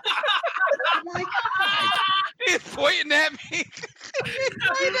 Oh my God. He's pointing at me.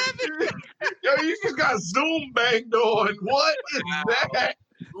 Yo, you just got Zoom banged on. What is that?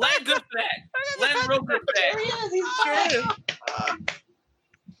 Len good for that. Len real good for that.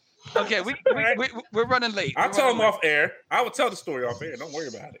 Okay, we're running late. I'll tell him off air. I will tell the story off air. Don't worry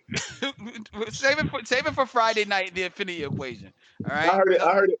about it. Save it for Friday night. The Infinity Equation. All right. I heard it.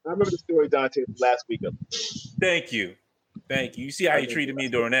 I remember the story, Dante, last week. Thank you. You see how he treated me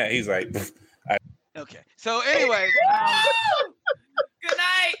during that? He's like, okay. So anyway, good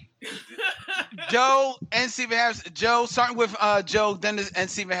night, Joe and Stephen Harris. Joe, starting with Joe, then and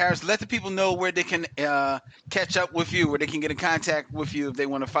Stephen Harris. Let the people know where they can catch up with you, where they can get in contact with you if they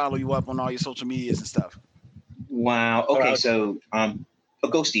want to follow you up on all your social medias and stuff. Wow. Okay. So,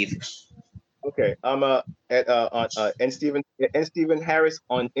 go, Steve. Okay. I'm at N Stephen Harris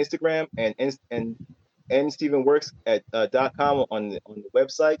on Instagram and N Stephen Works at .com on the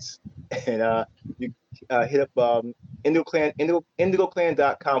websites, and you hit up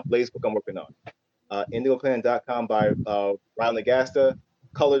IndigoClan.com Facebook. I'm working on IndigoClan.com by Ryan Nagasta,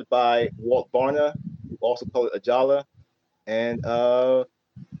 colored by Walt Varna, who also colored Ajala, and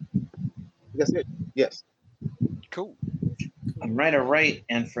that's it. Yes. Cool. All right.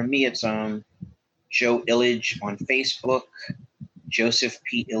 And for me, it's Joe Illage on Facebook, Joseph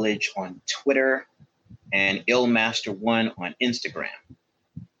P. Illage on Twitter, and Illmaster1 on Instagram.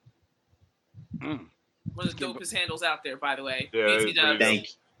 One of the dopest handles out there, by the way. Yeah,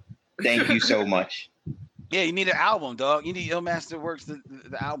 Thank you so much. Yeah, you need an album, dog. You need Illmaster Works the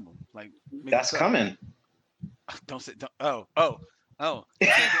album. Like that's coming. Don't say. Don't, Oh,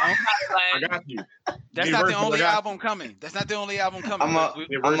 I got you. that's not the only album coming. That's not the only album coming. I'm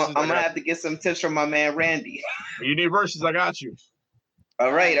gonna have to get some tips from my man Randy. You need verses, I got you.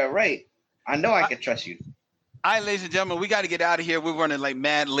 All right. I know I can trust you. All right, ladies and gentlemen, we got to get out of here. We're running like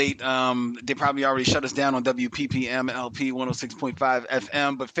mad late. They probably already shut us down on WPPM LP 106.5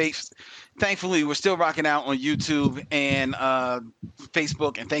 FM, but thankfully, we're still rocking out on YouTube and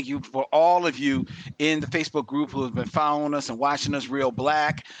Facebook. And thank you for all of you in the Facebook group who have been following us and watching us. Real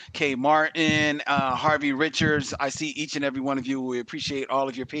Black, K. Martin, Harvey Richards. I see each and every one of you. We appreciate all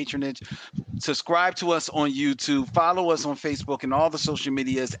of your patronage. Subscribe to us on YouTube. Follow us on Facebook and all the social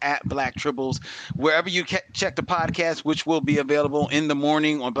medias at Black Tribbles. Wherever you check the podcast, which will be available in the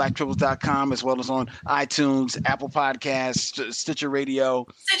morning on blacktribbles.com, as well as on iTunes, Apple Podcasts, Stitcher Radio,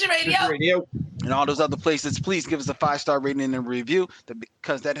 and all those other places. Please give us a 5-star rating and a review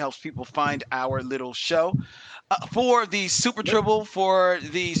because that helps people find our little show. For the Super Tribble, for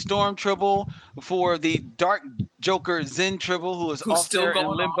the Storm Tribble, for the Dark Joker Zen Tribble, who's off there in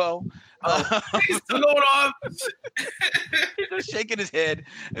limbo. He's still going on. He's just shaking his head.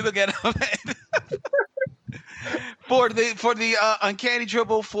 Look at him. For the Uncanny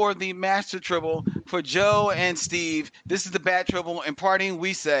Tribble, for the Master Tribble, for Joe and Steve, this is the Bad Tribble. In parting,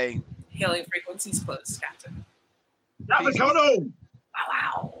 we say, hailing frequencies close, Captain. Captain Kono!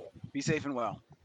 Wow. Be safe and well.